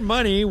the... Your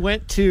money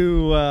went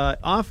to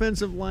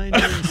offensive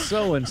lineman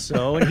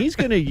so-and-so, and he's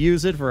going to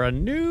use it for a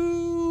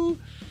new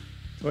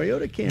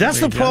Toyota Camry.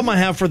 That's the problem I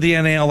have for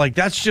the NAL. Like,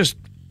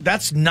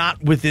 that's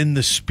not within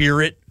the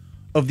spirit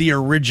of the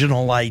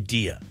original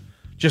idea.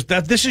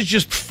 This is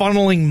just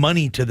funneling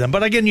money to them.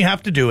 But again, you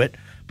have to do it.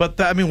 But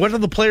what do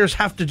the players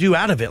have to do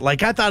out of it?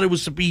 Like, I thought it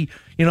was to be,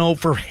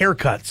 for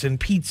haircuts and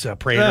pizza,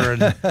 Prater.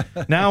 And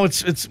now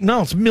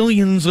it's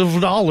millions of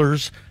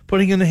dollars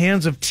putting in the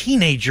hands of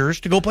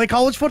teenagers to go play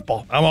college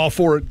football. I'm all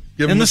for it.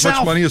 Give them as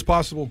much money as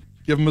possible.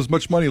 Give them as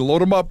much money.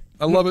 Load them up.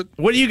 I love it.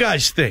 What do you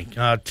guys think?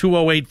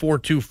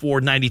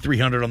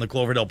 208-424-9300 on the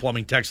Cloverdale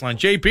Plumbing text line.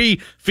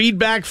 JP,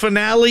 feedback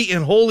finale,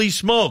 and holy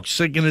smokes,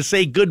 they're going to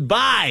say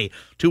goodbye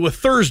to a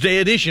Thursday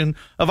edition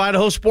of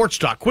Idaho Sports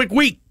Talk. Quick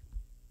week.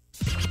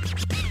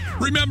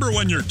 Remember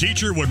when your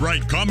teacher would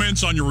write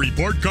comments on your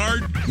report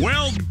card?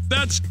 Well,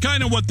 that's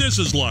kind of what this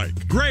is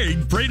like.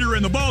 Greg, Prater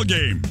in the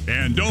ballgame.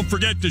 And don't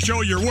forget to show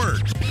your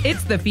work.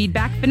 It's the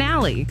feedback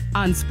finale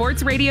on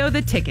Sports Radio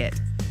The Ticket.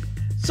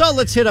 So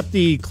let's hit up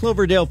the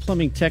Cloverdale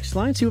Plumbing text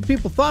line, see what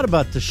people thought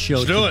about the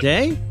show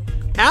today.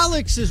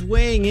 Alex is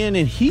weighing in,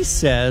 and he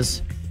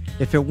says,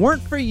 if it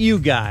weren't for you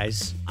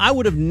guys, I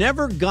would have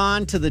never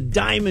gone to the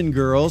Diamond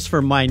Girls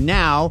for my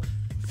now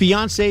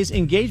fiance's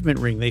engagement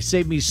ring. They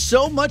saved me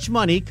so much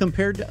money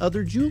compared to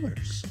other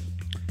jewelers.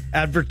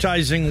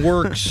 Advertising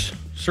works.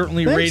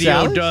 Certainly Thanks, radio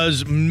Alex.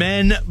 does.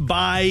 Men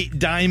buy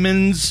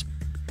diamonds.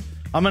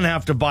 I'm going to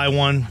have to buy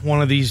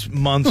one of these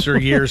months or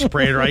years,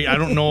 Prater. I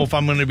don't know if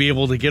I'm going to be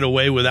able to get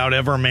away without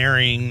ever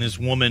marrying this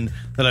woman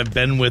that I've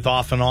been with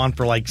off and on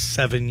for like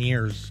 7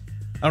 years.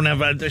 I don't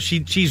have.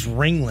 She's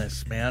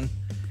ringless, man.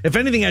 If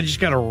anything, I just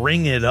got to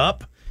ring it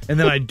up, and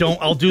then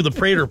I'll do the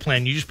Prater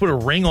plan. You just put a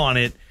ring on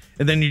it,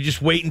 and then you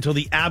just wait until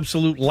the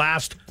absolute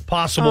last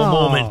possible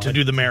moment to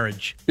do the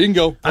marriage.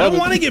 Bingo. I don't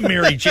want to get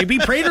married,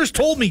 JP. Prater's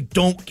told me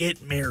don't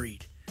get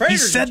married. Prater, he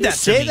said did you that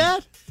say to me.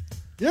 that?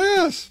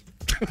 Yes.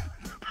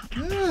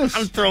 Yes.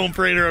 I'm throwing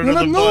Prater under the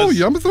bus. No,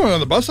 I'm throwing on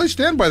the bus. I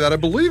stand by that. I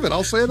believe it.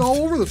 I'll say it all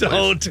over the place.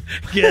 Don't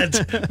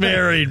get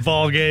married,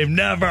 ball game.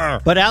 Never.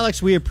 But,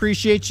 Alex, we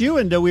appreciate you,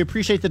 and we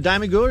appreciate the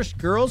Diamond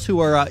Girls who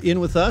are in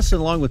with us,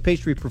 along with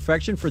Pastry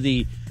Perfection, for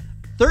the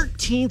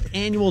 13th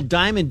annual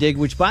Diamond Dig,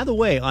 which, by the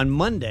way, on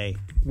Monday,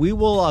 we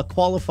will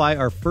qualify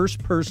our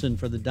first person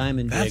for the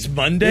Diamond Dig. That's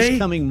Monday? This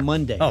coming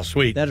Monday. Oh,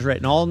 sweet. That is right.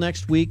 And all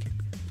next week,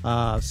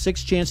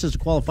 6 chances to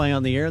qualify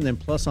on the air, and then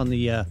plus on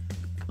the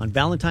on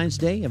Valentine's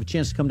Day, you have a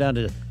chance to come down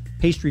to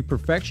Pastry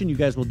Perfection. You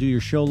guys will do your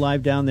show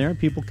live down there.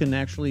 People can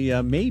actually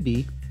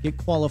maybe get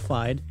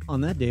qualified on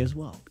that day as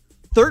well.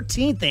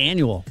 13th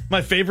annual.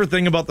 My favorite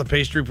thing about the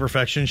Pastry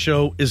Perfection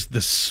show is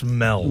the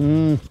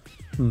smell.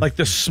 Like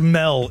the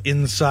smell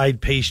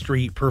inside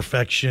Pastry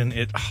Perfection.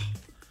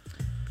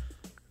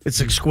 It's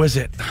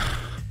exquisite.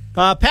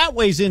 Pat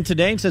weighs in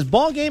today and says,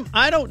 ball game,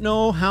 I don't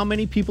know how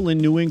many people in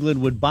New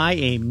England would buy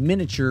a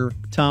miniature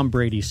Tom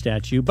Brady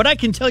statue, but I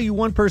can tell you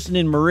one person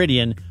in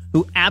Meridian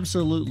who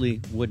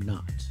absolutely would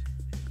not.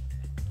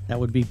 That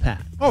would be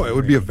Pat. Oh, it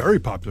would be a very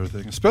popular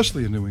thing,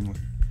 especially in New England.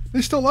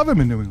 They still love him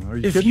in New England. Are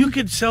you If kidding? you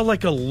could sell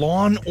like a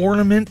lawn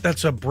ornament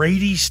that's a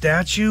Brady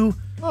statue,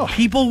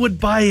 people would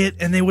buy it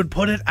and they would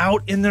put it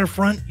out in their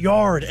front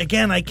yard.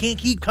 Again, I can't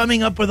keep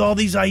coming up with all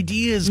these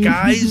ideas,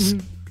 guys.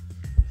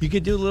 You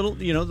could do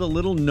the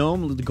little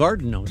gnome, the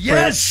garden gnome.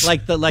 Yes,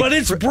 but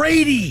it's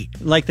Brady.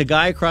 Like the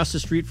guy across the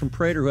street from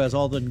Prater who has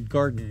all the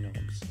garden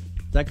gnomes.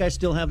 Does that guy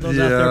still have those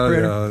out there,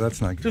 Prater? Yeah,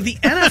 that's not good. So the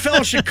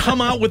NFL should come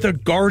out with a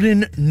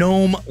garden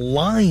gnome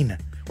line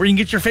where you can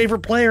get your favorite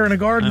player in a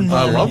garden.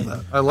 I love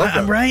that. I love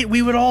that. Right?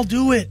 We would all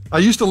do it. I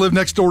used to live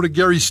next door to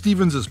Gary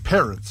Stevens'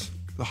 parents,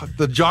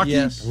 the jockey.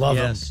 Yes, love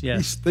him.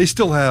 Yes. They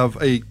still have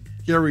a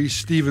Gary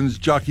Stevens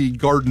jockey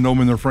garden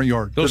gnome in their front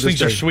yard. Those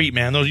things are sweet,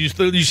 man. Those you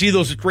see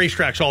those at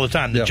racetracks all the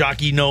time. The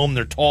jockey gnome,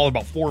 they're tall,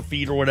 about 4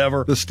 feet or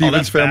whatever. The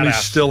Stevens family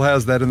badass. still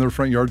has that in their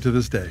front yard to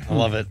this day. I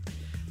love it.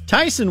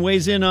 Tyson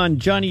weighs in on,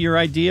 Johnny, your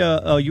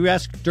idea. You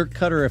asked Dirk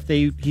Cutter if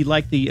he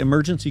liked the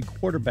emergency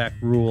quarterback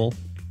rule.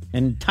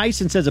 And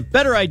Tyson says a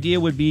better idea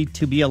would be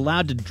to be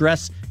allowed to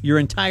dress your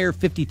entire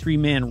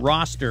 53-man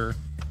roster.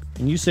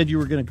 And you said you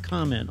were going to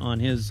comment on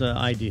his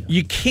idea.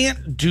 You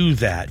can't do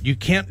that. You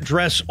can't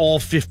dress all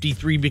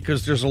 53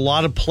 because there's a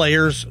lot of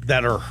players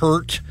that are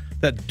hurt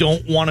that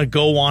don't want to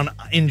go on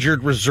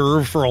injured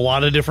reserve for a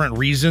lot of different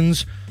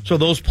reasons. So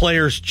those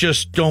players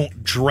just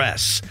don't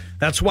dress.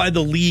 That's why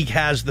the league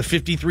has the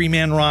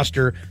 53-man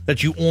roster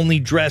that you only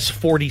dress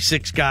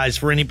 46 guys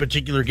for any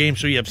particular game.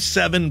 So you have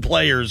 7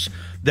 players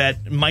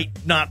that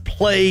might not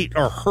play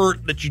or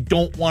hurt that you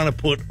don't want to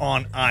put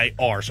on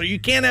IR. So you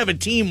can't have a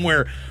game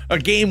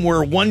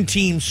where one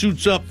team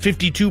suits up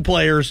 52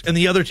 players and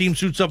the other team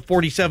suits up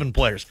 47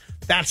 players.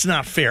 That's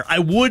not fair. I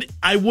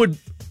would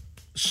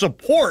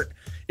support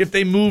if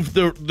they moved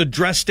the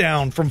dress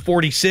down from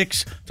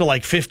 46 to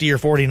like 50 or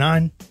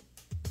 49,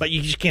 but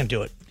you just can't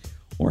do it.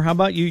 Or how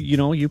about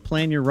you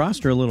plan your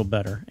roster a little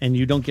better and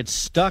you don't get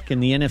stuck in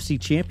the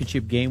NFC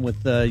Championship game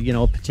with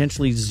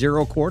potentially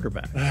 0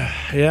 quarterbacks.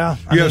 Yeah.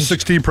 You have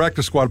 16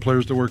 practice squad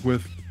players to work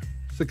with.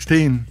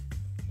 16.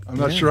 I'm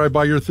not sure I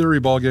buy your theory,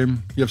 ball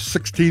game. You have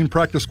 16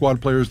 practice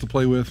squad players to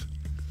play with.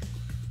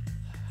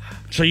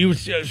 So you would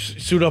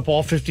suit up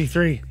all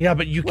 53. Yeah,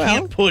 but you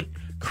can't put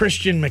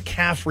Christian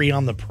McCaffrey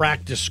on the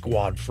practice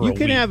squad for a week.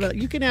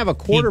 You can have a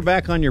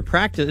quarterback on your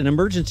practice, an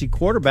emergency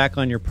quarterback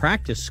on your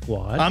practice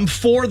squad. I'm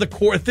for the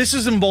core. If this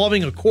is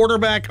involving a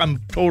quarterback, I'm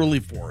totally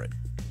for it.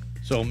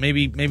 So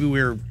maybe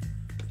we're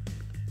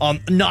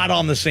not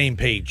on the same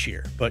page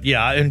here. But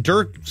yeah, and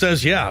Dirk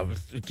says,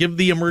 give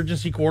the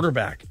emergency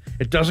quarterback.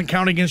 It doesn't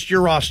count against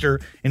your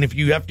roster, and if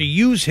you have to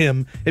use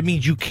him, it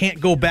means you can't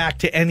go back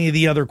to any of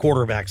the other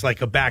quarterbacks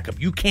like a backup.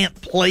 You can't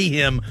play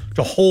him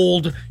to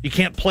hold. You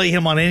can't play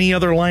him on any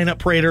other lineup,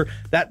 Prater.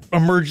 That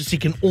emergency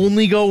can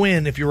only go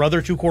in if your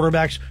other 2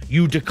 quarterbacks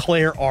you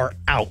declare are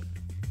out.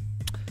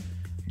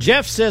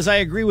 Jeff says, I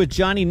agree with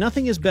Johnny.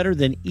 Nothing is better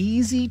than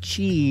easy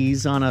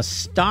cheese on a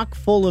stock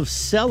full of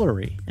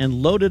celery and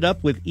loaded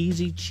up with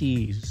easy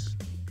cheese.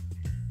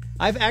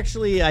 I've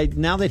actually,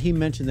 now that he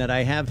mentioned that,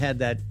 I have had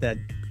that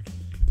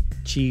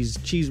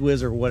cheese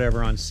whiz or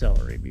whatever on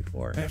celery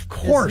before. Of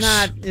course.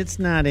 It's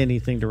not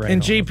anything to write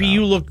And home JP, about.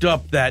 you looked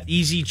up that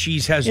easy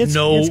cheese has It's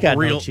no got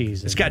real no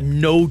cheese in It's it. got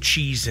no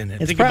cheese in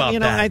it. It's Think probably,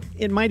 about that.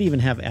 it might even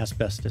have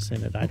asbestos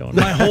in it. I don't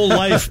know. My whole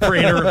life,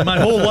 Prater,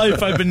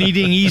 I've been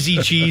eating easy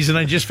cheese, and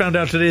I just found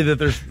out today that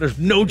there's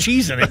no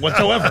cheese in it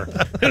whatsoever.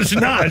 It's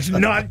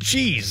not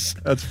cheese.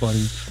 That's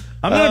funny.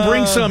 I'm going to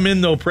bring some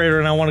in, though, Prater,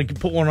 and I want to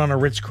put one on a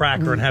Ritz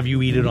cracker and have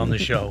you eat it on the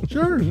show.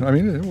 Sure. I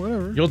mean,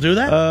 whatever. You'll do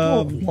that?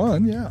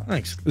 One, yeah.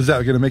 Thanks. Is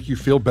that going to make you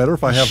feel better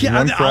if I have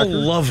one cracker? I'll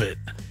love it.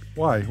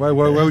 Why? Why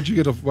would you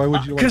get why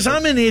would you? Because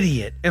I'm an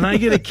idiot, and I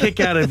get a kick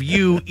out of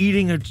you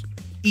eating a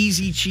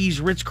easy cheese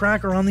Ritz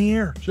cracker on the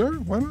air. Sure,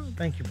 why not?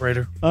 Thank you,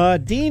 Prater.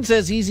 Dean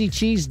says easy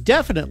cheese,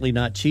 definitely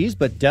not cheese,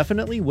 but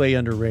definitely way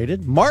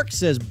underrated. Mark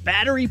says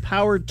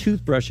battery-powered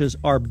toothbrushes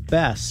are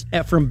best.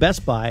 From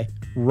Best Buy,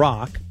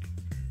 rock.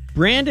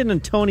 Brandon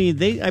and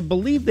Tony, I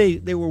believe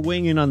they were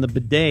weighing in on the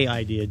bidet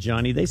idea,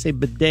 Johnny. They say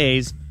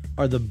bidets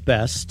are the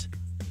best.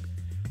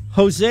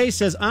 Jose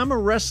says, I'm a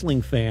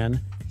wrestling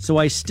fan, so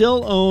I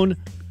still own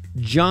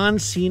John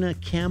Cena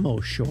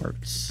camo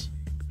shorts.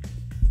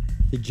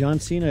 Did John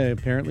Cena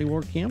apparently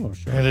wore camo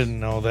shorts? I didn't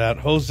know that.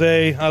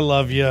 Jose, I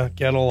love you.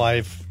 Get a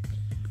life.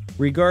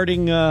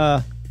 Regarding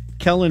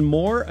Kellen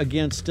Moore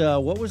against,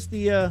 what was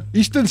the...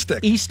 Easton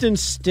Stick. Easton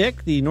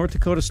Stick, the North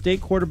Dakota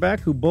State quarterback,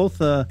 who both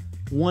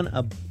won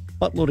a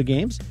buttload of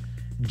games.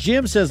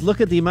 Jim says,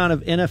 look at the amount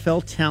of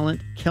NFL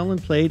talent Kellen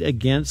played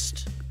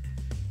against.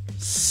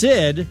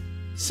 Sid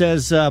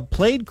says,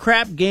 played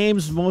crap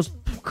games most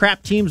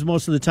crap teams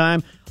most of the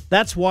time.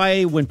 That's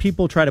why when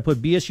people try to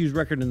put BSU's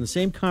record in the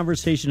same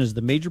conversation as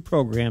the major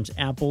programs,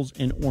 apples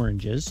and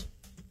oranges.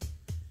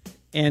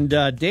 And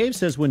Dave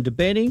says, when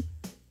debating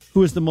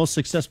who is the most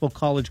successful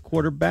college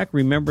quarterback,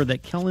 remember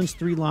that Kellen's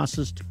 3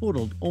 losses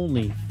totaled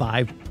only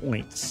 5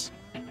 points.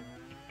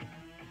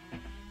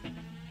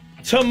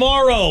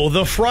 Tomorrow,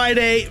 the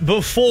Friday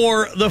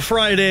before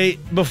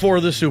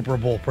the Super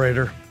Bowl,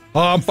 Prater. Oh,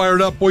 I'm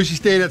fired up. Boise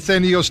State at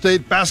San Diego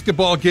State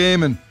basketball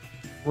game, and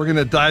we're going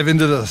to dive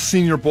into the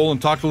Senior Bowl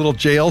and talk a little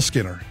J.L.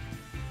 Skinner.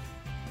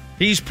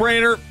 He's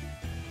Prater.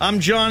 I'm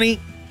Johnny.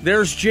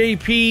 There's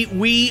JP.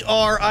 We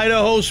are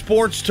Idaho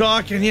Sports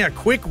Talk, and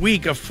quick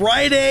week, a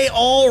Friday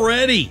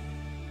already.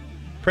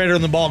 Prater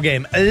in the ball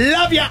game.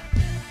 Love ya.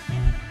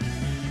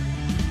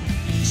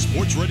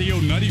 Sports Radio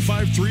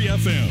 95.3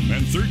 FM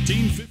and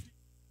 1350.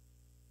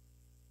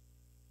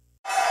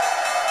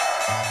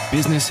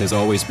 Business has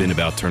always been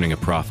about turning a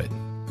profit,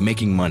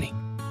 making money.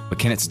 But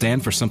can it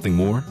stand for something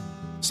more?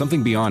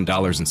 Something beyond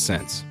dollars and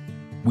cents?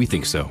 We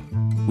think so.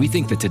 We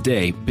think that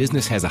today,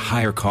 business has a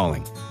higher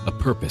calling, a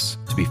purpose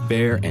to be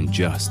fair and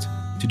just,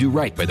 to do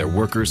right by their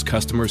workers,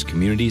 customers,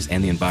 communities,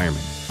 and the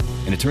environment.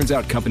 And it turns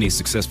out companies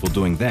successful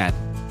doing that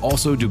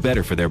also do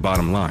better for their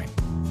bottom line.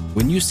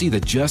 When you see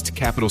the Just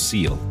Capital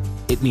seal,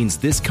 it means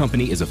this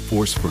company is a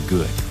force for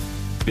good.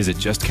 Visit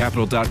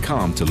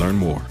justcapital.com to learn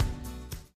more.